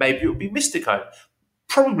 Maybe it will be Mystico.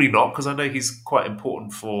 Probably not, because I know he's quite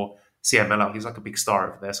important for CMLL. He's like a big star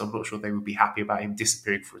over there, so I'm not sure they would be happy about him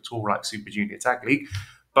disappearing for a tour like Super Junior Tag League.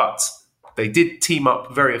 But they did team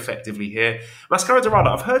up very effectively here. Mascara Dorada,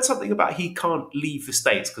 I've heard something about he can't leave the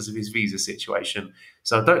States because of his visa situation.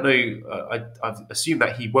 So I don't know. I've assumed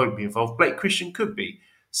that he won't be involved. Blake Christian could be.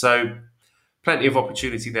 So plenty of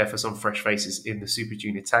opportunity there for some fresh faces in the Super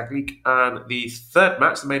Junior Tag League. And the third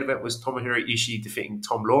match, the main event, was Tomohiro Ishii defeating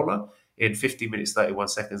Tom Lawler in 15 minutes, 31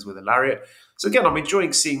 seconds with a lariat. So again, I'm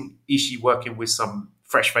enjoying seeing Ishii working with some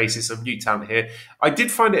fresh faces, some new talent here. I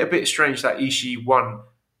did find it a bit strange that Ishii won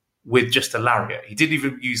with just a lariat. He didn't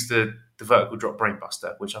even use the vertical drop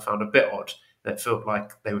brainbuster, which I found a bit odd. That felt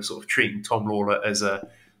like they were sort of treating Tom Lawler as a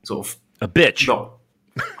sort of a bitch.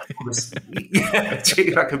 Yeah,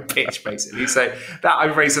 treated like a bitch, basically. So that I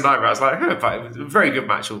raised an eyebrow. I was like, but it was a very good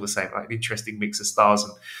match all the same. Like an interesting mix of stars,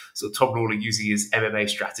 and sort of Tom Lawler using his MMA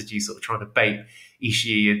strategy, sort of trying to bait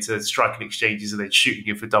Ishii into striking exchanges and then shooting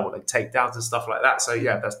him for double leg takedowns and stuff like that. So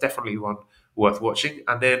yeah, that's definitely one worth watching.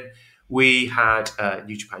 And then we had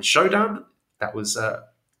New Japan Showdown. That was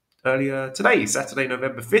earlier today, Saturday,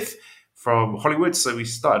 November 5th, from Hollywood. So we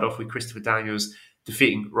started off with Christopher Daniels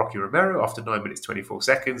defeating Rocky Romero after 9 minutes 24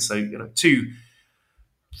 seconds. So, two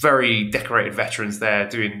very decorated veterans there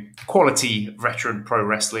doing quality veteran pro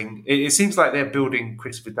wrestling. It seems like they're building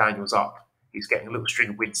Christopher Daniels up. He's getting a little string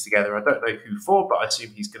of wins together. I don't know who for, but I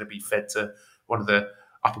assume he's going to be fed to one of the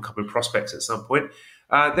up-and-coming prospects at some point.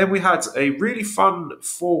 Then we had a really fun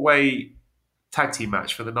four-way tag team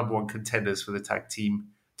match for the number one contenders for the tag team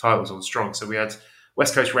titles on Strong. So we had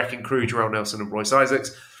West Coast Wrecking Crew, Jarrell Nelson and Royce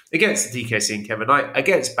Isaacs, against DKC and Kevin Knight,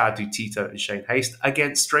 against Badu Tito and Shane Haste,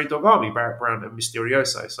 against Stray Dog Army, Barrett Brown and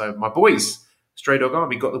Mysterioso. So my boys, Stray Dog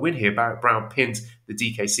Army, got the win here. Barrett Brown pinned the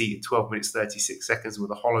DKC in 12 minutes 36 seconds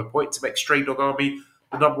with a hollow point to make Stray Dog Army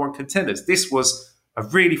the number one contenders. This was a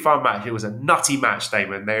really fun match. It was a nutty match,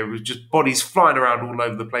 Damon. There was just bodies flying around all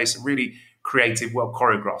over the place and really creative, well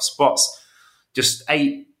choreographed spots. Just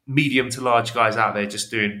 8 medium to large guys out there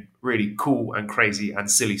just doing really cool and crazy and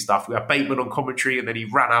silly stuff. We had Bateman on commentary, and then he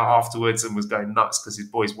ran out afterwards and was going nuts because his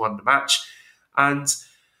boys won the match. And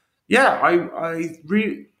yeah, I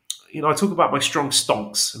really, I talk about my strong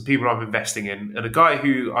stonks and people I'm investing in, and a guy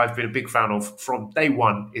who I've been a big fan of from day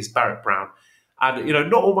one is Barrett Brown. And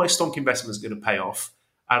not all my stonk investment is going to pay off,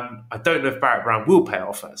 and I don't know if Barrett Brown will pay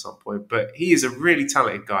off at some point, but he is a really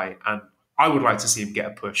talented guy, and I would like to see him get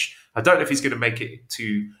a push. I don't know if he's going to make it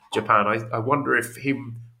to Japan. I wonder if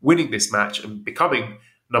him winning this match and becoming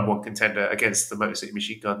number one contender against the Motor City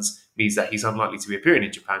Machine Guns means that he's unlikely to be appearing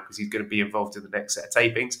in Japan because he's going to be involved in the next set of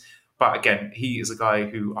tapings. But again, he is a guy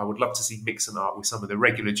who I would love to see mix and art with some of the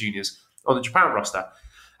regular juniors on the Japan roster.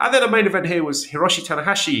 And then the main event here was Hiroshi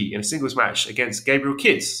Tanahashi in a singles match against Gabriel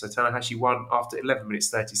Kidd. So Tanahashi won after 11 minutes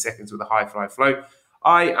 30 seconds with a high fly flow.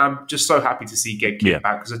 I am just so happy to see Gabe Kidd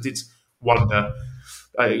back because I did wonder,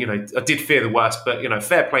 I did fear the worst, but,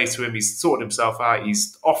 fair play to him. He's sorted himself out.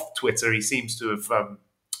 He's off Twitter. He seems to have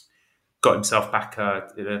got himself back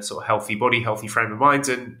in a sort of healthy body, healthy frame of mind,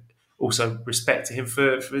 and also respect to him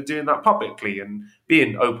for doing that publicly and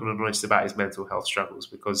being open and honest about his mental health struggles,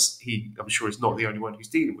 because I'm sure he's not the only one who's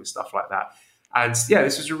dealing with stuff like that. And yeah,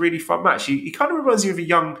 this was a really fun match. He kind of reminds me of a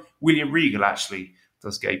young William Regal, actually,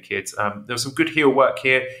 does Gabe Kidd. There was some good heel work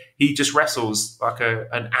here. He just wrestles like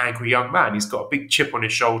an angry young man. He's got a big chip on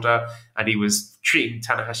his shoulder, and he was treating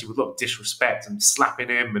Tanahashi with a lot of disrespect and slapping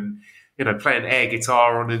him and, playing air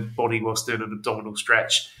guitar on his body whilst doing an abdominal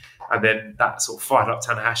stretch. And then that sort of fired up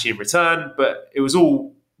Tanahashi in return. But it was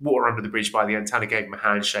all water under the bridge by the end. Tana gave him a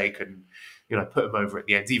handshake and, put him over at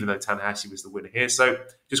the end, even though Tanahashi was the winner here. So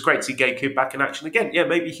just great to see Gabe Kidd back in action again. Yeah,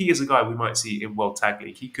 maybe he is a guy we might see in World Tag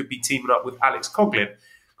League. He could be teaming up with Alex Coughlin,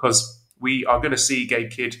 because we are going to see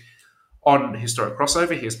Gabe Kidd on Historic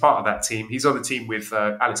Crossover. He is part of that team. He's on the team with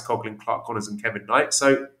Alex Coughlin, Clark Connors and Kevin Knight.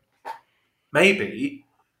 So maybe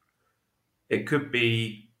it could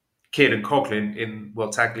be Kidd and Coughlin in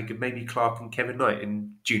World Tag League, and maybe Clark and Kevin Knight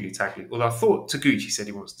in Junior Tag League. Although I thought Taguchi said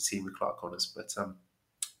he wants to team with Clark Connors, but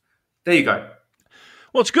there you go.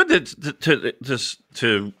 Well, it's good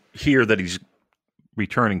to hear that he's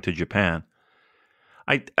returning to Japan.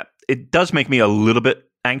 It does make me a little bit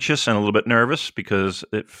anxious and a little bit nervous, because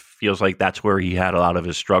it feels like that's where he had a lot of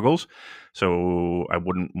his struggles. So I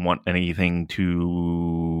wouldn't want anything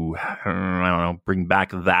to, bring back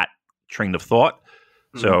that train of thought.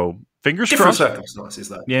 So fingers Different crossed. Circumstances,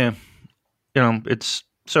 though. Yeah, it's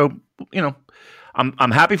so.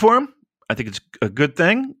 I'm happy for him. I think it's a good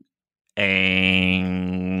thing.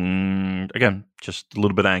 And again, just a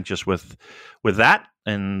little bit anxious with that,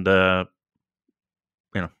 and I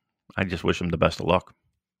just wish him the best of luck.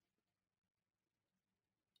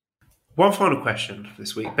 One final question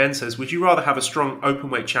this week. Ben says, would you rather have a strong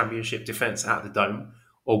openweight championship defense at the Dome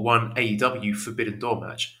or one AEW Forbidden Door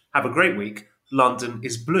match? Have a great week. London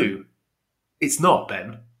is blue. It's not,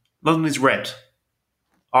 Ben. London is red.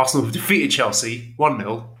 Arsenal have defeated Chelsea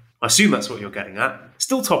 1-0. I assume that's what you're getting at.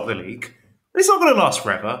 Still top of the league. It's not going to last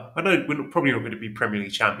forever. I know we're probably not going to be Premier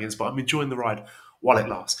League champions, but I'm enjoying the ride while it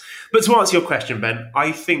lasts. But to answer your question, Ben,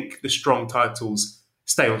 I think the strong titles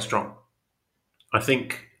stay on strong. I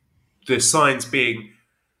think the signs being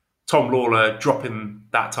Tom Lawler dropping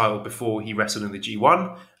that title before he wrestled in the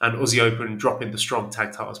G1 and Aussie Open dropping the strong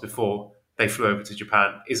tag titles before they flew over to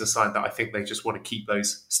Japan is a sign that I think they just want to keep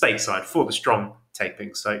those stateside for the strong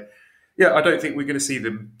tapings. So yeah, I don't think we're going to see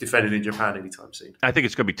them defended in Japan anytime soon. I think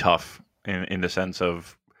it's going to be tough in the sense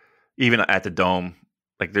of even at the Dome.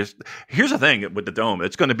 Like, here's the thing with the Dome.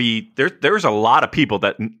 It's going to be there's a lot of people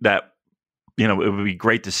that it would be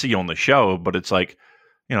great to see on the show, but it's like,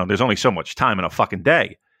 there's only so much time in a fucking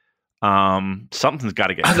day. Something's got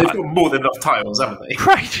to get. And they've got more than enough titles, haven't they?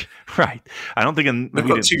 Right. I don't think they've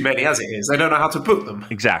got too many as it is. They don't know how to book them.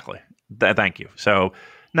 Exactly. Thank you. So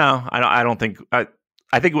no, I don't think.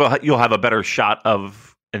 I think you'll have a better shot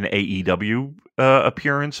of an AEW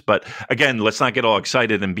appearance, but again, let's not get all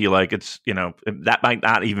excited and be like it's that might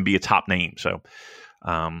not even be a top name. So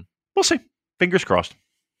we'll see. Fingers crossed.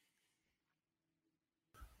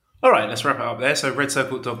 All right, let's wrap it up there. So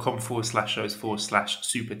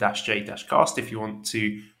redcircle.com/shows/super-j-cast if you want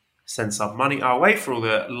to send some money our way for all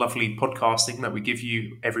the lovely podcasting that we give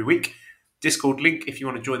you every week. Discord link, if you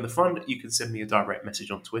want to join the fund, you can send me a direct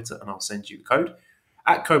message on Twitter and I'll send you the code.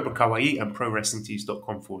 At Cobra Kawaii and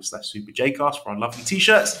ProWrestlingTees.com/superjcast for our lovely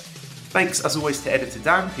t-shirts. Thanks, as always, to editor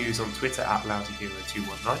Dan, who's on Twitter at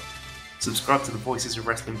LousyHero219. Subscribe to the Voices of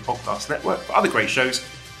Wrestling Podcast Network for other great shows.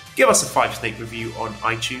 Give us a 5-snake review on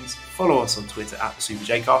iTunes. Follow us on Twitter at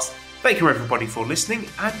SuperJcast. Thank you, everybody, for listening,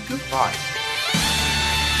 and goodbye.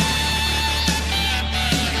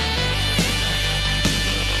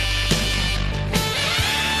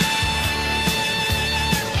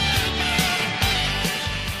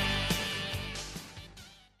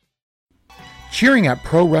 Cheering at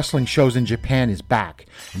pro wrestling shows in Japan is back,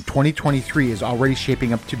 and 2023 is already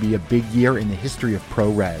shaping up to be a big year in the history of pro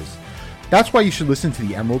res. That's why you should listen to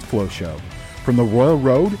the Emerald Flow Show. From the Royal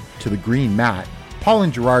Road to the Green Mat, Paul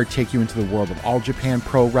and Gerard take you into the world of All Japan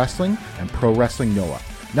Pro Wrestling and Pro Wrestling Noah.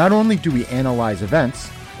 Not only do we analyze events,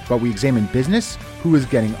 but we examine business, who is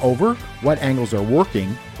getting over, what angles are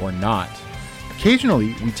working or not.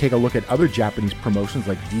 Occasionally, we take a look at other Japanese promotions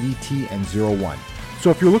like DDT and Zero One. So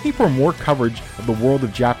if you're looking for more coverage of the world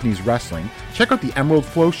of Japanese wrestling, check out the Emerald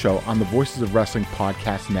Flow Show on the Voices of Wrestling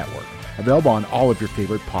Podcast Network, available on all of your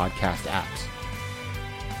favorite podcast apps.